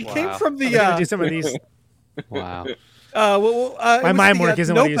it! It came from the. Do some of these. Wow. My mind work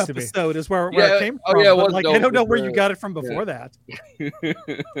isn't what it used to be. Episode is where it came from. Yeah, but, like, I don't know where you got it from before that. Wait,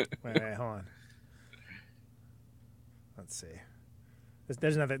 hold on. Let's see.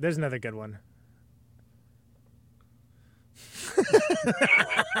 There's another good one.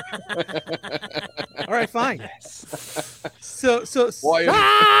 All right, fine. Yes. So.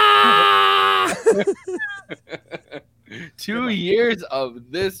 2 years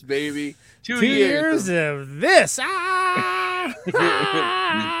of this, baby. 2 years of this. Well,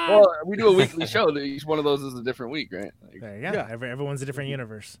 we do a weekly show. Each one of those is a different week, right? Like, yeah. Everyone's a different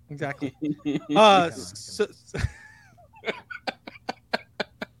universe. Exactly.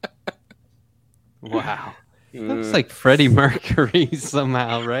 Wow. Looks like Freddie Mercury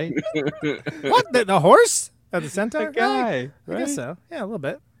somehow, right? What? The horse? The centaur? The guy, I right? guess so. Yeah, a little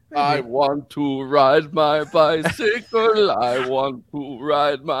bit. I want to ride my bicycle. I want to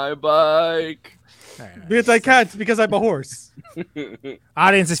ride my bike. Because I can't, because I'm a horse.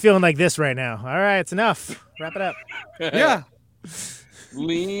 Audience is feeling like this right now. All right, it's enough. Wrap it up. Yeah.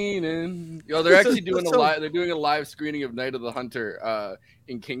 Leaning. Yo, they're actually doing They're doing a live screening of Night of the Hunter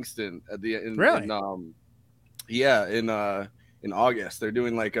in Kingston at the really. In August. They're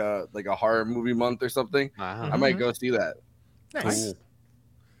doing like a horror movie month or something. I might go see that. Nice.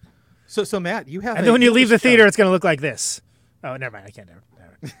 So Matt, you have. And then when you leave the theater, it's going to look like this. Oh, never mind. I can't do it.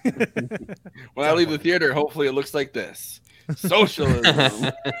 When I leave the theater, hopefully it looks like this.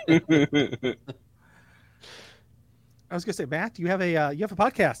 Socialism. I was gonna say, Matt, you have a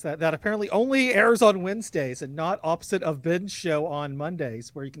podcast that apparently only airs on Wednesdays and not opposite of Ben's show on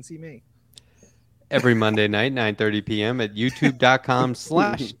Mondays, where you can see me every Monday night, 9:30 p.m. at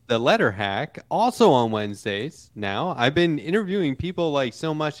youtube.com/the Letterhack. Also on Wednesdays. Now I've been interviewing people like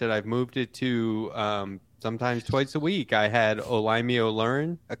so much that I've moved it to sometimes twice a week. I had Olaimi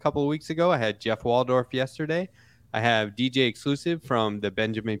O'Learn a couple of weeks ago. I had Jeff Waldorf yesterday. I have DJ Exclusive from the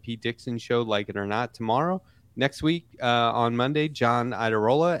Benjamin P. Dixon Show, Like It or Not, tomorrow. Next week on Monday, John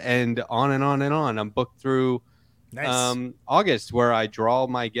Idarola, and on and on and on. I'm booked through August, where I draw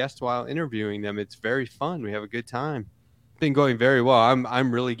my guests while interviewing them. It's very fun. We have a good time. It's been going very well.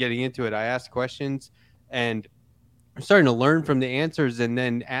 I'm really getting into it. I ask questions, and I'm starting to learn from the answers, and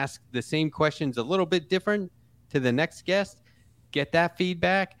then ask the same questions a little bit different to the next guest, get that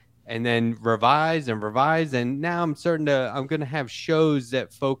feedback, and then revise. And now I'm going to have shows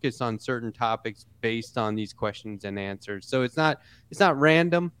that focus on certain topics based on these questions and answers. So it's not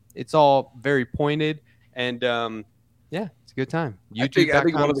random. It's all very pointed. And yeah, it's a good time. I think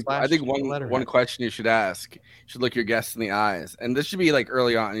one question you should ask, you should look your guests in the eyes. And this should be like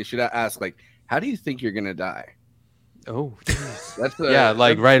early on. You should ask, like, how do you think you're going to die? Oh, that's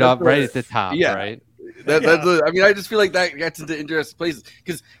right at the top, right? I just feel like that gets into interesting places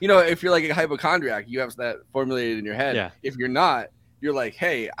because if you're like a hypochondriac, you have that formulated in your head. Yeah. If you're not, you're like,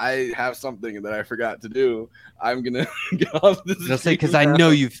 hey, I have something that I forgot to do. I'm gonna get off this. I'll say because I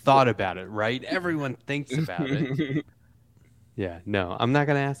know you've thought about it, right? Everyone thinks about it. Yeah, no, I'm not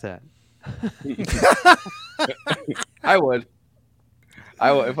gonna ask that. I would.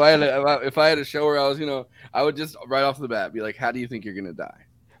 If I had a show where I was, I would just right off the bat be like, how do you think you're gonna die?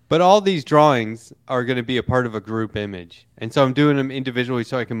 But all these drawings are going to be a part of a group image. And so I'm doing them individually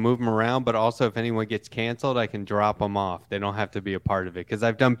so I can move them around. But also if anyone gets canceled, I can drop them off. They don't have to be a part of it. Because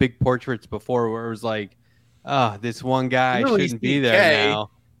I've done big portraits before where it was like, this one guy shouldn't be there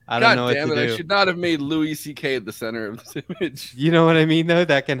now. I don't know what to do. I should not have made Louis C.K. the center of this image. You know what I mean, though?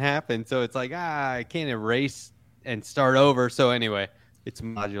 That can happen. So it's like, I can't erase and start over. So anyway, it's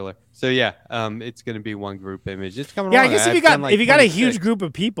modular. So yeah, it's going to be one group image. It's coming. Yeah, along. I guess if you got a huge group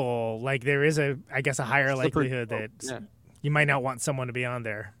of people, like there is a higher likelihood that you might not want someone to be on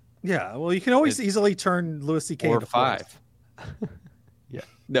there. Yeah, well, you can always easily turn Louis C.K. or into 5. Yeah,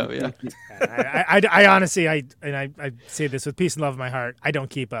 no, yeah. I honestly, I say this with peace and love in my heart. I don't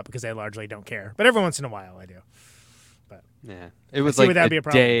keep up because I largely don't care, but every once in a while I do. Yeah, it was like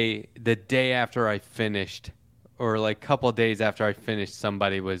the day after I finished. Or like a couple of days after I finished,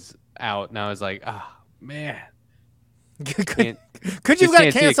 somebody was out, and I was like, "Oh man, could you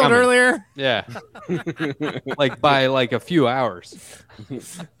got canceled earlier?" Yeah, like by like a few hours.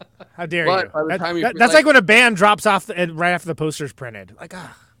 How dare you? That's like when a band drops off right after the poster's printed. Like,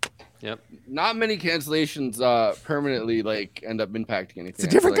 Yep. Not many cancellations permanently like end up impacting anything. It's a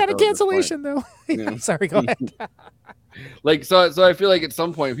different kind of cancellation, though. Yeah. Sorry, go ahead. Like so I feel like at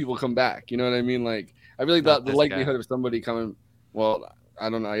some point people come back. You know what I mean? Like I feel like the likelihood of somebody coming. Well, I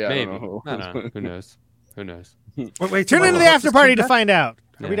don't know. Yeah, Maybe. I don't know. I don't know. Who knows? Who knows? Wait, Tune into the after party to find out.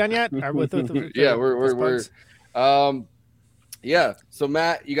 Are we done yet? Yeah, we're yeah. So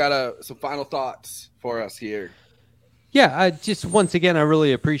Matt, you got some final thoughts for us here. Yeah, I just once again I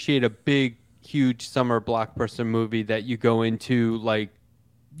really appreciate a big, huge summer blockbuster movie that you go into. Like,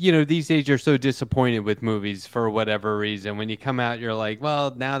 you know, these days you're so disappointed with movies for whatever reason. When you come out, you're like,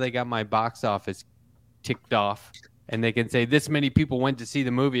 well, now they got my box office ticked off, and they can say this many people went to see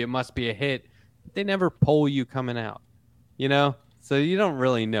the movie, it must be a hit. They never poll you coming out, you know, so you don't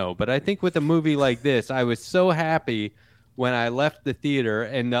really know. But I think with a movie like this, I was so happy when I left the theater,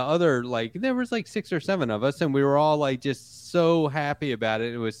 and the other, like, there was like 6 or 7 of us, and we were all like just so happy about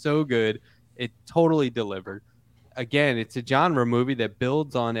it. It was so good. It totally delivered. Again, it's a genre movie that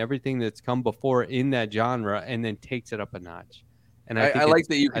builds on everything that's come before in that genre and then takes it up a notch. And I like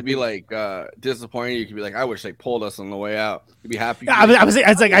that you could be like disappointed. You could be like, I wish they pulled us on the way out. You'd be happy. I was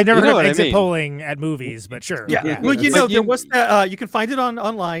like, I never heard of exit polling at movies, but sure. Yeah. Well, you know, there was that, you can find it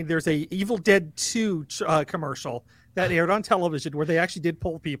online. There's a Evil Dead 2 commercial that aired on television where they actually did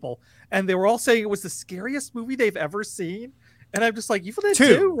poll people, and they were all saying it was the scariest movie they've ever seen. And I'm just like, Evil Dead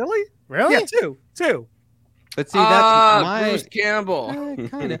 2? Really? Really? Yeah, 2. But see, that's my Bruce Campbell.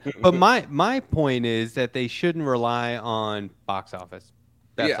 Kind of. But my point is that they shouldn't rely on box office.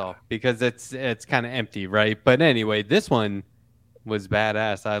 That's all, because it's kind of empty, right? But anyway, this one was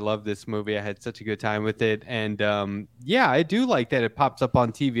badass. I love this movie. I had such a good time with it, and yeah, I do like that it pops up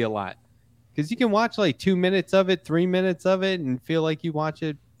on TV a lot, because you can watch like 2 minutes of it, 3 minutes of it, and feel like you watch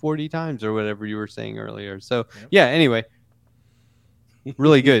it 40 times or whatever you were saying earlier. So yeah, anyway.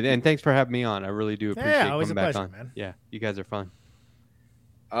 Really good, and thanks for having me on. I really do appreciate coming back on. Man. Yeah, you guys are fun.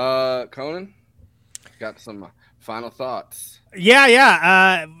 Conan, got some final thoughts?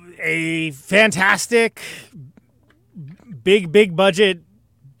 Yeah. A fantastic, big budget,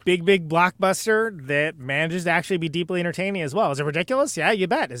 big blockbuster that manages to actually be deeply entertaining as well. Is it ridiculous? Yeah, you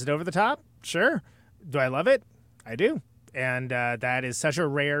bet. Is it over the top? Sure. Do I love it? I do, and that is such a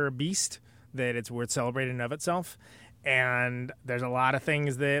rare beast that it's worth celebrating in of itself. And there's a lot of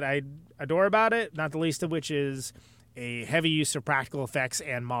things that I adore about it, not the least of which is a heavy use of practical effects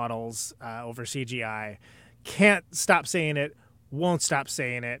and models over CGI. Can't stop saying it, won't stop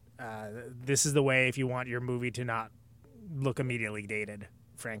saying it. This is the way if you want your movie to not look immediately dated,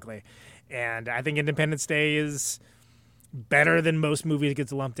 frankly. And I think Independence Day is better than most movies it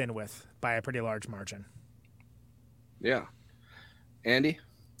gets lumped in with by a pretty large margin. Yeah. Andy?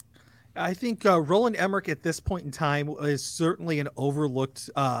 I think Roland Emmerich at this point in time is certainly an overlooked.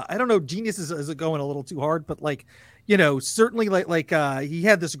 I don't know, genius is going a little too hard, but like, you know, certainly like he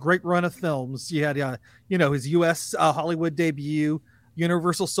had this great run of films. He had you know, his U.S. Hollywood debut,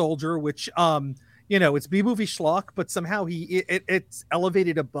 Universal Soldier, which you know, it's B movie schlock, but somehow it's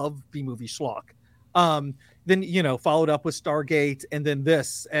elevated above B movie schlock. Then you know, followed up with Stargate, and then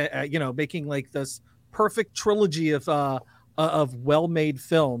this, you know, making like this perfect trilogy of well-made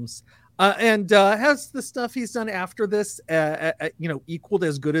films. And has the stuff he's done after this, you know, equaled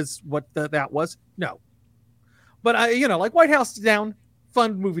as good as what that was? No. But you know, like White House Down,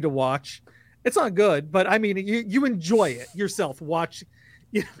 fun movie to watch. It's not good, but I mean, you enjoy it yourself. Watch,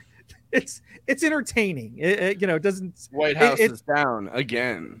 you know, it's entertaining. You know, it doesn't. White House is down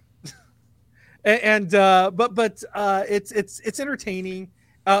again. And but it's entertaining.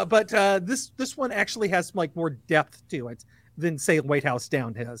 But this one actually has like more depth to it than say White House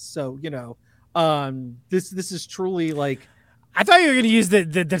Down has. So, you know, this is truly like, I thought you were going to use the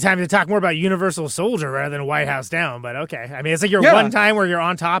time to talk more about Universal Soldier rather than White House Down, but okay. I mean, it's like your one time where you're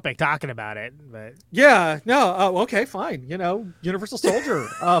on topic talking about it, but yeah, no, okay, fine. You know, Universal Soldier,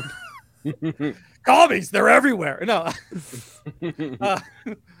 commies, they're everywhere. No,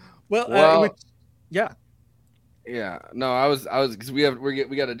 yeah. Yeah, no, I was because we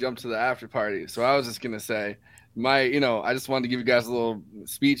got to jump to the after party, so I was just gonna say I just wanted to give you guys a little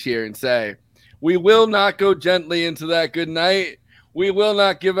speech here and say we will not go gently into that good night. We will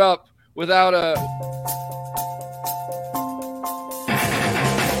not give up without a